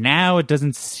 But now it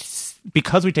doesn't,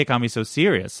 because we take comedy so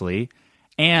seriously,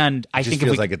 and I think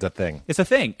feels like it's a thing. It's a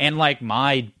thing. And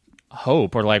my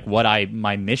hope or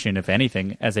my mission, if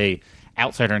anything, as a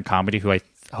outsider in comedy who I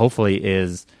hopefully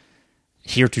is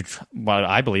here to what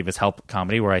I believe is help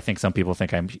comedy, where I think some people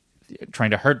think I'm trying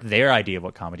to hurt their idea of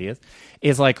what comedy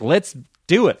is let's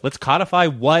do it. Let's codify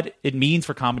what it means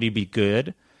for comedy to be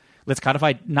good. Let's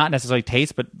codify not necessarily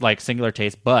taste, but singular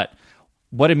taste, but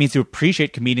what it means to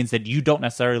appreciate comedians that you don't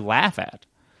necessarily laugh at.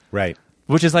 Right.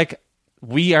 Which is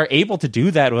we are able to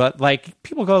do that.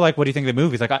 People go what do you think of the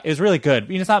movie? It's it's really good.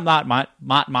 It's not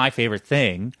my favorite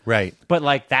thing. Right. But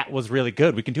that was really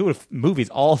good. We can do it with movies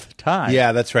all the time.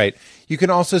 Yeah, that's right. You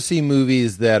can also see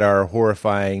movies that are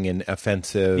horrifying and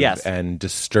offensive and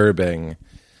disturbing.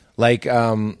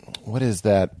 What is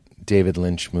that David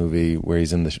Lynch movie where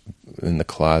he's in the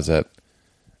closet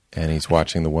and he's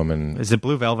watching the woman? Is it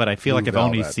Blue Velvet? I feel I've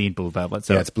only seen Blue Velvet.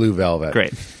 So it's Blue Velvet.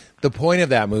 Great. The point of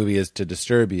that movie is to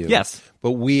disturb you. Yes.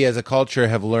 But we as a culture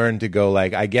have learned to go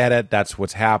I get it, that's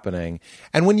what's happening.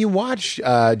 And when you watch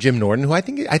Jim Norton, who I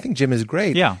think Jim is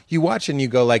great. Yeah. You watch and you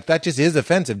go that just is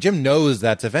offensive. Jim knows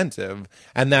that's offensive.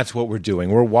 And that's what we're doing.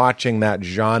 We're watching that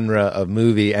genre of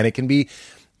movie, and it can be,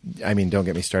 don't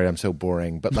get me started, I'm so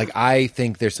boring. But I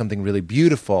think there's something really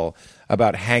beautiful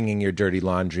about hanging your dirty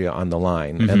laundry on the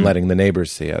line and letting the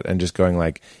neighbors see it and just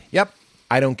going yep,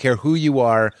 I don't care who you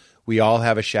are. We all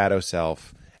have a shadow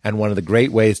self, and one of the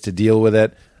great ways to deal with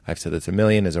it, I've said this a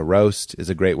million, is a roast is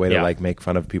a great way to make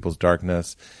fun of people's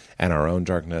darkness and our own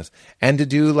darkness, and to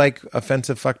do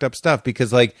offensive, fucked up stuff,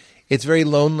 because it's very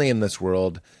lonely in this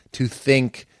world to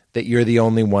think that you're the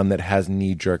only one that has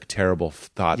knee-jerk, terrible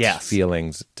thoughts,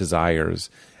 feelings,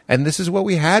 desires. And this is what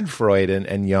we had Freud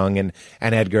and Jung and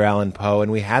Edgar Allan Poe.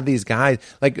 And we had these guys.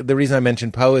 The reason I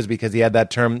mentioned Poe is because he had that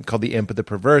term called the imp of the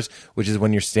perverse, which is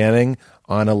when you're standing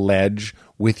on a ledge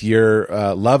with your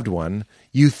loved one,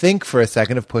 you think for a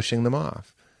second of pushing them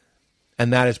off.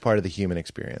 And that is part of the human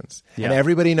experience. Yeah. And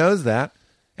everybody knows that.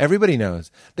 Everybody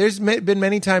knows. There's been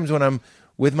many times when I'm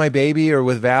with my baby or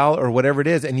with Val or whatever it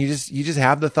is, and you just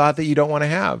have the thought that you don't want to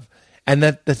have. And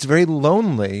that's very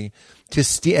lonely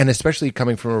and especially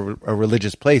coming from a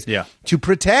religious place, to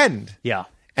pretend. Yeah.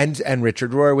 And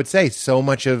Richard Rohr would say so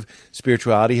much of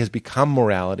spirituality has become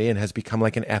morality and has become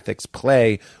an ethics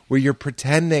play where you're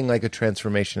pretending like a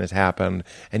transformation has happened,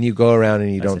 and you go around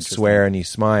and you don't swear and you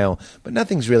smile, but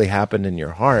nothing's really happened in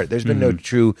your heart. There's been no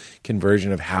true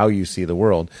conversion of how you see the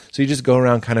world. So you just go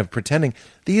around kind of pretending.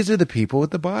 These are the people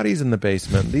with the bodies in the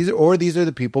basement. These are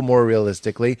the people, more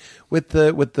realistically, with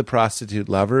the prostitute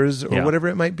lovers or whatever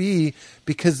it might be,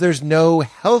 because there's no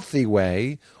healthy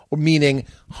way, or meaning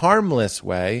harmless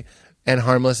way, and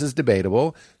harmless is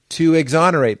debatable, to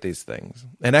exonerate these things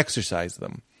and exercise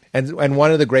them. And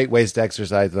one of the great ways to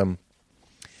exercise them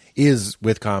is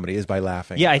with comedy, is by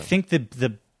laughing. Yeah, I think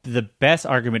the best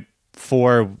argument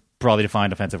for broadly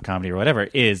defined offensive comedy or whatever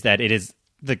is that it is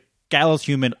the gallows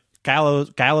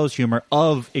humor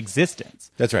of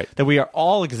existence. That's right. That we are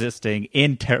all existing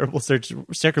in terrible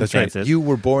circumstances. That's right. You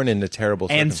were born into terrible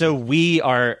circumstances. And so we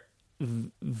are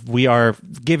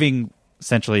giving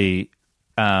essentially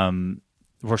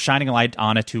we're shining a light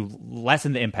on it to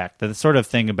lessen the impact. The sort of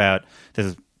thing about this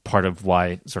is part of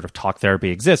why sort of talk therapy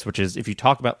exists, which is if you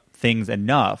talk about things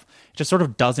enough, it just sort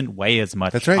of doesn't weigh as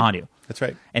much on you. That's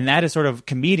right. And that is sort of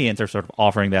comedians are sort of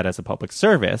offering that as a public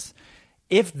service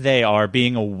if they are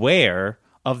being aware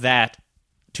of that.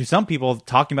 To some people,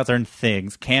 talking about certain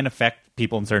things can affect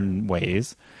people in certain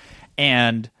ways,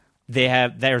 and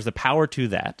there's the power to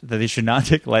that they should not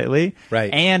take lightly.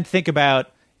 Right. And think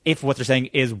about if what they're saying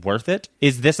is worth it.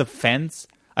 Is this offense?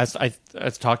 I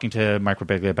was talking to Mike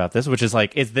Birbiglia about this, which is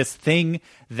like, is this thing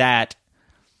that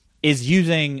is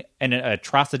using an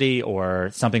atrocity or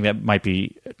something that might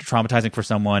be traumatizing for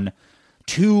someone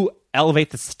to elevate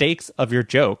the stakes of your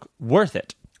joke worth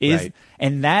it? Right.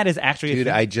 And that is actually... Dude,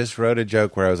 I just wrote a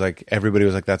joke where I was like, everybody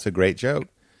was like, that's a great joke.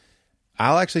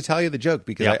 I'll actually tell you the joke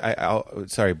because I'll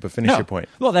sorry, but finish your point.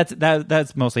 Well,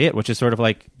 that's mostly it, which is sort of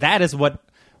like, that is what,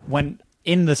 when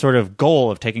in the sort of goal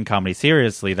of taking comedy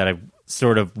seriously that I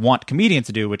sort of want comedians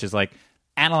to do, which is like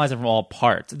analyze it from all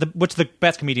parts, which the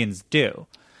best comedians do.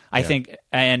 I think,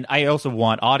 and I also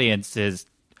want audiences,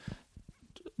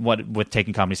 what with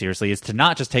taking comedy seriously is to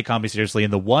not just take comedy seriously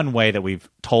in the one way that we've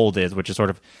told is, which is sort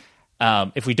of,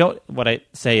 if we don't, what I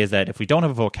say is that if we don't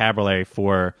have a vocabulary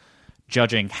for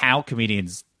judging how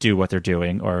comedians do what they're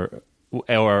doing or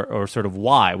sort of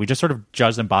why, we just sort of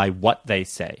judge them by what they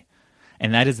say.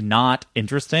 And that is not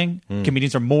interesting.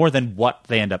 Comedians are more than what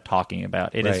they end up talking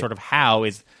about. It is sort of how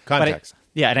is context.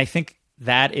 And I think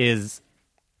that is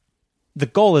the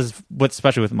goal is what,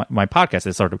 especially with my podcast,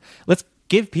 is sort of let's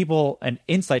give people an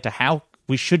insight to how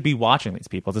we should be watching these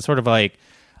people. It's sort of like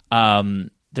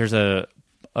there's a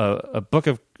book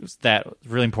of that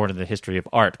really important in the history of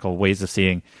art called Ways of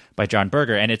Seeing by John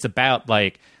Berger, and it's about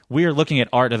like we're looking at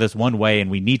art in this one way,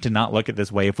 and we need to not look at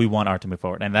this way if we want art to move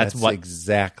forward. And that's what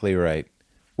exactly right.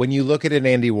 When you look at an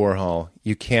Andy Warhol,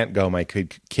 you can't go, my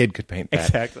kid could paint that.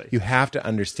 Exactly. You have to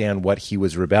understand what he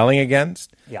was rebelling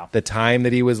against, the time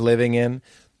that he was living in.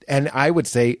 And I would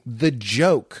say the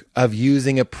joke of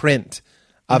using a print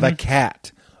of a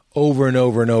cat over and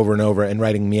over and over and over and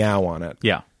writing meow on it.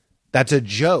 Yeah. That's a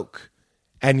joke.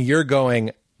 And you're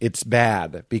going, it's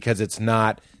bad because it's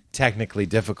not technically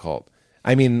difficult.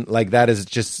 I mean, like, that is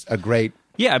just a great...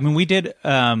 Yeah, I mean, we did,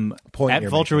 point at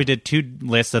Vulture, we did 2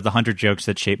 lists of the 100 jokes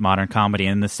that shape modern comedy.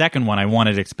 And the second one, I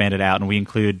wanted to expand it out, and we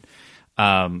include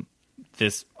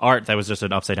this art that was just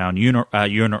an upside-down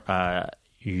urinal,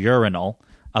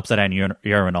 upside-down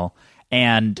urinal.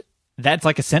 And that's,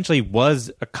 like, essentially was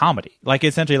a comedy. Like,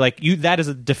 essentially, like, that is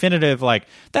a definitive, like,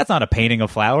 that's not a painting of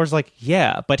flowers. Like,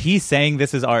 yeah, but he's saying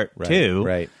this is art, too.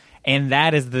 Right. And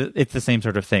that is it's the same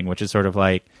sort of thing, which is sort of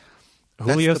like,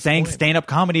 Julio saying stand-up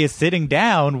comedy is sitting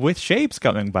down with shapes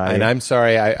coming by. And I'm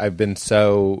sorry, I've been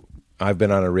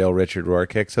on a real Richard Rohr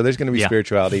kick, so there's going to be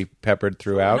spirituality peppered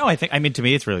throughout. No, to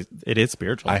me, it is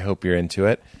spiritual. I hope you're into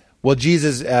it. Well,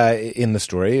 Jesus in the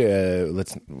story,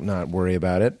 let's not worry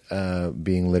about it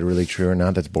being literally true or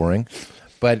not. That's boring.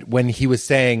 But when he was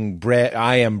saying bread,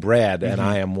 I am bread and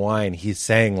I am wine, he's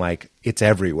saying like it's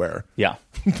everywhere. Yeah,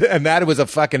 and that was a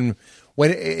fucking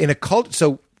when in a cult.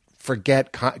 So.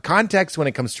 Forget context when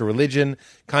it comes to religion,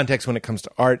 context when it comes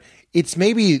to art. It's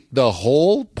maybe the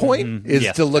whole point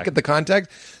is to look at the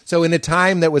context. So in a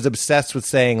time that was obsessed with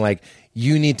saying like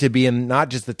you need to be in not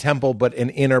just the temple but an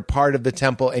inner part of the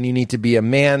temple, and you need to be a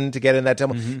man to get in that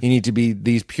temple. You need to be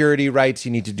these purity rites,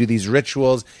 you need to do these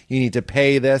rituals, you need to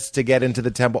pay this to get into the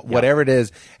temple, whatever it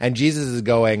is. And Jesus is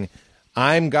going,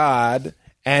 I'm God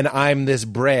and I'm this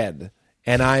bread.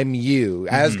 And I'm you.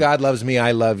 As God loves me,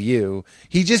 I love you.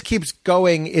 He just keeps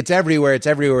going, it's everywhere, it's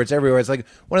everywhere, it's everywhere. It's like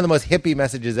one of the most hippie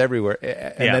messages everywhere.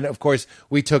 And then, of course,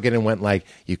 we took it and went like,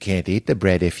 you can't eat the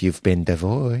bread if you've been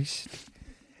divorced.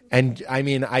 And, I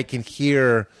mean, I can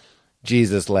hear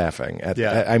Jesus laughing.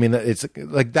 I mean, it's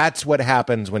like that's what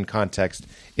happens when context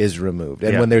is removed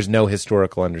and when there's no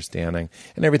historical understanding.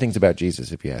 And everything's about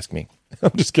Jesus, if you ask me.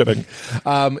 I'm just kidding.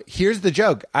 Here's the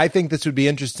joke. I think this would be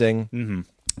interesting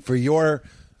for your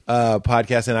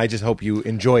podcast, and I just hope you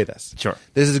enjoy this. Sure.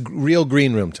 This is real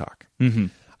green room talk.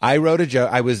 I wrote a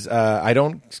joke. I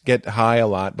don't get high a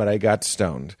lot, but I got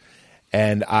stoned.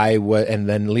 And and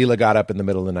then Leela got up in the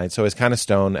middle of the night, so I was kind of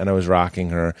stoned, and I was rocking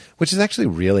her, which is actually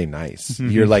really nice.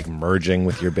 You're like merging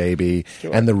with your baby,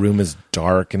 and the room is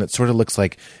dark, and it sort of looks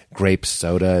like grape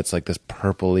soda. It's like this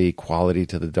purpley quality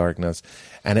to the darkness,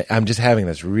 and I'm just having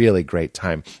this really great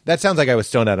time. That sounds like I was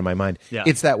stoned out of my mind. Yeah.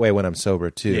 It's that way when I'm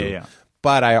sober too. Yeah.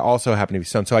 But I also happen to be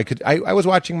stoned, so I was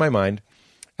watching my mind,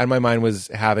 and my mind was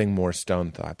having more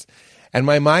stoned thoughts, and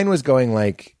my mind was going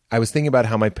like. I was thinking about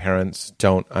how my parents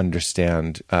don't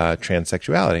understand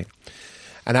transsexuality.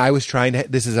 And I was trying to,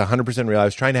 this is 100% real, I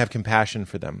was trying to have compassion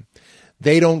for them.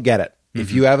 They don't get it.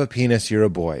 If you have a penis, you're a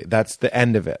boy. That's the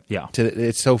end of it. Yeah.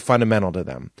 It's so fundamental to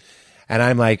them. And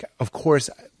I'm like, of course,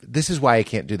 this is why I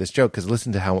can't do this joke, because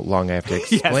listen to how long I have to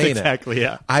explain Yes, exactly, it.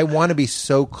 yeah. I want to be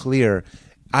so clear.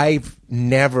 I've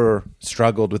never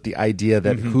struggled with the idea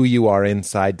that who you are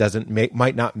inside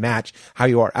might not match how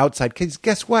you are outside. Because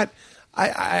guess what?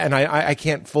 I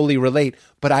can't fully relate,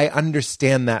 but I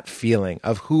understand that feeling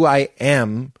of who I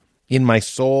am in my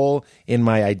soul, in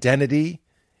my identity,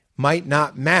 might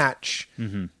not match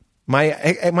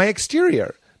my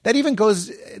exterior. That even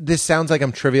goes, this sounds like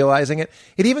I'm trivializing it.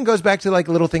 It even goes back to like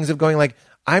little things of going like,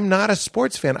 I'm not a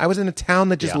sports fan. I was in a town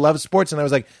that just loves sports, and I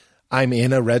was like, I'm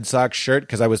in a Red Sox shirt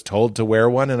because I was told to wear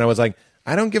one, and I was like,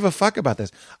 I don't give a fuck about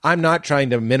this. I'm not trying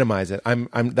to minimize it.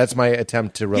 That's my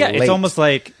attempt to relate. Yeah, it's almost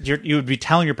like you would be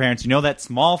telling your parents, that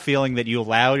small feeling that you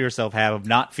allow yourself have of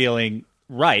not feeling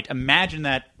right. Imagine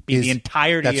that be the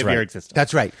entirety of your existence.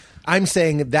 That's right. I'm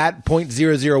saying that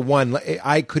 0.001,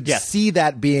 I could see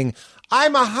that being,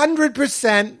 I'm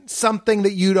 100% something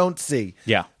that you don't see.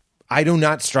 Yeah. I do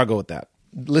not struggle with that.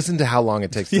 Listen to how long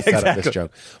it takes to set up this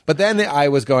joke. But then I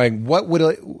was going,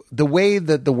 the way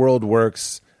that the world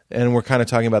works, and we're kind of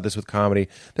talking about this with comedy,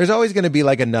 there's always going to be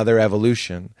like another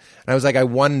evolution. And I was like, I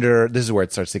wonder, this is where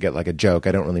it starts to get like a joke.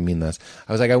 I don't really mean this.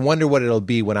 I was like, I wonder what it'll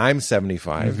be when I'm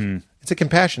 75. It's a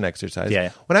compassion exercise. Yeah.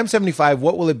 When I'm 75,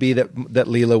 what will it be that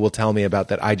Leela will tell me about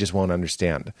that I just won't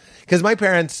understand? Because my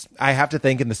parents, I have to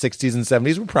think, in the 60s and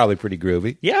 70s were probably pretty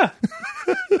groovy. Yeah.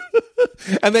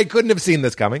 And they couldn't have seen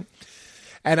this coming.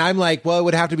 And I'm like, well, it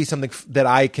would have to be something that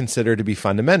I consider to be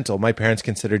fundamental. My parents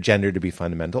consider gender to be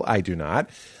fundamental. I do not.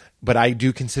 But I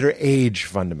do consider age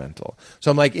fundamental. So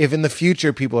I'm like, if in the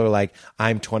future people are like,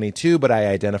 I'm 22, but I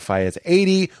identify as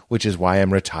 80, which is why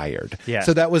I'm retired. Yeah.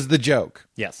 So that was the joke.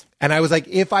 Yes. And I was like,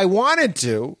 if I wanted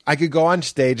to, I could go on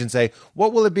stage and say,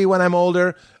 what will it be when I'm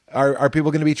older? Are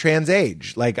people going to be trans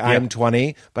age? Like, I'm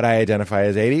 20, but I identify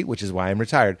as 80, which is why I'm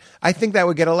retired. I think that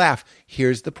would get a laugh.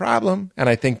 Here's the problem, and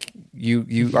I think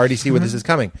you already see where this is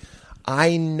coming.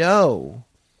 I know,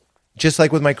 just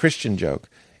like with my Christian joke,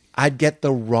 I'd get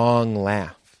the wrong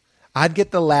laugh. I'd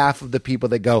get the laugh of the people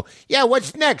that go, yeah,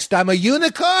 what's next? I'm a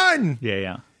unicorn.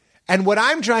 Yeah. And what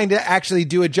I'm trying to actually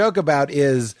do a joke about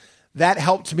is that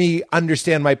helped me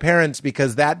understand my parents,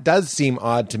 because that does seem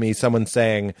odd to me, someone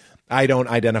saying, I don't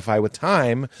identify with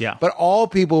time. Yeah. But all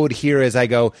people would hear as I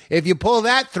go, if you pull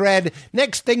that thread,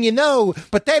 next thing you know,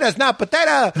 potato's not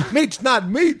potato, meat's not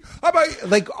meat.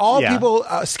 Like all people,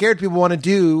 scared people want to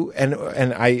do, and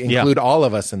I include all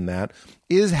of us in that,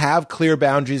 is have clear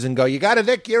boundaries and go, you got to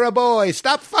think you're a boy.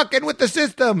 Stop fucking with the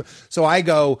system. So I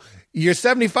go, you're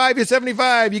 75, you're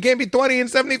 75. You can't be 20 and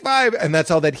 75. And that's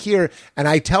all that hear. And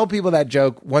I tell people that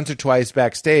joke once or twice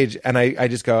backstage. And I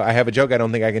just go, I have a joke. I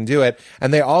don't think I can do it.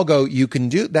 And they all go, you can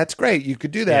do, that's great. You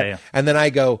could do that. Yeah. And then I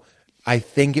go, I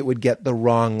think it would get the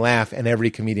wrong laugh. And every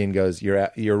comedian goes, you're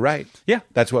right. Yeah.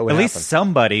 That's what would At happen. least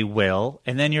somebody will.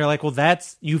 And then you're like, well,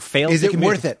 you failed. Is it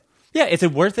worth it? Yeah. Is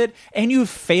it worth it? And you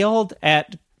failed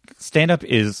at stand-up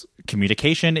is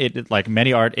communication. It, like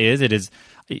many art is, it is.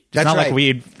 It's not right.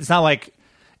 it's not like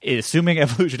assuming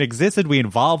evolution existed, we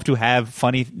evolved to have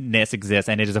funniness exist,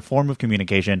 and it is a form of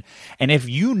communication. And if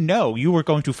you were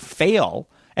going to fail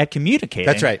at communicating,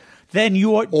 that's right. Then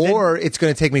you are, or it's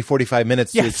going to take me 45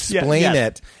 minutes to explain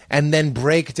it and then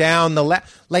break down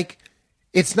like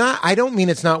it's not. I don't mean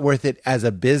it's not worth it as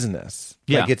a business.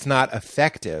 Yeah. Like it's not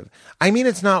effective. I mean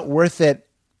it's not worth it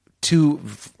to.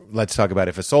 Let's talk about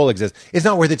if a soul exists. It's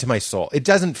not worth it to my soul. It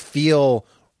doesn't feel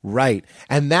right.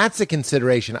 And that's a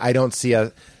consideration I don't see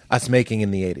us making in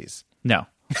the 80s. No.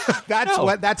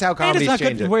 That's how comedy's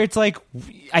changing. Where it's like,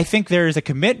 I think there is a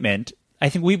commitment. I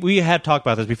think we had talked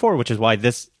about this before, which is why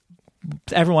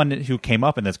everyone who came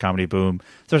up in this comedy boom,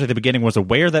 especially at the beginning, was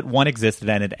aware that one existed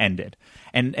and it ended.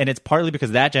 And it's partly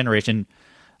because that generation,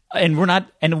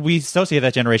 and we associate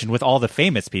that generation with all the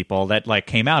famous people that like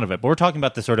came out of it. But we're talking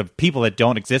about the sort of people that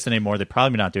don't exist anymore. They're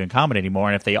probably not doing comedy anymore.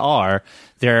 And if they are,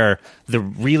 they're the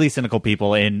really cynical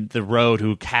people in the road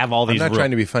who have all these. I'm not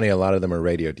trying to be funny. A lot of them are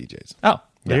radio DJs. Oh,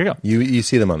 there you go. You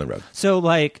see them on the road. So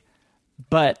like,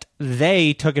 but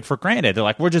they took it for granted. They're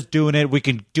like, we're just doing it. We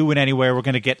can do it anywhere. We're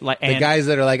going to get like the guys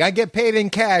that are like, I get paid in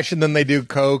cash, and then they do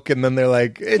coke, and then they're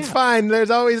like, it's fine. There's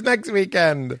always next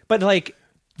weekend. But like.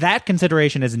 That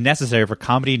consideration is necessary for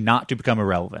comedy not to become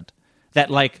irrelevant. That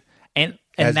like and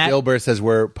as that, Gilbert says,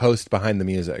 we're post behind the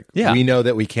music. Yeah. We know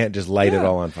that we can't just light it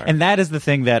all on fire. And that is the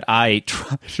thing that I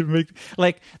try to make.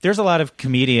 Like, there's a lot of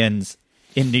comedians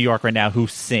in New York right now who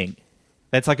sing.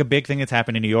 That's like a big thing that's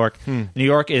happened in New York. New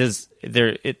York is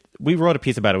there. We wrote a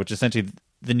piece about it, which essentially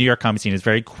the New York comedy scene is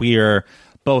very queer,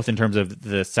 both in terms of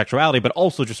the sexuality, but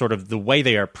also just sort of the way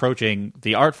they are approaching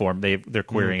the art form. They're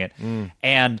queering it.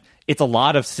 And it's a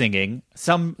lot of singing.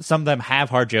 Some of them have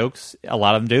hard jokes. A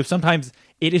lot of them do. Sometimes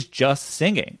it is just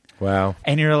singing. Wow.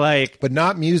 And you're like... But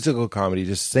not musical comedy,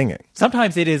 just singing.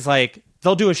 Sometimes it is like...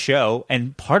 They'll do a show,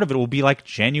 and part of it will be like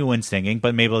genuine singing,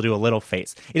 but maybe they'll do a little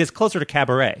face. It is closer to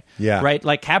cabaret. Yeah. Right?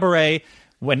 Like cabaret...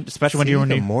 especially when you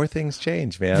were in more things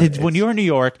change, man. When you were in New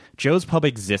York, Joe's Pub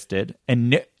existed,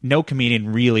 and no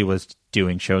comedian really was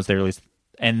doing shows there. At least,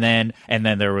 and then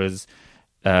there was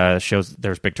shows.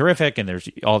 There's Big Terrific, and there's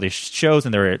all these shows,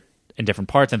 and they're in different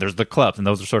parts, and there's the clubs, and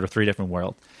those are sort of three different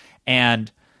worlds.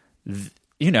 And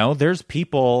there's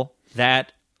people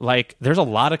that like. There's a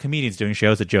lot of comedians doing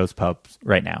shows at Joe's Pub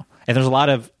right now, and there's a lot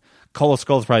of Cola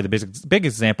Skull is probably the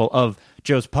biggest example of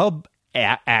Joe's Pub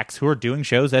acts who are doing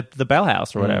shows at the Bell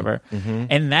House or whatever,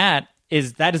 and that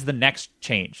is the next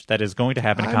change that is going to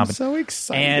happen in comedy. I'm so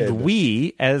excited, and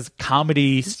we as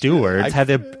comedy stewards have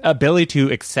the ability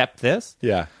to accept this,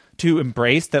 to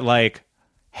embrace that, like,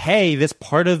 hey, this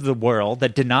part of the world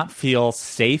that did not feel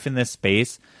safe in this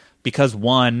space because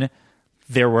one,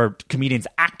 there were comedians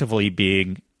actively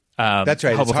being that's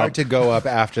right. It's hard to go up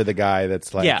after the guy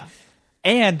that's like,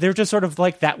 and they're just sort of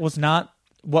like, that was not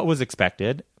what was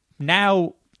expected.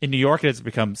 Now in New York, it has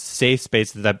become safe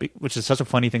space, which is such a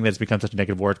funny thing that it's become such a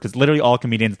negative word, because literally all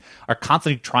comedians are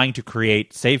constantly trying to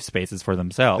create safe spaces for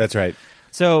themselves. That's right.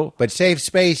 So, but safe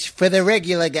space for the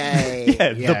regular guy.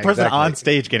 The person on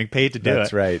stage getting paid to do it.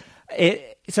 That's right.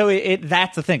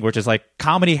 That's the thing, which is like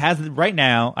comedy has right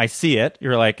now. I see it.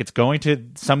 You're like, it's going to,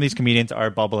 some of these comedians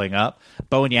are bubbling up.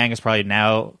 Bowen Yang is probably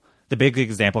now the big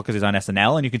example because he's on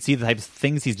SNL, and you can see the types of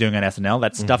things he's doing on SNL.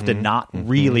 That stuff did not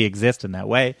really exist in that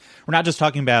way. We're not just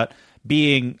talking about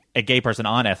being a gay person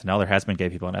on SNL. There has been gay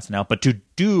people on SNL, but to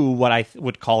do what I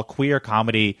would call queer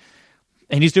comedy,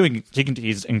 and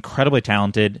he's incredibly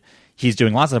talented. He's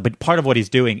doing lots of it, but part of what he's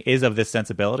doing is of this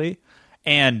sensibility.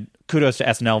 And kudos to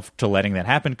SNL to letting that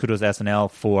happen. Kudos to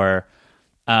SNL for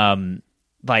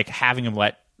like having him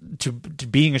to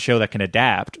being a show that can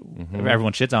adapt.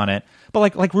 Everyone shits on it, but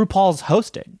like RuPaul's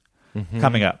hosting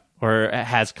coming up, or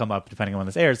has come up depending on when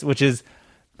this airs, which is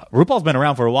RuPaul's been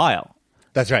around for a while.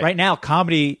 That's right. Right now,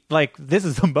 comedy, like, this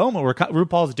is the moment where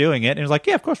RuPaul's doing it, and it's like,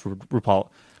 yeah, of course, RuPaul.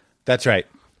 That's right.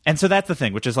 And so that's the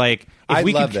thing, which is like, I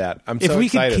love that. I'm so excited. If we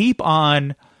could keep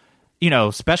on,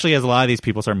 especially as a lot of these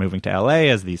people start moving to LA,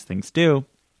 as these things do,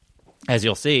 as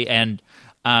you'll see, and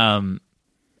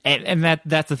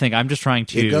that's the thing. I'm just trying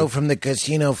to... You go from the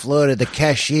casino floor to the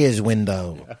cashier's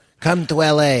window. Come to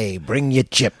L.A., bring your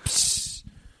chips.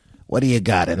 What do you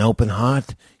got, an open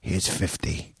heart? Here's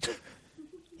 50.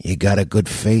 You got a good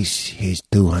face? Here's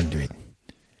 200.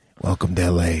 Welcome to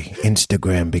L.A.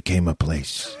 Instagram became a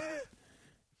place.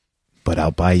 But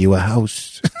I'll buy you a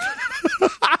house.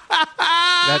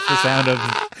 That's the sound of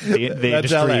the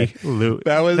industry.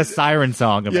 That was the siren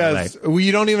song of LA. Well,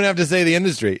 you don't even have to say the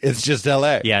industry. It's just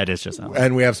LA. Yeah, it is just LA.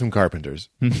 And we have some carpenters.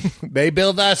 They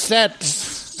build our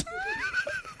sets.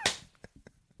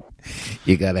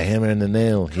 You got a hammer and a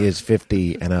nail. Here's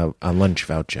 50 and a lunch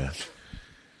voucher.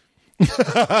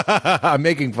 I'm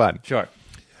making fun. Sure.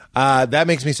 That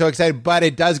makes me so excited, but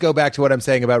it does go back to what I'm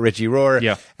saying about Richie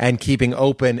Rohr and keeping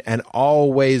open and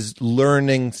always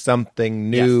learning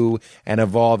something new and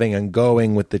evolving and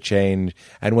going with the change.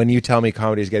 And when you tell me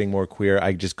comedy is getting more queer,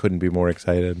 I just couldn't be more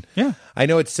excited. Yeah. I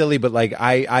know it's silly, but like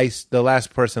the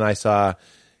last person I saw,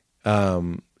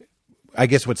 I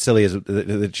guess what's silly is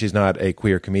that she's not a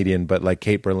queer comedian, but like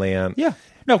Kate Berlant. Yeah.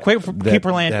 No, Kate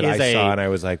Berlant that is I saw, and I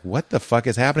was like, "What the fuck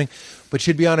is happening?" But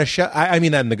she'd be on a show. I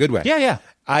mean that in the good way. Yeah,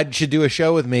 yeah. She'd do a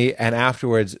show with me, and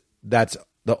afterwards, that's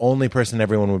the only person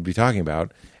everyone would be talking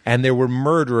about. And there were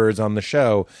murderers on the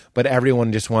show, but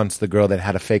everyone just wants the girl that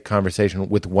had a fake conversation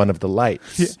with one of the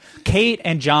lights. Yeah. Kate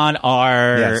and John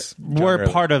were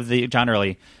Early. part of the John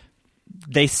Early.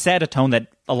 They set a tone that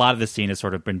a lot of the scene has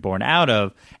sort of been born out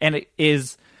of, and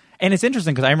it's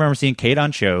interesting because I remember seeing Kate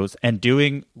on shows and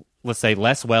doing, let's say,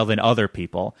 less well than other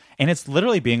people, and it's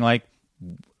literally being like,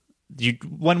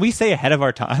 when we say ahead of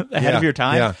your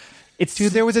time, it's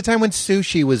dude. There was a time when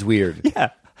sushi was weird.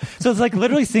 Yeah, so it's like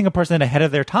literally seeing a person ahead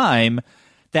of their time.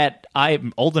 That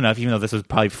I'm old enough, even though this was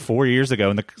probably 4 years ago,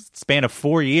 in the span of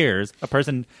 4 years,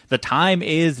 the time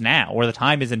is now, or the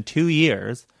time is in 2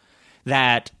 years.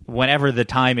 That whenever the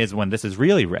time is when this is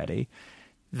really ready,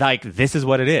 like, this is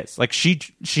what it is. Like,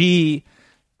 she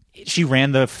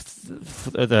ran the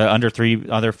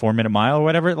under 4 minute mile or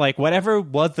whatever. Like, whatever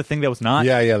was the thing that was not.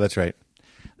 Yeah, that's right.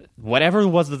 Whatever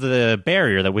was the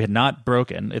barrier that we had not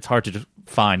broken. It's hard to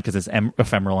fine because it's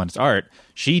ephemeral and it's art.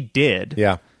 She did.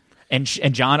 Yeah. And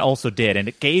John also did, and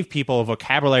it gave people a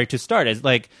vocabulary to start. It's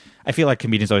like, I feel like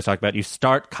comedians always talk about you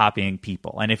start copying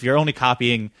people, and if you're only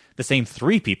copying the same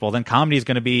 3 people, then comedy is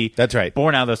going to be That's right.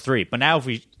 born out of those 3. But now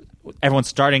if everyone's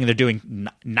starting and they're doing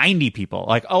 90 people,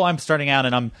 like, oh, I'm starting out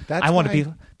and I want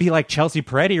to be like Chelsea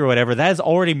Peretti or whatever. That is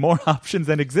already more options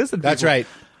than existed. That's right.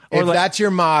 Or if like- that's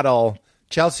your model,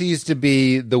 Chelsea used to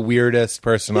be the weirdest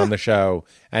person on the show,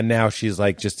 and now she's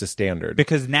like just a standard.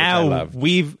 because which I now love.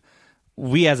 we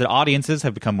as audiences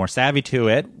have become more savvy to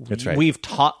it. That's right. You've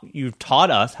taught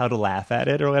us how to laugh at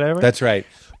it or whatever. That's right.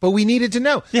 But we needed to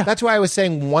know. Yeah. That's why I was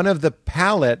saying one of the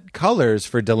palette colors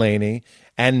for Delaney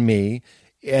and me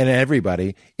and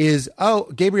everybody is,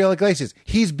 Gabriel Iglesias.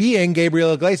 He's being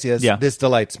Gabriel Iglesias. Yeah. This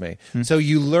delights me. So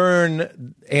you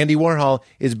learn Andy Warhol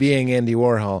is being Andy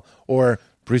Warhol, or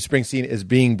Bruce Springsteen is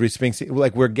being Bruce Springsteen.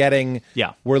 Like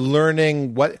we're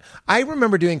learning what. I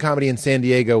remember doing comedy in San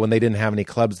Diego when they didn't have any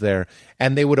clubs there,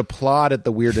 and they would applaud at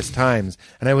the weirdest times.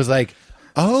 And I was like,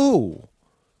 oh,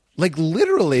 like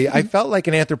literally, I felt like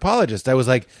an anthropologist. I was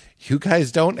like, you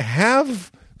guys don't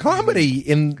have comedy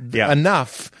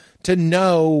enough to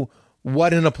know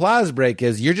what an applause break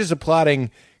is. You're just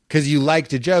applauding because you like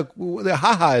to joke. The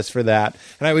haha is for that.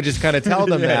 And I would just kind of tell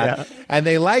them that. And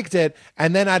they liked it.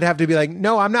 And then I'd have to be like,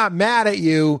 no, I'm not mad at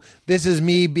you. This is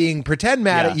me being pretend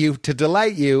mad at you to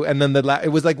delight you. And then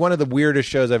it was like one of the weirdest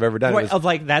shows I've ever done. Right, It was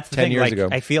like that's the 10 thing. years Like ago.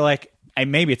 I feel like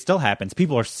maybe it still happens.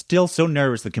 People are still so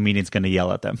nervous the comedian's going to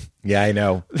yell at them. Yeah, I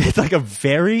know. It's like a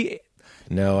very.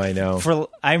 No, I know.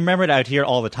 I remember it out here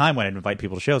all the time when I'd invite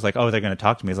people to shows. Like, oh, they're going to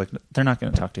talk to me. It's like, they're not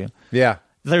going to talk to you. Yeah.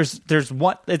 There's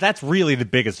one. That's really the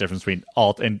biggest difference between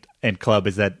alt and club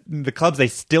is that the clubs, they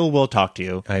still will talk to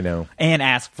you. I know. And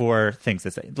ask for things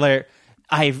to say.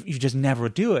 You just never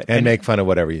do it. And make fun of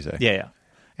whatever you say. Yeah.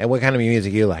 And what kind of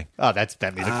music you like? Oh, that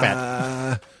music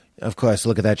fan. Of course,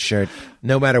 look at that shirt.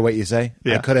 No matter what you say,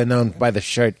 Yeah. I could have known by the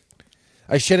shirt.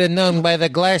 I should have known by the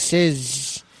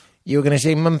glasses. You were going to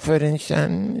say Mumford and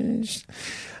Sons.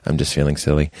 I'm just feeling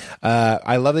silly.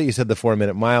 I love that you said the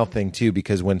 4-minute mile thing, too,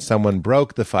 because when someone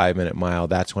broke the 5-minute mile,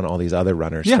 that's when all these other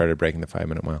runners started breaking the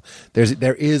 5-minute mile.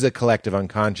 There is a collective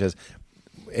unconscious.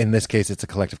 In this case, it's a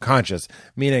collective conscious,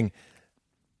 meaning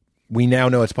we now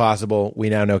know it's possible. We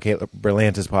now know Caleb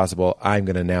Berlant is possible. I'm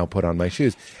going to now put on my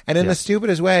shoes. And in the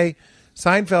stupidest way,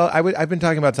 Seinfeld, I've been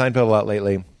talking about Seinfeld a lot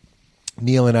lately.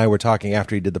 Neil and I were talking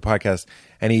after he did the podcast,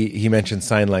 and he mentioned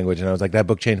sign language, and I was like, that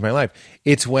book changed my life.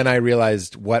 It's when I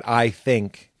realized what I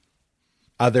think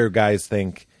other guys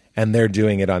think, and they're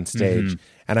doing it on stage.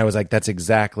 And I was like, that's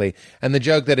exactly. And the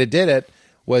joke that it did it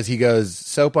was he goes,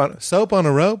 soap on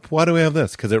a rope? Why do we have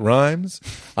this? Because it rhymes?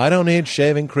 I don't need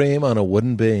shaving cream on a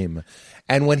wooden beam.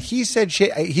 And when he said he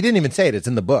didn't even say it. It's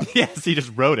in the book. Yes, he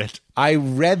just wrote it. I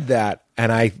read that,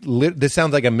 and this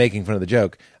sounds like I'm making fun of the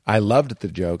joke. I loved the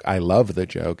joke. I love the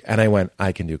joke. And I went,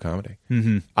 I can do comedy.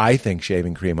 I think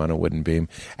shaving cream on a wooden beam.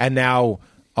 And now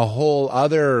a whole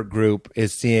other group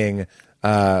is seeing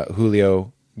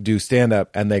Julio do stand-up,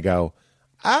 and they go,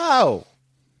 oh,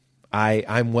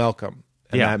 I'm welcome.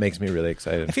 And that makes me really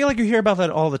excited. I feel like you hear about that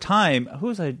all the time. Who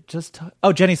was I just?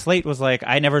 Jenny Slate was like,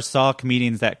 I never saw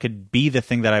comedians that could be the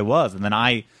thing that I was, and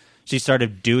then she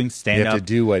started doing stand You up. have to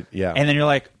do what, yeah. And then you're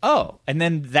like, oh, and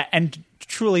then that, and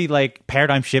truly like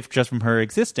paradigm shift just from her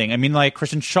existing. I mean, like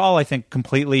Kristen Schaal, I think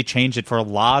completely changed it for a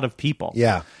lot of people.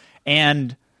 Yeah.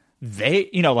 And they,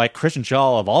 like Kristen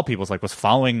Schaal of all people was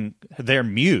following their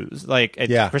muse. Like,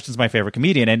 Kristen's my favorite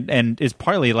comedian, and is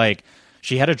partly like,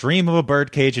 she had a dream of a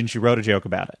birdcage and she wrote a joke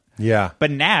about it. Yeah.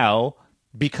 But now,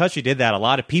 because she did that, a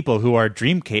lot of people who are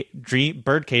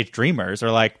birdcage dreamers are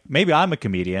like, maybe I'm a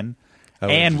comedian.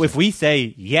 And if we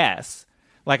say yes,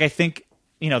 like I think,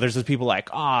 there's those people like,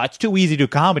 it's too easy to do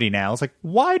comedy now. It's like,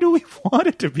 why do we want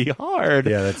it to be hard?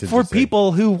 Yeah, that's for interesting.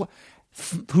 people who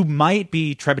might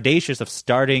be trepidatious of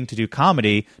starting to do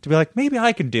comedy to be like, maybe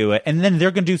I can do it. And then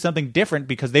they're going to do something different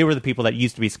because they were the people that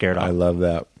used to be scared off. I love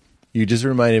that. You just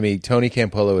reminded me, Tony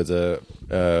Campolo is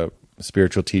a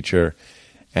spiritual teacher,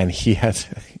 and he has,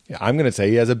 I'm going to say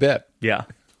he has a bit. Yeah.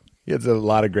 He has a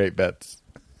lot of great bits.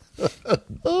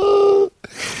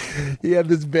 He had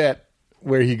this bit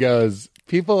where he goes,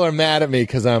 people are mad at me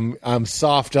because I'm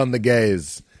soft on the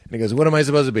gays. And he goes, what am I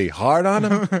supposed to be, hard on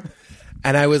them?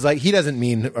 And I was like, he doesn't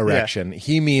mean erection. Yeah.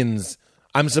 He means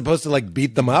I'm supposed to like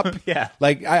beat them up. Yeah.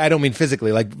 Like, I don't mean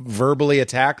physically, like verbally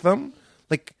attack them.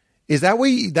 Like, is that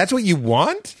that's what you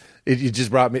want? It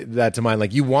just brought me that to mind.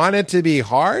 Like, you want it to be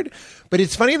hard, but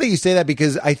it's funny that you say that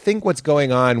because I think what's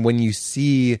going on when you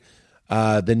see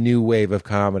the new wave of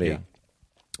comedy,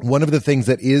 one of the things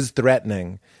that is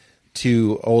threatening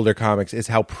to older comics is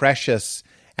how precious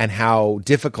and how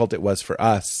difficult it was for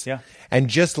us. Yeah. And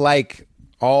just like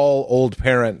all old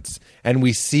parents, and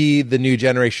we see the new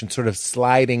generation sort of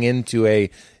sliding into a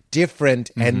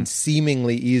different and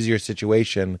seemingly easier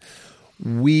situation,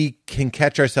 we can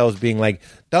catch ourselves being like,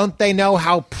 don't they know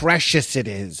how precious it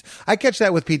is? I catch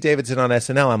that with Pete Davidson on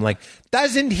SNL. I'm like,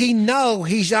 doesn't he know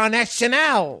he's on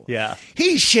SNL? Yeah.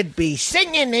 He should be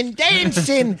singing and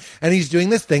dancing. And he's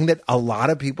doing this thing that a lot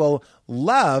of people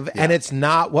love, and it's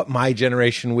not what my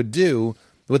generation would do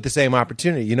with the same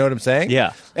opportunity. You know what I'm saying?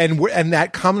 Yeah. And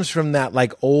that comes from that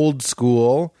like old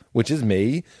school, which is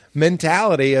me,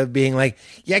 mentality of being like,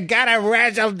 you gotta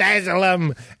razzle dazzle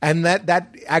them. And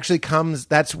that actually comes,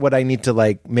 that's what I need to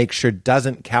like make sure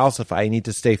doesn't calcify. I need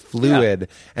to stay fluid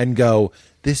and go,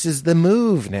 this is the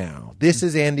move now. This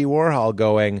is Andy Warhol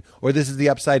going, or this is the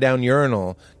upside down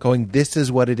urinal going, this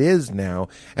is what it is now.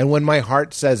 And when my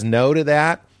heart says no to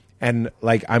that, and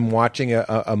like I'm watching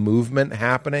a movement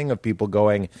happening of people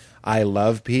going, I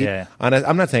love Pete. Yeah.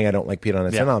 I'm not saying I don't like Pete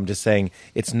on SNL. Yeah. I'm just saying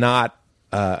it's not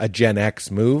a Gen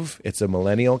X move. It's a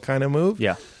millennial kind of move.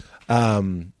 Yeah.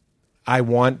 I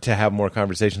want to have more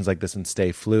conversations like this and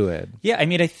stay fluid. Yeah, I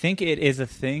mean, I think it is a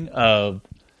thing of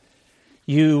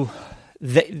new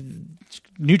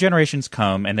generations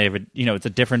come and they have it's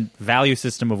a different value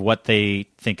system of what they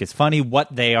think is funny, what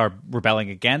they are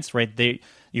rebelling against, right?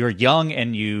 You're young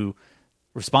and you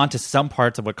respond to some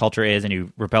parts of what culture is and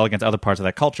you rebel against other parts of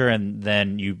that culture, and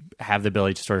then you have the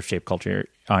ability to sort of shape culture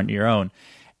on your own.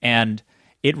 And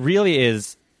it really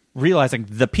is realizing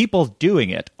the people doing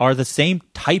it are the same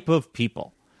type of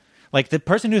people. Like the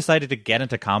person who decided to get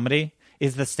into comedy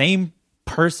is the same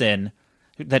person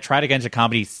that tried to get into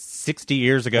comedy 60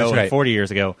 years ago That's right. and 40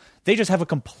 years ago. They just have a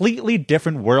completely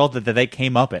different world that they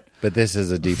came up in. But this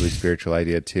is a deeply spiritual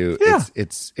idea too. Yeah.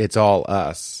 It's all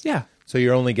us. Yeah. So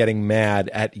you're only getting mad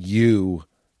at you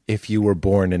if you were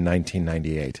born in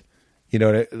 1998. You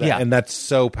know, Yeah. And that's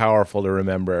so powerful to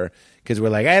remember because we're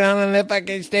like, I don't know if I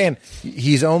can stand.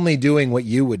 He's only doing what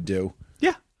you would do.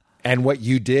 Yeah. And what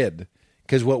you did.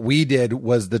 Because what we did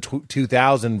was the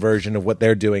 2000 version of what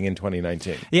they're doing in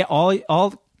 2019. Yeah, all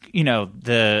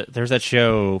there's that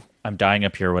show I'm Dying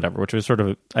Up Here or whatever, which was sort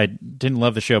of, I didn't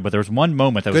love the show, but there was one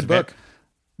moment that was Good book.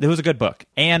 It was a good book.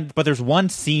 But there's one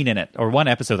scene in it, or one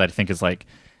episode that I think is like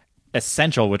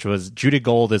essential, which was Judy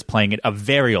Gold is playing a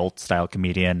very old style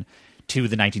comedian to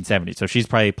the 1970s. So she's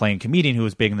probably playing a comedian who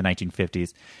was big in the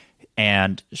 1950s.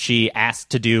 And she asked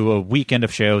to do a weekend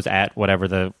of shows at whatever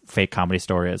the fake Comedy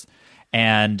Store is.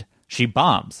 And she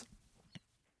bombs.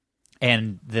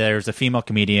 And there's a female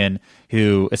comedian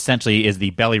who essentially is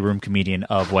the belly room comedian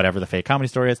of whatever the fake Comedy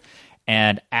Store is.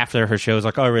 And after her show is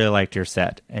like, oh, I really liked your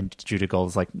set. And Judy Gold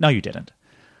is like, no, you didn't.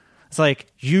 It's like,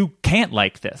 you can't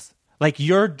like this. Like,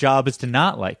 your job is to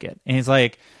not like it. And he's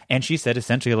like, and she said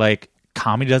essentially like,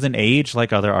 comedy doesn't age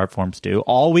like other art forms do.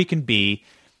 All we can be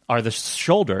are the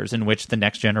shoulders in which the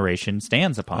next generation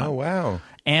stands upon. Oh, wow.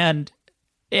 And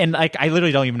like, I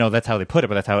literally don't even know that's how they put it,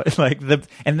 but that's how it, like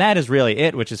and that is really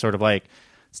it, which is sort of like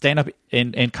stand up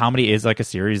in comedy is like a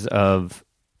series of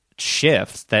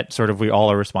shifts that sort of we all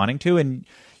are responding to. And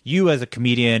you as a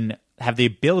comedian have the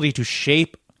ability to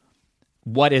shape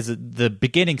what is the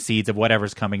beginning seeds of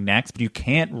whatever's coming next, but you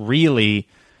can't really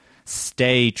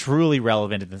stay truly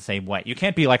relevant in the same way. You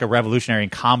can't be like a revolutionary in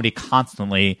comedy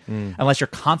constantly unless you're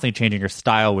constantly changing your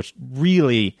style, which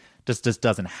really just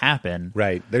doesn't happen.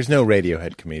 Right. There's no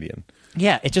Radiohead comedian.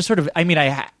 Yeah, it just sort of, I mean,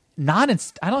 I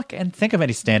don't think of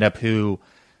any stand-up who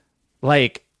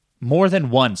like more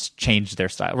than once changed their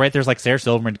style, right? There's like Sarah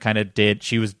Silverman kind of did,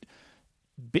 she was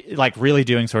like really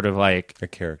doing sort of like A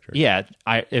character. yeah,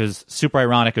 it was super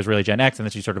ironic. It was really Gen X, and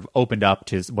then she sort of opened up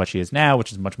to what she is now,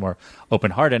 which is much more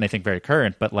open-hearted and I think very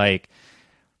current. But like,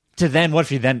 to then, what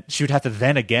if she would have to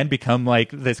then again become like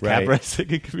this Right. cabaret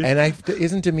singing comedian? And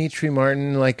isn't Dimitri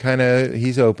Martin like kind of,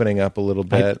 he's opening up a little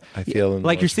bit, I feel. In the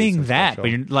like you're most seeing recent that, special.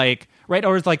 but you're like, right?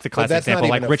 Or it's like the classic that's not example,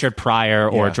 like even Richard Pryor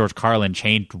or Yeah. George Carlin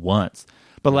changed once.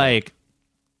 But like,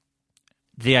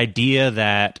 the idea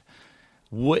that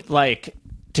would like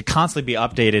to constantly be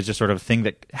updated is just sort of a thing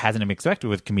that hasn't been expected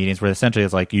with comedians, where essentially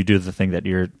it's like you do the thing that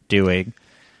you're doing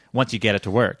once you get it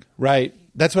to work. Right.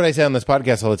 That's what I say on this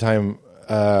podcast all the time.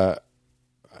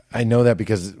 I know that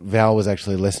because Val was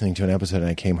actually listening to an episode and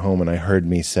I came home and I heard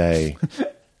me say,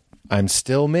 I'm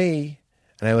still me.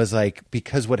 And I was like,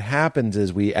 because what happens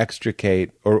is we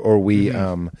extricate or we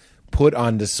put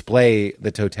on display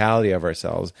the totality of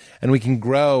ourselves, and we can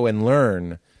grow and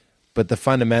learn, but the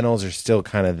fundamentals are still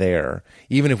kind of there.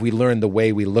 Even if we learn, the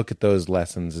way we look at those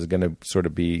lessons is going to sort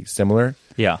of be similar.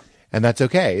 Yeah. And that's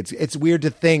okay. It's weird to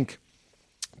think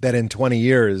that in 20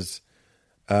 years,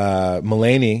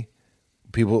 Mulaney,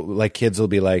 people like kids will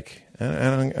be like, I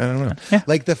don't know. Yeah.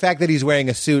 Like the fact that he's wearing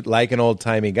a suit like an old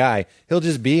timey guy, he'll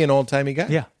just be an old timey guy.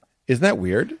 Yeah. Isn't that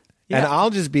weird? Yeah. And I'll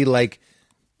just be like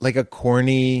a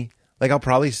corny, like I'll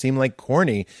probably seem like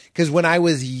corny. Because when I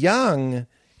was young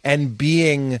and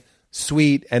being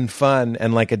sweet and fun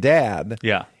and like a dad,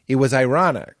 Yeah. it was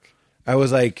ironic. I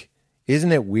was like,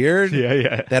 isn't it weird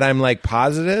Yeah. that I'm like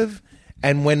positive?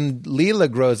 And when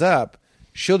Leela grows up,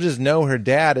 she'll just know her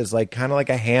dad is like kind of like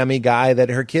a hammy guy that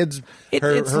her kids,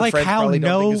 her it's like friends how probably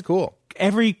don't think is cool.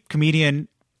 every comedian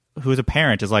who is a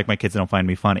parent is like, my kids don't find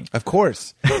me funny. Of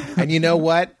course. And you know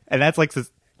what? And that's like this.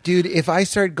 Dude, if I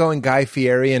start going Guy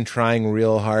Fieri and trying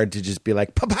real hard to just be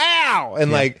like, pow,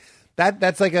 and like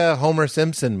that's like a Homer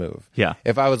Simpson move. Yeah.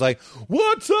 If I was like,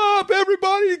 what's up,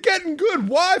 everybody, getting good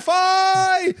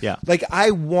Wi-Fi? Yeah. Like,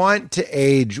 I want to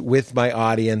age with my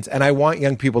audience, and I want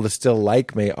young people to still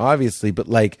like me, obviously, but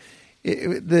like,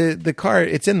 the card,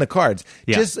 it's in the cards.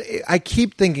 Yeah. Just, I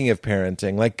keep thinking of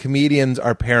parenting. Like, comedians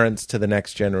are parents to the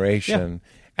next generation,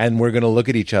 and we're going to look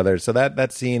at each other. So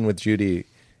that scene with Judy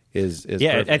is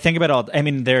Yeah, perfect. I think about all. I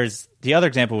mean, there's the other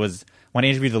example was when I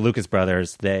interviewed the Lucas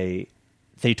brothers. They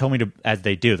told me to, as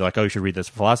they do, they're like, "Oh, you should read this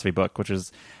philosophy book," which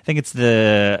is, I think it's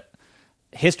the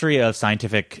history of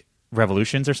scientific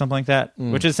revolutions or something like that,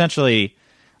 which is essentially.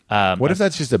 What if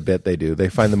that's just a bit they do? They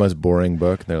find the most boring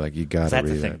book, and they're like, you got to That's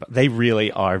the read thing. it. They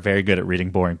really are very good at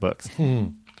reading boring books.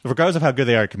 Regardless of how good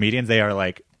they are comedians, they are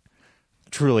like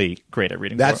truly great at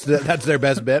reading. That's their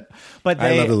best bit. But I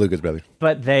they- love the Lucas brothers.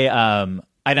 But they, I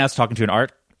was talking to an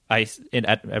art.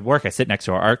 At work, I sit next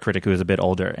to our art critic who is a bit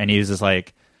older, and he was just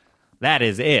like, "That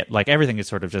is it. Like everything is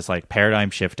sort of just like paradigm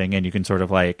shifting, and you can sort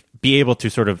of like be able to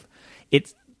sort of.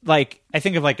 It's like I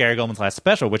think of like Gary Goldman's last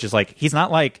special, which is like he's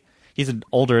not like he's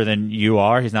older than you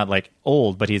are. He's not like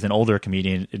old, but he's an older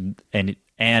comedian, and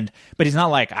but he's not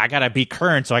like I gotta be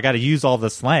current, so I gotta use all the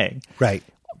slang, Right.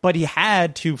 But he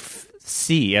had to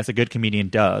see, as a good comedian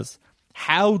does,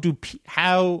 how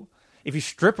if you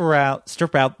strip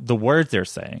out the words they're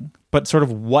saying, but sort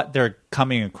of what they're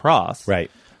coming across, Right.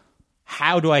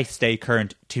 how do I stay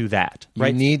current to that?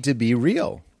 Right. You need to be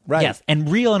real. Right. Yes,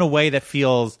 and real in a way that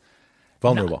feels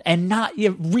Vulnerable. not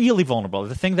really vulnerable.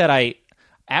 The thing that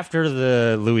after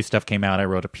the Louis stuff came out, I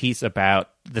wrote a piece about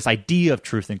this idea of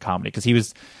truth in comedy because he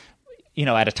was,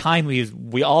 at a time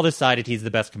we all decided he's the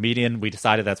best comedian. We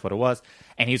decided that's what it was,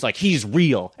 and he was like, he's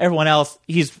real. Everyone else,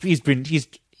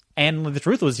 and the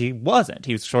truth was he wasn't.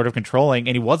 He was sort of controlling,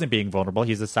 and he wasn't being vulnerable.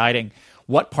 He's deciding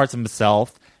what parts of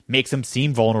himself makes him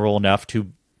seem vulnerable enough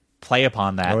to play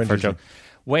upon that for a joke.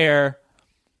 Where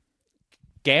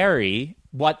Gary,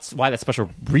 why that special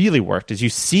really worked is you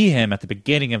see him at the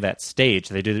beginning of that stage.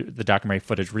 They do the documentary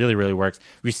footage really, really works.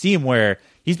 You see him where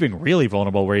he's being really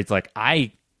vulnerable, where he's like,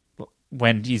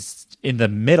 when he's in the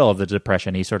middle of the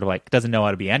depression, he sort of like doesn't know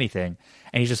how to be anything,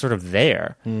 and he's just sort of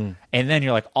there. And then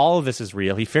you're like, all of this is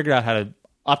real. He figured out how to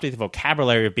update the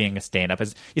vocabulary of being a stand-up.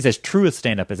 He's as true a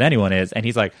stand-up as anyone is, and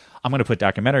he's like, I'm going to put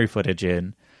documentary footage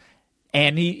in.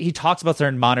 And he talks about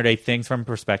certain modern-day things from a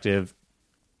perspective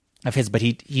of his, but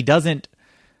he doesn't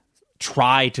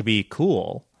try to be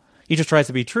cool. He just tries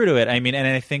to be true to it. I mean, and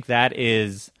I think that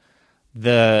is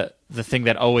the thing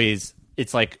that always,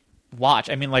 it's like, watch.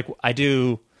 I mean, like I've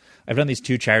done these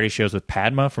 2 charity shows with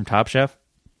Padma from Top Chef.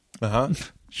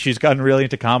 She's gotten really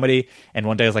into comedy, and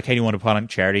one day I was like, hey, do you want to put on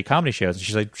charity comedy shows? And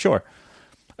she's like, sure.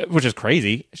 Which is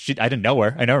crazy. I didn't know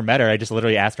her. I never met her. I just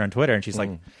literally asked her on Twitter, and she's like,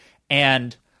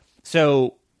 and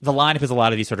so the lineup is a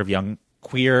lot of these sort of young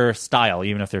queer style,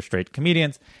 even if they're straight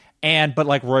comedians. But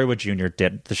like Roy Wood Jr.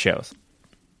 did the shows,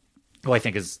 who I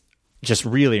think is just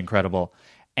really incredible.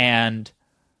 And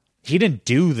he didn't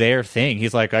do their thing.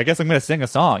 He's like, I guess I'm going to sing a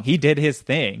song. He did his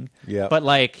thing. Yeah. But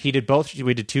like he did both.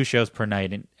 We did 2 shows per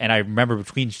night. And I remember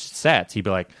between sets, he'd be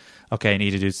like, okay, I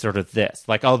need to do sort of this.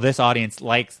 Like, oh, this audience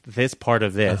likes this part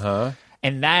of this.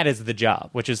 And that is the job,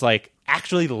 which is like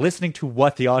actually listening to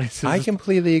what the audience is. I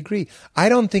completely agree. I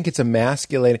don't think it's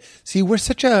emasculating. See, we're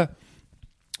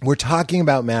talking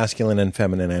about masculine and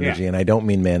feminine energy, and I don't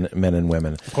mean men and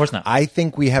women. Of course not. I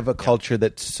think we have a culture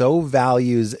that so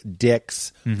values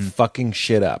dicks fucking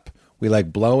shit up. We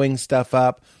like blowing stuff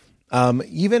up. I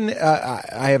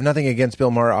have nothing against Bill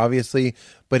Maher, obviously,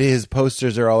 but his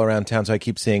posters are all around town, so I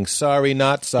keep saying, sorry,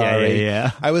 not sorry.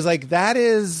 Yeah. I was like, that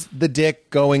is the dick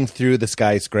going through the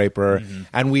skyscraper,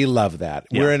 and we love that.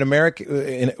 Yeah. We're an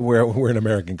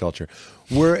American culture.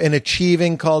 We're an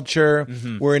achieving culture.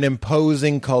 We're an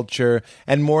imposing culture.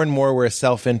 And more we're a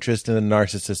self-interest and a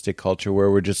narcissistic culture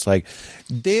where we're just like,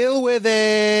 deal with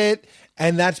it.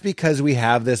 And that's because we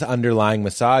have this underlying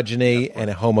misogyny and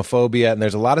homophobia, and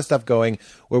there's a lot of stuff going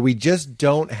where we just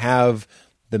don't have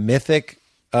the mythic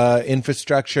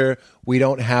infrastructure. We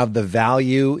don't have the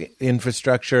value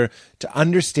infrastructure to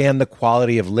understand the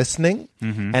quality of listening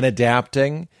and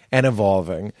adapting and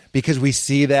evolving, because we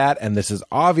see that, and this is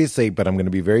obviously, but I'm going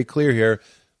to be very clear here,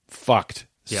 fucked.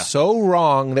 Yeah. So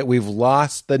wrong that we've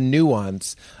lost the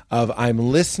nuance of I'm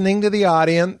listening to the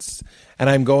audience and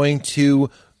I'm going to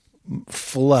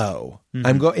flow.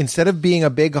 Instead of being a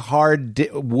big hard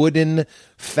wooden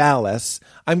phallus,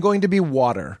 I'm going to be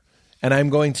water, and I'm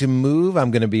going to move.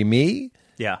 I'm going to be me.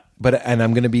 Yeah. And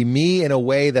I'm going to be me in a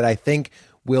way that I think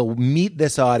will meet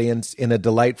this audience in a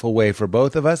delightful way for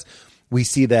both of us. We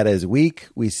see that as weak.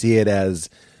 We see it as,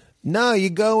 no, you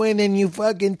go in and you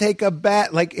fucking take a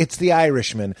bat. Like, it's The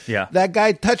Irishman. Yeah. That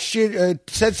guy touched you,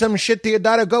 said some shit to your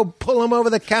daughter. Go pull him over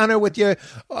the counter with your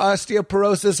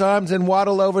osteoporosis arms and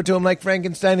waddle over to him like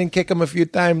Frankenstein and kick him a few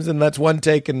times. And that's one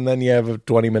take, and then you have a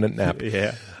 20-minute nap.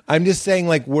 Yeah. I'm just saying,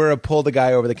 like, we're a pull the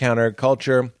guy over the counter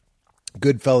culture,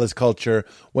 Goodfellas culture,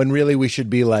 when really we should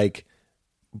be like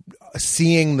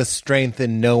seeing the strength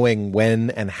in knowing when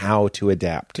and how to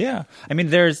adapt. Yeah. I mean,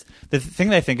 there's the thing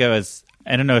that I think of is,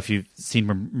 I don't know if you've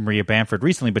seen Maria Bamford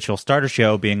recently, but she'll start a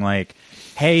show being like,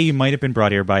 hey, you might have been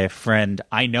brought here by a friend.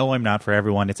 I know I'm not for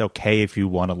everyone. It's okay if you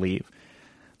want to leave.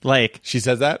 Like, She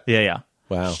says that? yeah.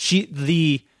 Wow.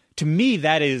 To me,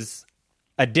 that is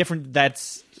a different,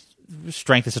 that's,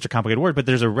 strength is such a complicated word, but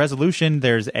there's a resolution,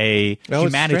 there's a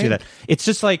humanity to that. It's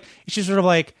just like, it's just sort of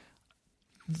like,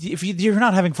 if you're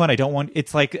not having fun, I don't want,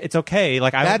 it's like, it's okay.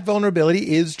 Like, That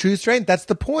vulnerability is true strength. That's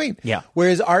the point. Yeah.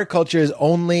 Whereas our culture is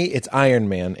it's Iron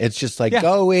Man. It's just like,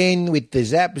 go in with the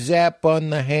zap on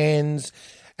the hands.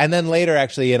 And then later,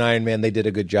 actually, in Iron Man, they did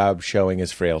a good job showing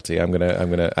his frailty. I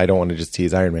don't want to just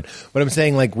tease Iron Man. But I'm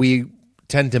saying, like, we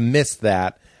tend to miss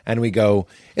that. And we go,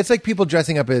 it's like people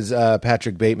dressing up as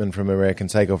Patrick Bateman from American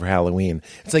Psycho for Halloween.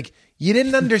 It's like, you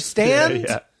didn't understand?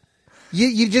 yeah.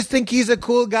 You just think he's a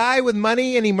cool guy with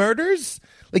money and he murders?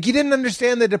 Like, you didn't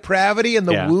understand the depravity and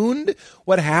the wound?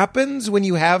 What happens when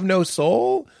you have no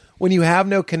soul? When you have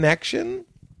no connection?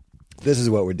 This is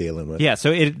what we're dealing with. Yeah,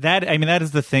 so that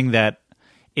is the thing that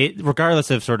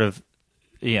regardless of sort of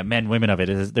men, women of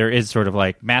it, there is sort of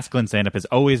like masculine stand-up has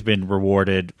always been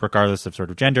rewarded regardless of sort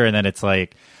of gender, and then it's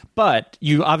like, but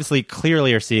you obviously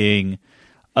clearly are seeing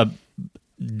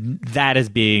that is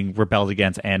being rebelled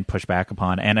against and pushed back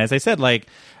upon. And as I said, like,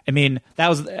 I mean, that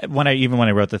was when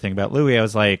I wrote the thing about Louis, I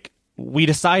was like, we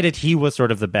decided he was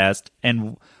sort of the best,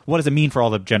 and what does it mean for all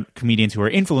the comedians who are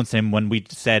influenced him when we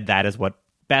said that is what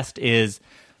best is?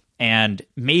 And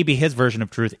maybe his version of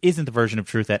truth isn't the version of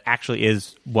truth that actually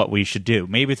is what we should do.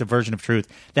 Maybe it's a version of truth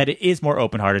that it is more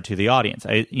open-hearted to the audience.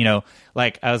 I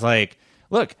was like,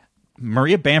 look,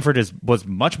 Maria Bamford was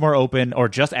much more open, or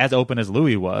just as open as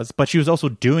Louis was, but she was also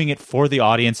doing it for the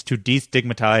audience to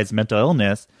destigmatize mental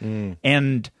illness.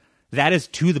 And that is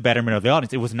to the betterment of the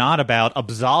audience. It was not about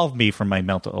absolve me from my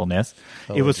mental illness.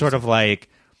 It was sort of like,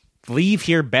 leave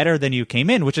here better than you came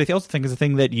in, which I also think is a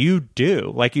thing that you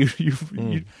do. Like you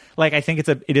like, I think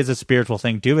it is a spiritual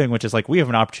thing doing, which is like, we have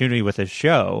an opportunity with this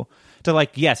show to,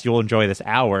 like, yes, you'll enjoy this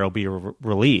hour. It'll be a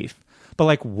relief. But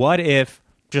like, what if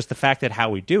just the fact that how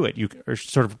we do it, you are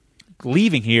sort of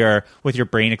leaving here with your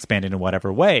brain expanded in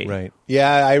whatever way. Right.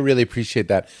 Yeah, I really appreciate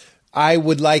that. I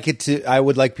would like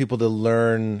people to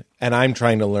learn, and I'm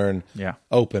trying to learn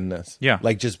openness. Yeah.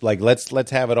 Like, just like,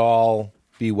 let's have it all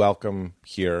be welcome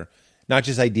here. Not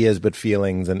just ideas, but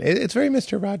feelings. And it's very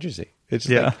Mr. Rogersy. It's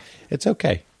like, it's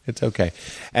okay. It's okay.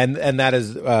 And that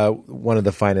is one of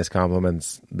the finest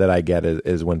compliments that I get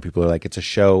is when people are like, it's a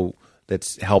show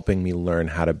that's helping me learn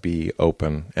how to be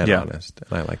open and honest.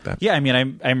 And I like that. Yeah, I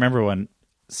mean, I remember when,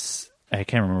 I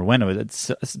can't remember when it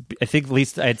was. I think at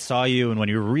least I saw you, and when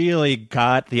you really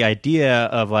got the idea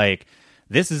of like,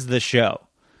 this is the show.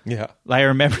 Yeah. I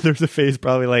remember there was a phase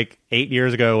probably like 8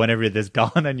 years ago, whenever this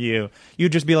dawned on you,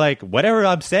 you'd just be like, whatever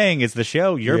I'm saying is the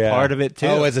show. You're part of it too.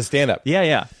 Oh, as a stand-up.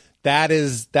 Yeah.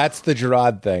 That's the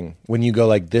Gerard thing. When you go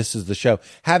like, this is the show.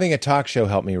 Having a talk show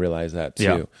helped me realize that too.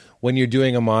 Yeah. When you're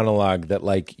doing a monologue that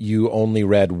like you only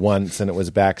read once and it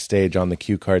was backstage on the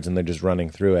cue cards and they're just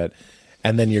running through it.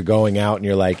 And then you're going out and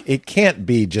you're like, it can't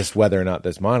be just whether or not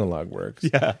this monologue works.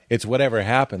 Yeah. It's whatever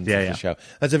happens in Yeah. the show.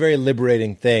 That's a very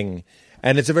liberating thing.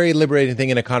 And it's a very liberating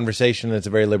thing in a conversation. And it's a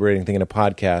very liberating thing in a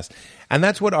podcast. And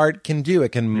that's what art can do.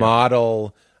 It can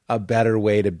model a better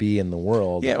way to be in the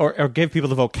world. Yeah, or give people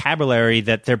the vocabulary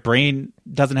that their brain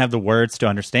doesn't have the words to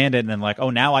understand it, and then like, oh,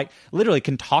 now I literally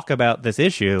can talk about this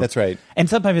issue. That's right. And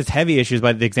sometimes it's heavy issues,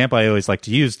 but the example I always like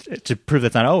to use to prove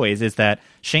that's not always is that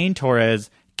Shane Torres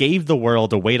gave the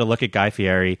world a way to look at Guy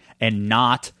Fieri and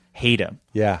not hate him.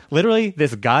 Yeah. Literally,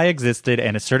 this guy existed,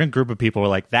 and a certain group of people were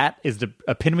like, that is the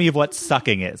epitome of what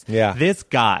sucking is. Yeah. This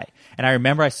guy. And I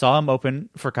remember I saw him open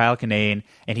for Kyle Kinane,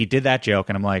 and he did that joke,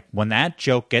 and I'm like, when that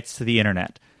joke gets to the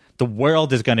internet, the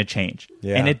world is going to change.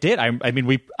 Yeah. And it did. I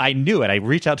mean, I knew it. I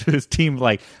reached out to his team,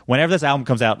 like, whenever this album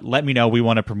comes out, let me know. We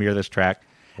want to premiere this track.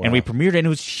 Wow. And we premiered it, and it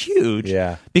was huge.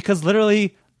 Yeah. Because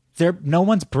literally, no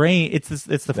one's brain, it's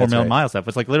the 4 Million right. Mile stuff.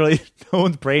 It's like literally no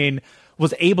one's brain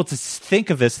was able to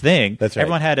think of this thing. That's right.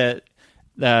 Everyone had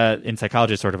in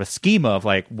psychology, sort of a schema of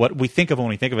like what we think of when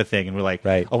we think of a thing, and we're like,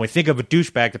 right. oh, we think of a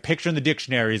douchebag. The picture in the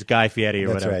dictionary is Guy Fieri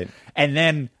or That's whatever. right. And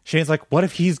then Shane's like, what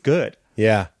if he's good?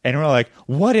 Yeah. And we're like,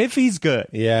 what if he's good?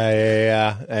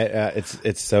 Yeah.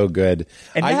 It's so good.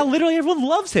 And now literally everyone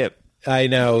loves him. I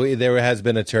know there has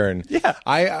been a turn. Yeah.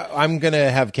 I'm gonna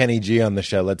have Kenny G on the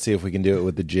show. Let's see if we can do it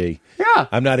with the G. Yeah.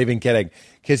 I'm not even kidding,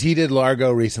 because he did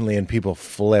Largo recently and people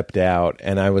flipped out,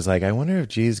 and I was like, I wonder if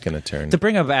G's gonna turn. To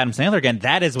bring up Adam Sandler again,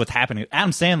 that is what's happening.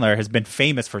 Adam Sandler has been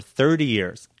famous for 30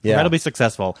 years, Yeah. incredibly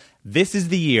successful. This is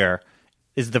the year,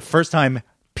 is the first time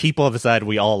people have decided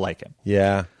we all like him.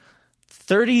 Yeah.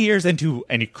 30 years into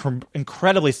an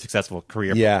incredibly successful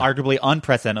career, Yeah. arguably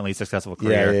unprecedentedly successful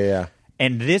career. Yeah.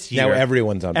 And this year, Now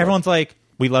everyone's on board. Everyone's like,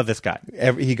 we love this guy.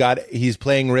 He's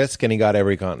playing Risk, and he got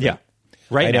every continent. Yeah.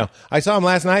 Right I now. know. I saw him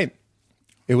last night.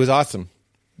 It was awesome.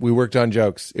 We worked on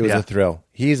jokes. It was Yeah. a thrill.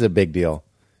 He's a big deal.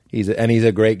 He's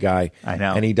a great guy. I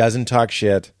know. And he doesn't talk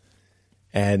shit,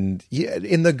 and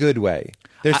in the good way.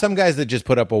 There's some guys that just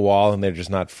put up a wall and they're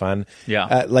just not fun.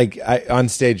 Yeah. On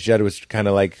stage, Judd was kind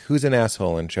of like, "Who's an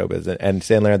asshole in showbiz?" And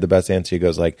Sandler had the best answer. He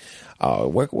goes like,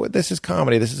 "Oh, this is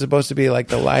comedy. This is supposed to be like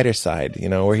the lighter side. You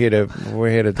know, we're here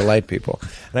to delight people."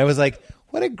 And I was like,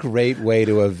 "What a great way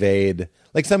to evade."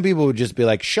 Like, some people would just be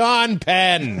like, "Sean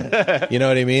Penn," you know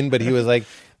what I mean? But he was like,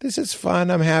 "This is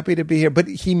fun. I'm happy to be here." But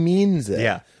he means it.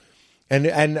 Yeah.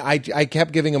 And I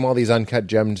kept giving him all these uncut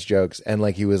gems jokes, and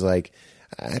like he was like,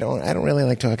 I don't really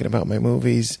like talking about my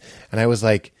movies. And I was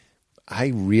like, I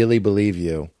really believe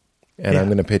you, and I'm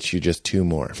going to pitch you just 2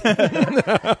 more.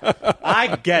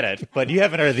 I get it, but you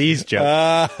haven't heard these jokes.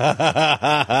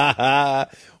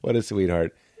 What a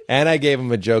sweetheart. And I gave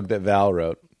him a joke that Val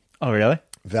wrote. Oh, really?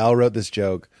 Val wrote this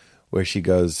joke where she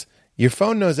goes, "Your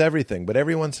phone knows everything, but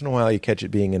every once in a while you catch it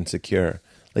being insecure.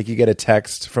 Like you get a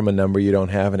text from a number you don't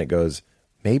have, and it goes,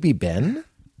 'Maybe Ben?'"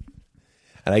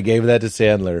 And I gave that to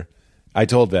Sandler. I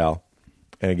told Val,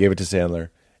 and I gave it to Sandler,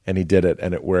 and he did it,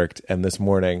 and it worked. And this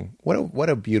morning, what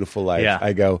a beautiful life. Yeah.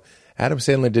 I go, "Adam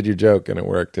Sandler did your joke, and it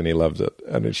worked, and he loves it."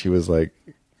 And then she was like,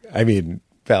 I mean,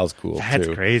 Val's cool, That's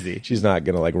too. crazy. She's not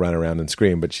going to like run around and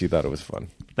scream, but she thought it was fun.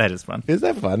 That is fun. Is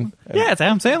that fun? Yeah, it's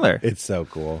Adam Sandler. It's so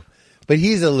cool. But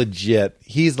he's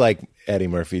he's like Eddie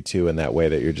Murphy too, in that way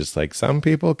that you're just like, some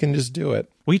people can just do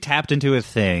it. We tapped into a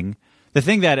thing. The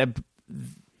thing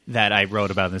that I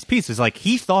wrote about in this piece is like,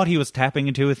 he thought he was tapping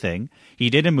into a thing. He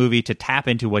did a movie to tap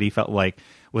into what he felt like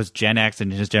was Gen X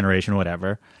and his generation,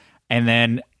 whatever. And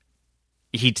then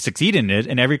he succeeded in it,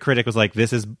 and every critic was like,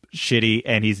 this is shitty,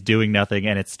 and he's doing nothing,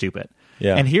 and it's stupid.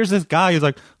 Yeah. And here's this guy who's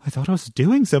like, I thought I was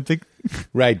doing something.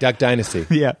 Right, Duck Dynasty.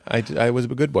 Yeah. I was a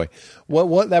good boy.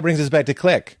 What that brings us back to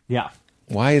Click. Yeah.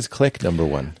 Why is Click number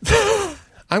 1?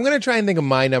 I'm going to try and think of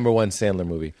my number 1 Sandler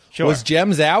movie. Sure. Was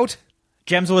Gems out?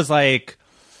 Gems was like,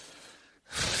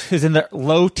 it was in the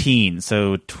low teens,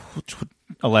 so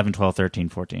 11, 12, 13,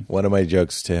 14. One of my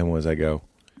jokes to him was, I go,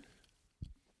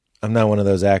 I'm not one of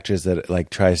those actors that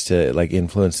like tries to like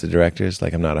influence the directors.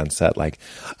 Like, I'm not on set like,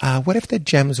 what if the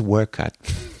gems were cut?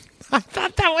 I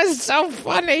thought that was so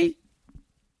funny.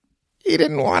 He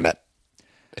didn't want it.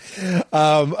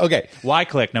 Okay. Why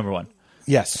Click, number 1?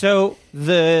 Yes. So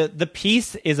the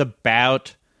piece is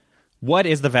about what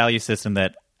is the value system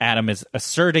that Adam is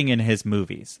asserting in his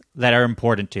movies that are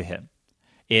important to him.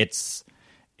 It's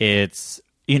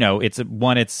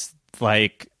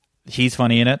like he's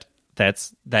funny in it.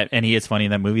 And he is funny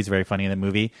in that movie. He's very funny in that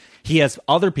movie. He has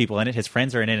other people in it. His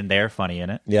friends are in it, and they're funny in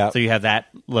it. Yeah. So you have that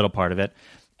little part of it.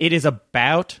 It is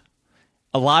about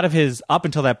a lot of his, up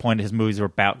until that point, his movies were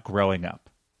about growing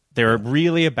up. They're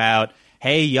really about,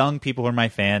 hey, young people who are my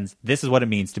fans, this is what it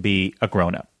means to be a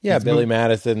grown-up. Yeah, His Billy movie-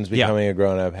 Madison's becoming a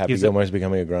grown-up. Happy He's Gilmore's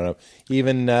becoming a grown-up.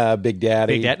 Even Big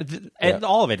Daddy. Big Dad, and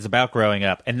all of it is about growing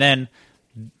up. And then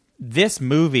this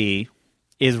movie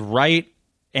is right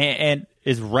and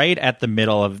is right at the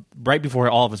middle of, right before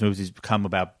all of his movies become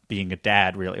about being a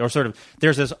dad, really, or sort of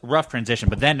there's this rough transition.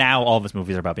 But then now all of his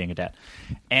movies are about being a dad,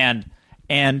 and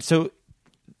so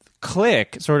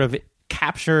Click sort of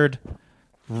captured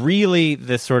really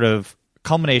this sort of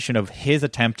culmination of his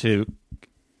attempt to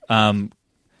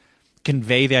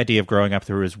convey the idea of growing up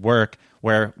through his work,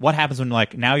 where what happens when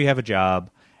like now you have a job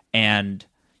and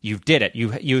you did it,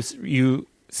 you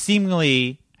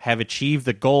seemingly have achieved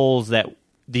the goals that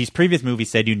these previous movies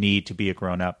said you need to be a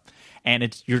grown up, and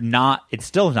it's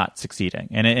still not succeeding,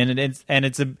 and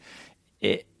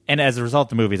as a result,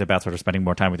 the movie is about sort of spending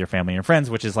more time with your family and your friends,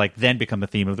 which is like then become the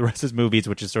theme of the rest of his movies,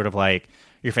 which is sort of like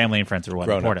your family and friends are what's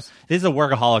important. This is a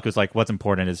workaholic who's like, what's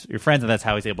important is your friends, and that's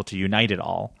how he's able to unite it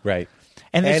all. Right.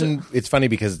 And it's funny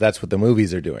because that's what the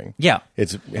movies are doing. Yeah.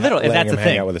 It's literally, letting that's him the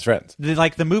hang thing. out with his friends.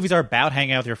 The movies are about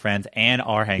hanging out with your friends and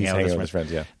are hanging out with his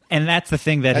friends. Yeah. And that's the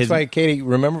thing That's why, Katie,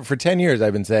 remember, for 10 years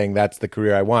I've been saying that's the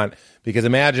career I want. Because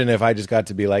imagine if I just got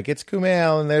to be like, it's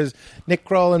Kumail and there's Nick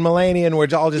Kroll and Mulaney and we're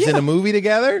all just in a movie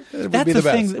together. It would that's be the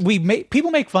thing. best.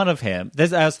 People make fun of him.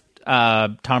 There's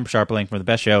Tom Sharpling from The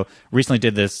Best Show recently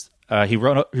did this. He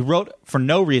wrote for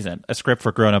no reason a script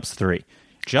for Grown Ups 3.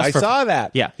 I saw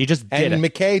that. Yeah, he just did and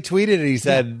it. McKay tweeted it. He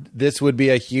said this would be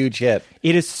a huge hit.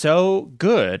 It is so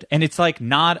good, and it's like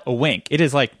not a wink. It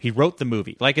is like he wrote the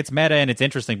movie. Like it's meta and it's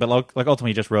interesting, but like ultimately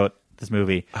he just wrote this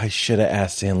movie. I should have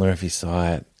asked Sandler if he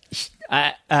saw it.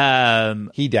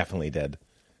 He definitely did.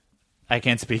 I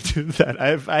can't speak to that.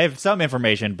 I have some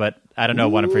information, but I don't know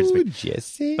what I'm free to speak.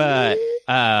 Jesse. But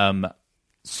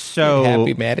so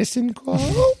Happy Madison call.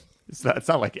 it's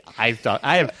not like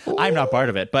I'm not part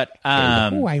of it, but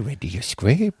I read your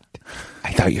script.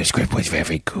 I thought your script was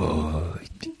very good.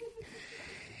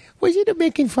 Was it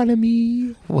making fun of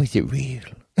me? Was it real?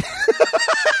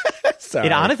 Sorry.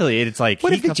 it honestly, it's like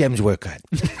What if the gems were cut?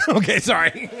 Okay,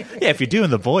 sorry. yeah, if you're doing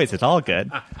the voice, it's all good.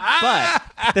 But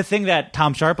the thing that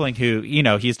Tom Sharpling, who,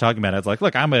 he's talking about, it's like,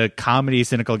 look, I'm a comedy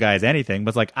cynical guy as anything, but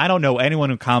it's like, I don't know anyone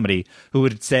in comedy who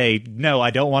would say, no,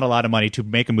 I don't want a lot of money to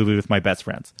make a movie with my best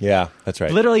friends. Yeah, that's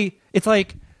right. Literally, it's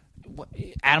like,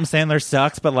 Adam Sandler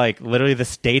sucks, but like literally the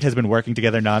state has been working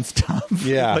together nonstop.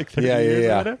 Yeah, like 30 years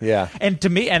or whatever. yeah. And to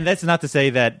me, and that's not to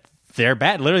say that they're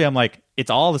bad. Literally, I'm like, it's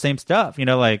all the same stuff.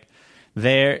 Like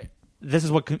this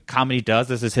is what comedy does.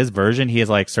 This is his version. He has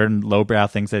like certain lowbrow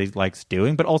things that he likes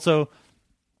doing, but also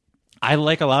I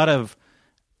like a lot of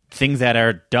things that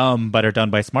are dumb but are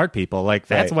done by smart people. Like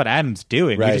that's Right. what Adam's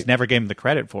doing. Right. We just never gave him the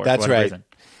credit for it. That's for whatever right. reason.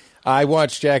 I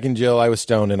watched Jack and Jill. I was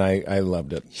stoned and I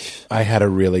loved it. I had a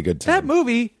really good time. That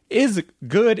movie is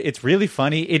good. It's really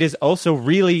funny. It is also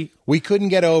really We couldn't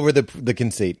get over the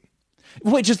conceit.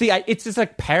 which is it's just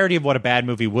like parody of what a bad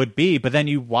movie would be, but then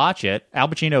you watch it. Al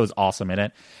Pacino is awesome in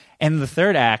it. And in the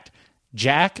third act,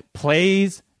 Jack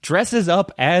dresses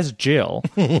up as Jill.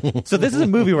 So this is a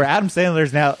movie where Adam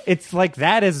Sandler's now, it's like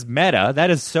that is meta. That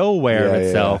is so aware of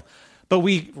itself. Yeah. But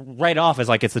we write off as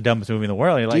like it's the dumbest movie in the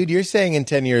world. And you're like, Dude, you're saying in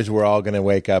 10 years we're all going to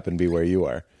wake up and be where you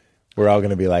are. We're all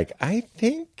going to be like, I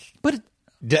think. but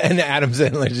And Adam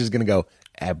Sandler's just going to go,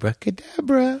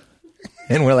 abracadabra.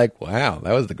 And we're like, wow,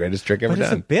 that was the greatest trick ever But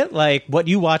it's a done. bit like what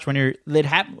you watch when you're.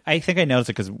 I think I noticed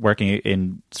it because working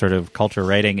in sort of culture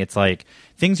writing, it's like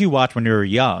things you watch when you're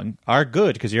young are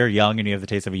good because you're young and you have the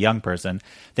taste of a young person.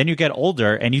 Then you get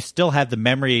older and you still have the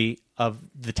memory of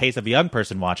the taste of a young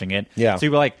person watching it. Yeah. So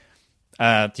you were like,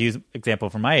 to use an example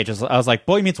from my age, I was like,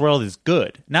 Boy Meets World is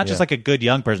good, not just Yeah. like a good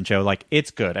young person show. Like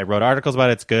it's good. I wrote articles about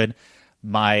it. It's good.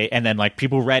 And then like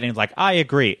people read it and it's like I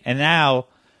agree. And now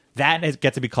that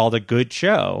gets to be called a good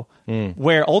show,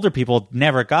 where older people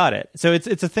never got it. So it's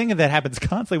a thing that happens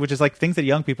constantly, which is like things that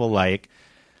young people like.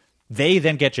 They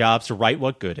then get jobs to write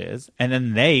what good is, and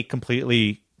then they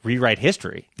completely rewrite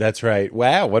history. That's right.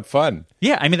 Wow, what fun.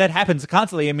 Yeah, I mean that happens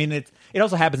constantly. I mean it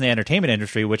also happens in the entertainment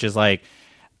industry, which is like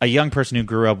a young person who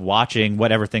grew up watching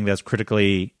whatever thing that's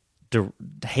critically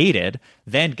hated,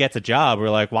 then gets a job. We're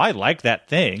like, well, I like that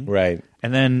thing, Right.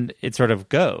 And then it sort of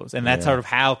goes, and that's sort of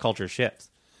how culture shifts.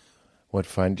 What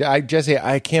fun. Jesse,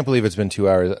 I can't believe it's been 2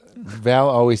 hours. Val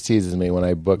always teases me when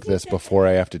I book this before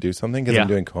I have to do something because Yeah. I'm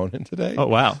doing Conan today. Oh,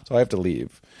 wow. So I have to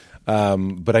leave.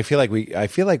 But I feel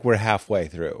like we're halfway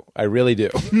through. I really do.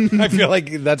 I feel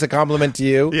like that's a compliment to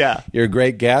you. Yeah. You're a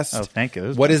great guest. Oh, thank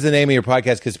you. What is the name of your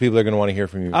podcast? Because people are going to want to hear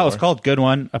from you. Oh, it's more. called Good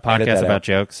One, a Edit podcast that about out.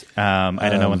 jokes. I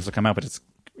don't know when this will come out, but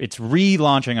it's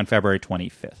relaunching on February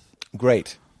 25th.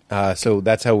 Great. So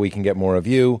that's how we can get more of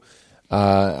you.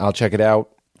 I'll check it out.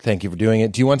 Thank you for doing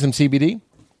it. Do you want some CBD?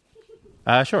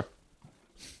 Sure.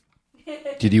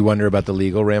 Did you wonder about the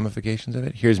legal ramifications of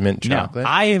it? Here's mint No, chocolate.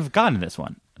 I have gotten this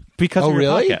one because Oh, of your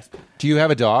really? podcast. Do you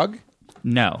have a dog?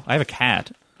 No, I have a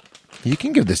cat. You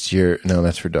can give this to your... No,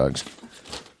 that's for dogs.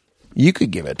 You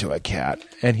could give it to a cat.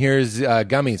 And here's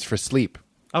gummies for sleep.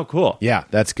 Oh, cool. Yeah,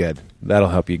 that's good. That'll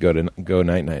help you go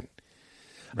night-night.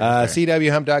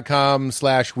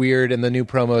 CWHump.com/weird, and the new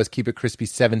promo is Keep It Crispy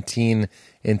 17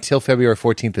 until February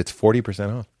 14th. It's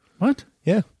 40% off. What?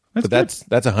 Yeah. That's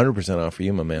 100% off for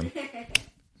you, my man.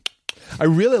 I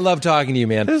really love talking to you,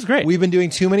 man. This is great. We've been doing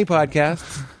too many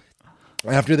podcasts.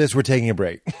 After this, we're taking a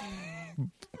break.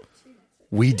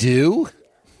 We do?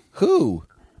 Who?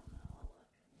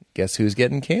 Guess who's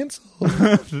getting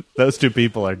canceled? Those two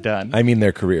people are done. I mean,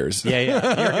 their careers.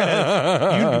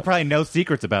 Yeah. You probably know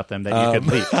secrets about them that you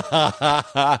could leak.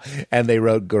 And they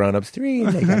wrote Grown Ups 3,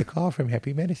 and they got a call from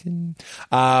Happy Medicine.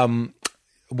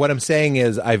 What I'm saying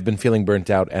is I've been feeling burnt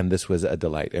out, and this was a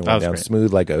delight. It went down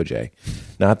smooth like OJ.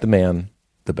 Not the man,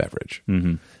 the beverage.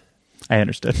 Mm-hmm. I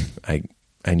understood. I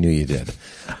knew you did.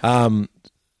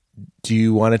 Do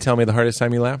you want to tell me the hardest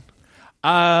time you laughed?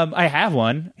 I have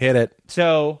one. Hit it.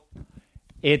 So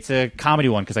it's a comedy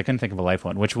one because I couldn't think of a life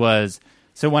one, which was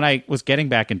so when I was getting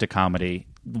back into comedy,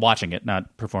 watching it,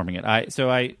 not performing it. As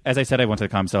I said, I went to the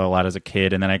Comedy Cellar a lot as a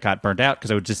kid, and then I got burnt out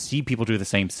because I would just see people do the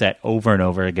same set over and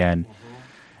over again,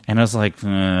 and I was like,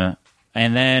 and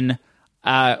then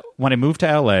when I moved to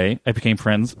LA, I became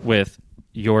friends with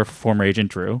your former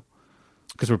agent Drew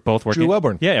because we're both working. Drew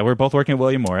Wellborn. Yeah, we're both working at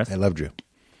William Morris. I love Drew.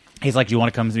 He's like, "Do you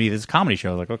want to come to me this comedy show?"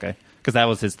 I was like, "Okay," because that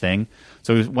was his thing.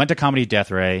 So we went to Comedy Death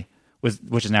Ray,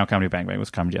 which is now Comedy Bang Bang, was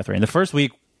Comedy Death Ray. And the first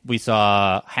week we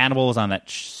saw Hannibal was on that.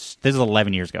 This is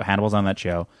 11 years ago. Hannibal's on that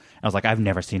show. I was like, I've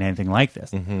never seen anything like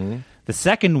this. Mm-hmm. The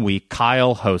second week,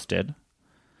 Kyle hosted,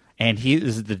 and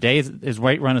the day his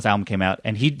Right Run his album came out,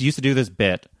 and he used to do this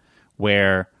bit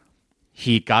where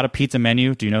he got a pizza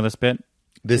menu. Do you know this bit?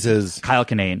 This is Kyle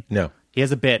Kinane. No. He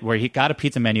has a bit where he got a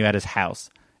pizza menu at his house,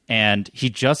 and he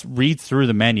just reads through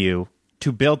the menu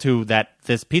to build to that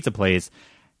this pizza place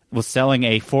was selling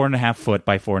a 4.5 foot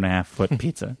by 4.5 foot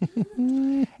pizza.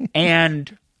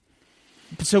 And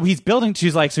so he's building,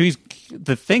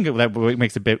 the thing that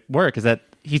makes a bit work is that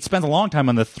he spends a long time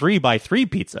on the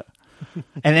 3x3 pizza.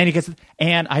 And then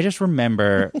and I just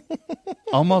remember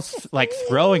almost like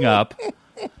throwing up,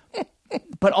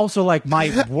 but also like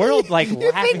my world, like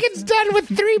You think it's done with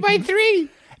 3x3?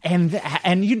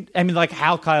 And you, I mean, like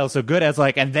how Kyle's so good as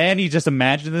like, and then you just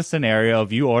imagine the scenario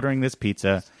of you ordering this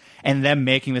pizza and them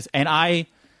making this. And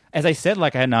as I said,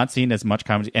 like I had not seen as much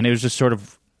comedy, and it was just sort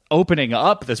of opening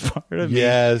up this part of me.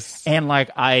 Yes. And like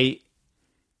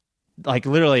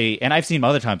literally, and I've seen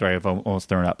other times where I've almost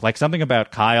thrown up. Like something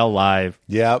about Kyle live.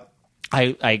 Yep.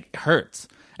 I hurts.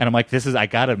 And I'm like, I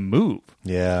gotta move.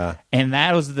 Yeah. And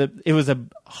that was it was the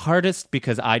hardest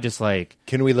because I just like.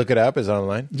 Can we look it up? Is it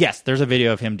online? Yes, there's a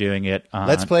video of him doing it.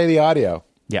 Let's play the audio.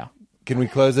 Yeah. Can we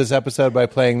close this episode by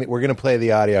playing? We're going to play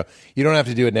the audio. You don't have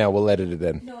to do it now. We'll edit it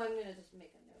in. No, I'm going to just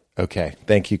make a note. Okay.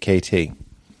 Thank you, KT.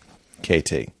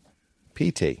 KT.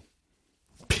 PT.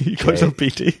 Goes on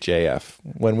PT. JF.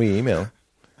 When we email,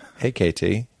 hey,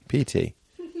 KT, PT.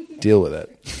 Deal with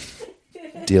it.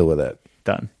 Deal with it.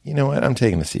 Done. You know what? I'm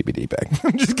taking the CBD back.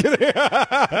 I'm just kidding.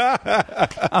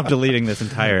 I'm deleting this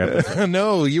entire episode.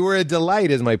 No, you were a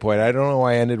delight is my point. I don't know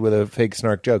why I ended with a fake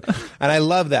snark joke. And I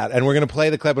love that. And we're going to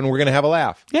play the clip and we're going to have a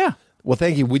laugh. Yeah. Well,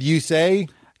 thank you. Would you say?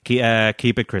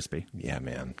 Keep it crispy. Yeah,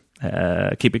 man.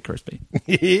 Keep it crispy.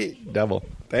 Double.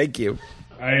 Thank you.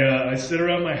 I sit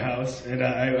around my house, and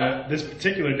this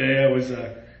particular day I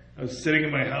was sitting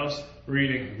in my house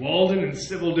reading Walden and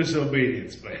Civil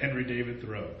Disobedience by Henry David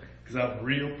Thoreau, because I'm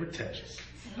real pretentious.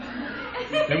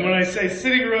 And when I say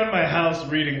sitting around my house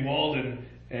reading Walden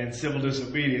and Civil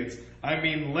Disobedience, I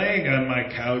mean laying on my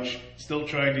couch, still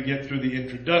trying to get through the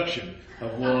introduction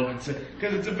of Walden,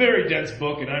 because it's a very dense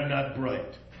book and I'm not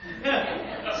bright.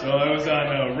 So I was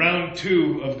on round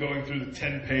 2 of going through the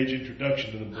 10-page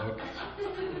introduction to the book.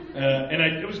 And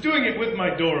I was doing it with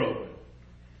my door open.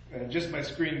 Just my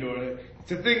screen door.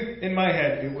 It's a thing in my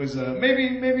head. It was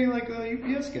maybe like a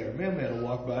UPS guy or mailman will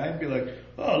walk by and be like,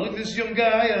 oh, look at this young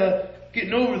guy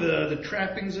getting over the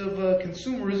trappings of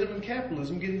consumerism and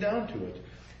capitalism, getting down to it.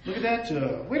 Look at that.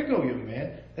 Way to go, young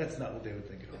man. That's not what they would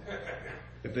think at all.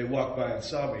 If they walked by and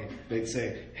saw me, they'd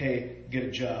say, hey, get a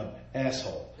job,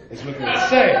 asshole. That's what they would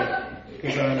say,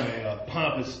 because I'm a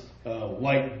pompous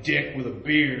white dick with a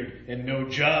beard and no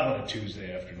job on a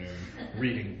Tuesday afternoon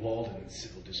reading Walden and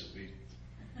Civil Disobedience.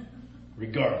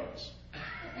 Regardless,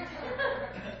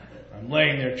 I'm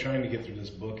laying there trying to get through this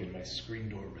book and my screen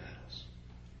door rattles.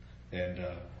 And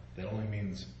that only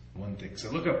means one thing. So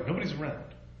I look up, nobody's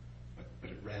around,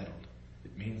 but it rattled.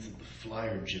 it means that the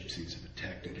flyer gypsies have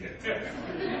attacked again.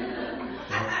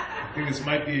 I think this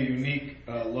might be a unique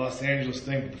Los Angeles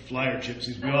thing, but the flyer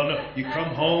gypsies, we all know. You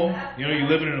come home, you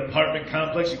live in an apartment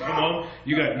complex, you come home,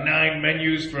 you got 9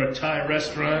 menus for a Thai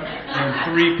restaurant and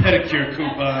 3 pedicure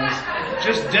coupons,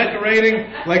 just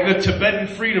decorating like the Tibetan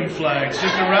freedom flags,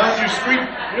 just around your street.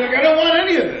 You're like, I don't want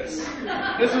any of this.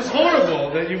 This is horrible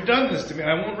that you've done this to me.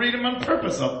 I won't read them on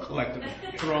purpose. I'll collect them,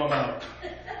 throw them out.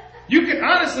 You could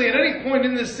honestly, at any point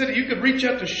in this city, you could reach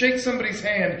out to shake somebody's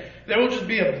hand. There will just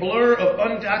be a blur of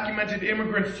undocumented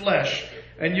immigrant flesh,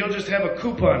 and you'll just have a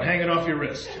coupon hanging off your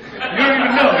wrist. You don't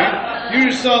even know. You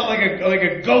just saw like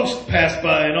a ghost pass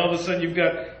by, and all of a sudden you've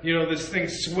got this thing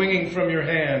swinging from your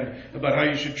hand about how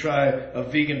you should try a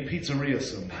vegan pizzeria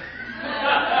somewhere.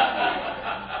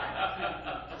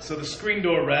 So the screen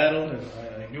door rattled, and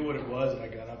I knew what it was, and I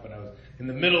got up, and I was in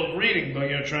the middle of reading, but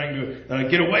trying to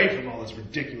get away from all this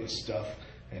ridiculous stuff.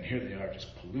 And here they are,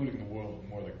 just polluting the world with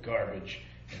more of their garbage,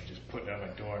 and just putting it on my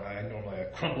door. And I normally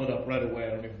crumple it up right away. I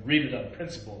don't even read it on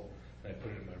principle. And I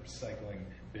put it in my recycling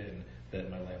bin that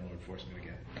my landlord forced me to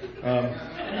get.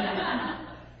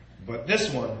 But this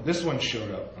one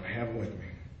showed up, and I have it with me.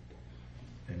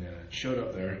 And it showed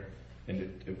up there, and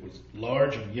it was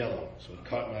large and yellow, so it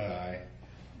caught my eye.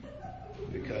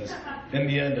 Because in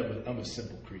the end, I'm a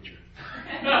simple creature.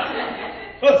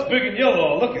 Oh, it's big and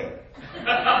yellow. Look at it.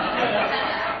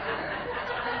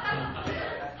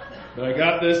 But I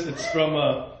got this. It's from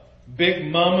Big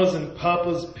Mama's and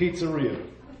Papa's Pizzeria.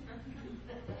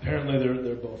 Apparently,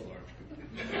 they're both large.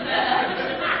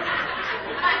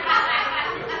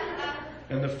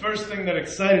 And the first thing that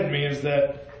excited me is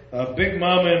that Big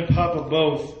Mama and Papa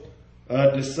both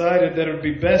decided that it would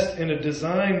be best in a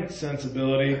design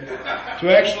sensibility to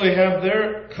actually have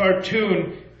their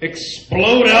cartoon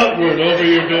explode outward over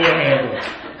your door handle,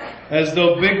 as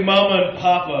though Big Mama and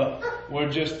Papa were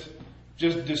just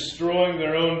destroying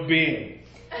their own being,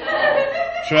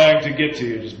 trying to get to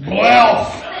you, just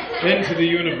blowf into the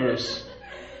universe.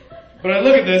 But I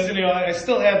look at this, and I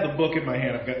still have the book in my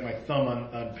hand. I've got my thumb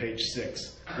on page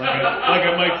 6, like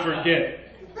I might forget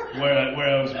where I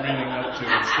was reading up to,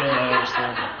 and still not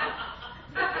understanding.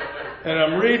 And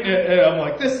I'm reading it, and I'm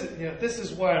like, this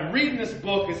is why I'm reading this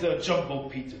book. Is a jumbo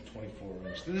pizza,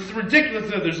 24-inch. This is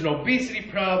ridiculous. There's an obesity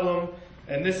problem,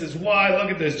 and this is why. Look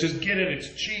at this. Just get it.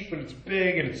 It's cheap, and it's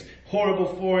big, and it's horrible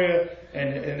for you.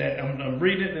 And I'm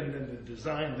reading it, and the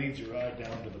design leads your eye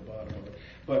down to the bottom of it.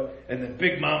 And then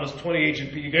Big Mama's 28 inch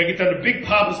pizza. You gotta get down to Big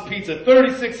Papa's pizza,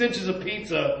 36 inches of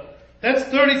pizza. That's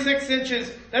 36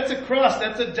 inches. That's a cross.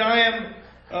 That's a diam,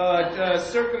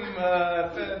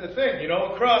 the thing,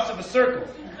 a cross of a circle.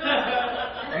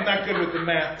 I'm not good with the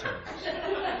math terms.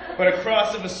 But a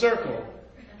cross of a circle,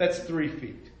 that's 3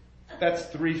 feet. That's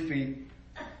 3 feet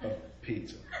of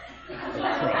pizza. A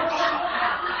cross.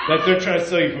 That they're trying to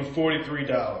sell you for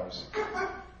 $43.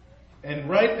 And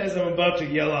right as I'm about to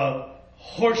yell out,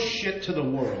 horse shit to the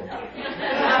world,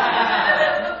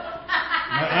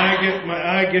 my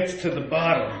eye gets to the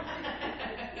bottom.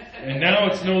 And now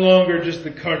it's no longer just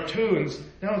the cartoons.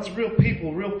 Now it's real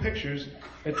people, real pictures.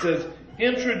 It says,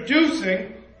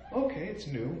 introducing. Okay, it's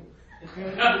new. When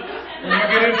you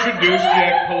get introduced, you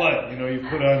act polite. You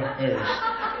put on airs.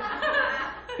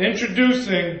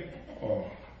 Introducing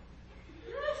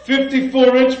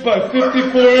 54-inch by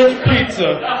 54-inch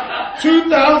pizza.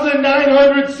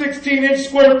 2,916-inch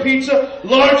square pizza.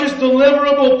 Largest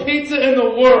deliverable pizza in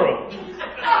the world.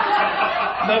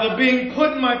 Now the being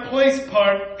put in my place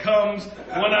part comes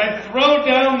when I throw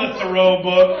down the Thoreau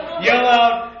book, yell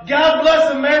out, God bless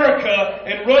America,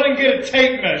 and run and get a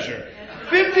tape measure.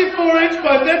 54-inch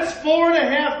by, that's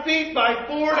 4.5 feet by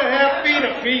 4.5 feet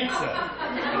of pizza.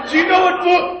 Do you know what,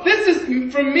 this is,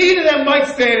 from me to that mic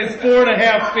stand is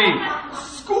 4.5 feet.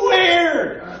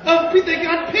 Squared! They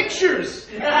got pictures.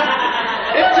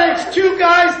 It takes 2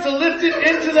 guys to lift it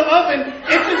into the oven.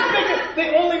 It's as big as,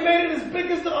 they only made it as big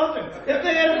as the oven. If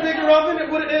they had a bigger oven, it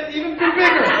would have even been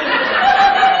bigger.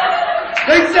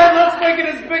 They said, let's make it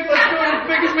as big, let's do it as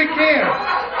big as we can.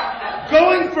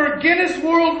 Going for Guinness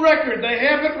World Record, they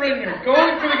have it written here.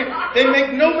 They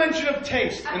make no mention of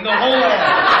taste in the whole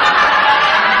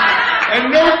ad.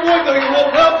 And no point, they go,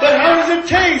 well, but how does it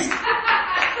taste?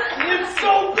 It's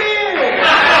so big!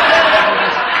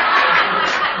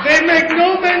 They make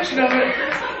no mention of it.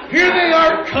 Here they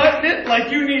are cutting it like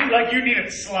you need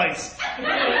it sliced.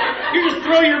 You just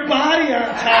throw your body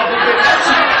on top of it.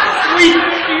 Sweep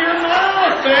it into your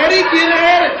mouth, fatty. Get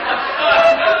at it.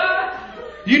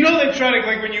 They try to,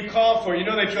 like when you call for it,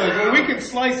 they try to, well, we can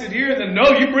slice it here, and then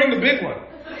no, you bring the big one.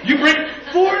 You bring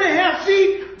 4.5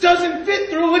 feet doesn't fit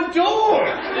through a door.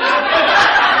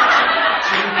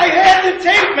 I had the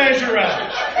tape measure out.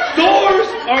 Doors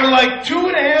are like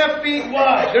 2.5 feet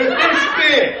wide. They're this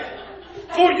big.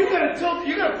 Ford, you gotta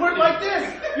put it like this.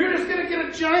 You're just gonna get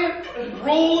a giant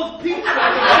roll of pizza.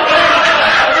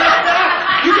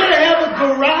 You gotta have a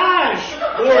garage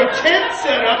or a tent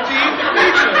set up to eat the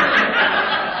pizza.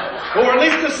 Or at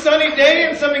least a sunny day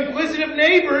and some inquisitive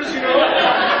neighbors, you know.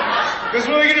 Because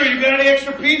what are you gonna do? You got any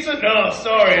extra pizza? No,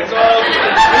 sorry. It's all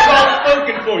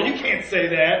spoken for. You can't say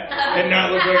that and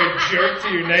not look like a jerk to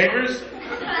your neighbors.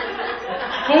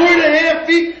 4.5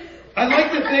 feet. I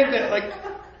like to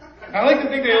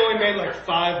think they only made like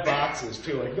 5 boxes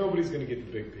too. Like nobody's gonna get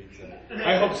the big pizza.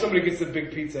 I hope somebody gets the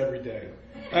big pizza every day.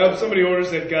 I hope somebody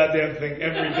orders that goddamn thing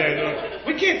every day. They're like,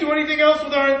 we can't do anything else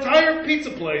with our entire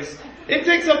pizza place. It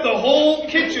takes up the whole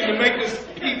kitchen to make this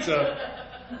pizza.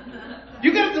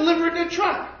 You gotta deliver it in a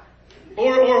truck.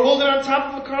 Or hold it on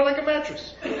top of a car like a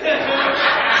mattress.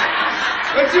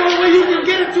 That's the only way you can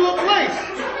get it to a place.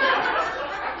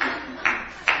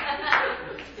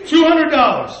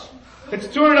 $200. It's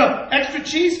 $200. Extra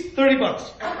cheese,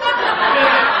 $30.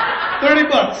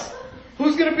 $30.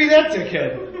 Who's gonna be that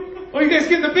dickhead? Oh, you guys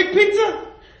getting the big pizza?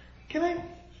 Can I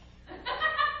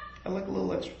like a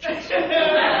little extra cheese. Can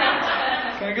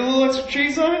I get a little extra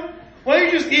cheese on it? Why don't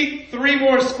you just eat 3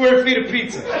 more square feet of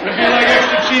pizza? If you like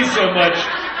extra cheese so much,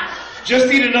 just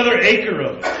eat another acre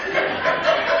of it.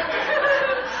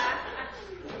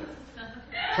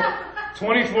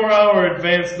 24-hour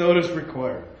advance notice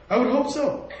required. I would hope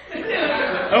so.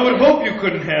 I would hope you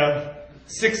couldn't have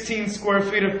 16 square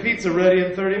feet of pizza ready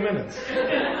in 30 minutes.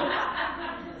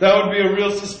 That would be a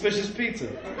real suspicious pizza.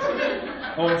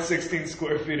 I want 16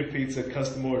 square feet of pizza,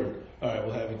 custom ordered. All right,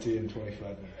 we'll have it to you in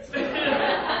 25 minutes.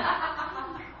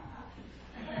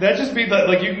 That'd just be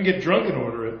like you can get drunk and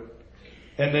order it,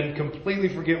 and then completely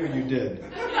forget what you did.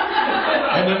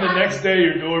 And then the next day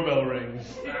your doorbell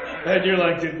rings, and you're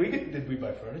like, did we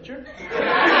buy furniture?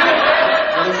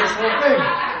 What is this whole thing?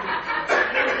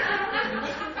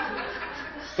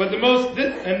 But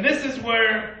this is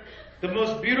where the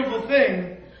most beautiful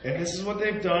thing, and this is what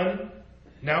they've done,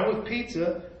 now with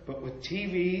pizza, but with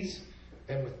TVs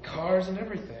and with cars and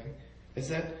everything, is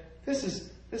that this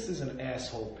is an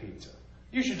asshole pizza.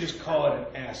 You should just call it an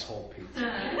asshole pizza.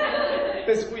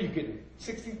 What are you getting?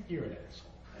 60? You're an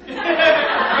asshole.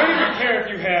 I don't even care if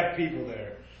you have people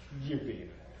there. You're being an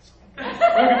asshole.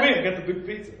 Look at me, I got the big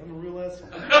pizza. I'm a real asshole.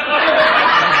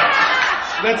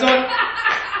 That's all.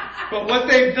 But what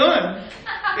they've done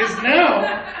is now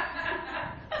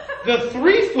the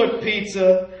 3-foot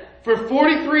pizza for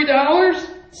 $43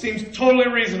 seems totally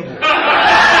reasonable.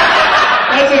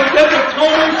 That's a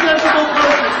totally sensible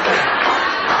purchase thing.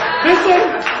 This one,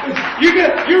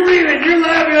 you're reading it, you're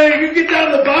laughing, you get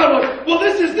down to the bottom, well,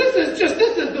 this is the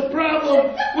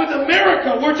problem with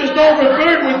America. We're just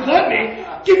overburdened with gluttony.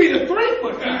 Give me the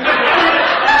 3-foot.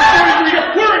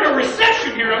 We're in a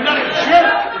recession here. I'm not a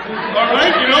jerk. All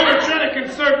right? You know, we're trying to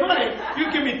conserve money.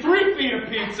 You give me 3 feet of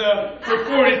pizza for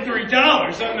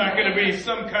 $43. I'm not going to be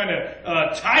some kind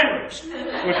of tyrant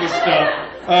with this stuff.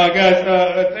 Guys,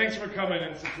 thanks for coming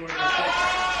and supporting us.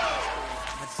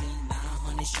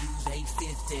 Shoes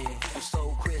 850. I'm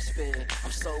so crispy.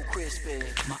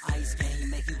 My ice game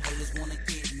make you haters wanna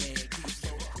get me.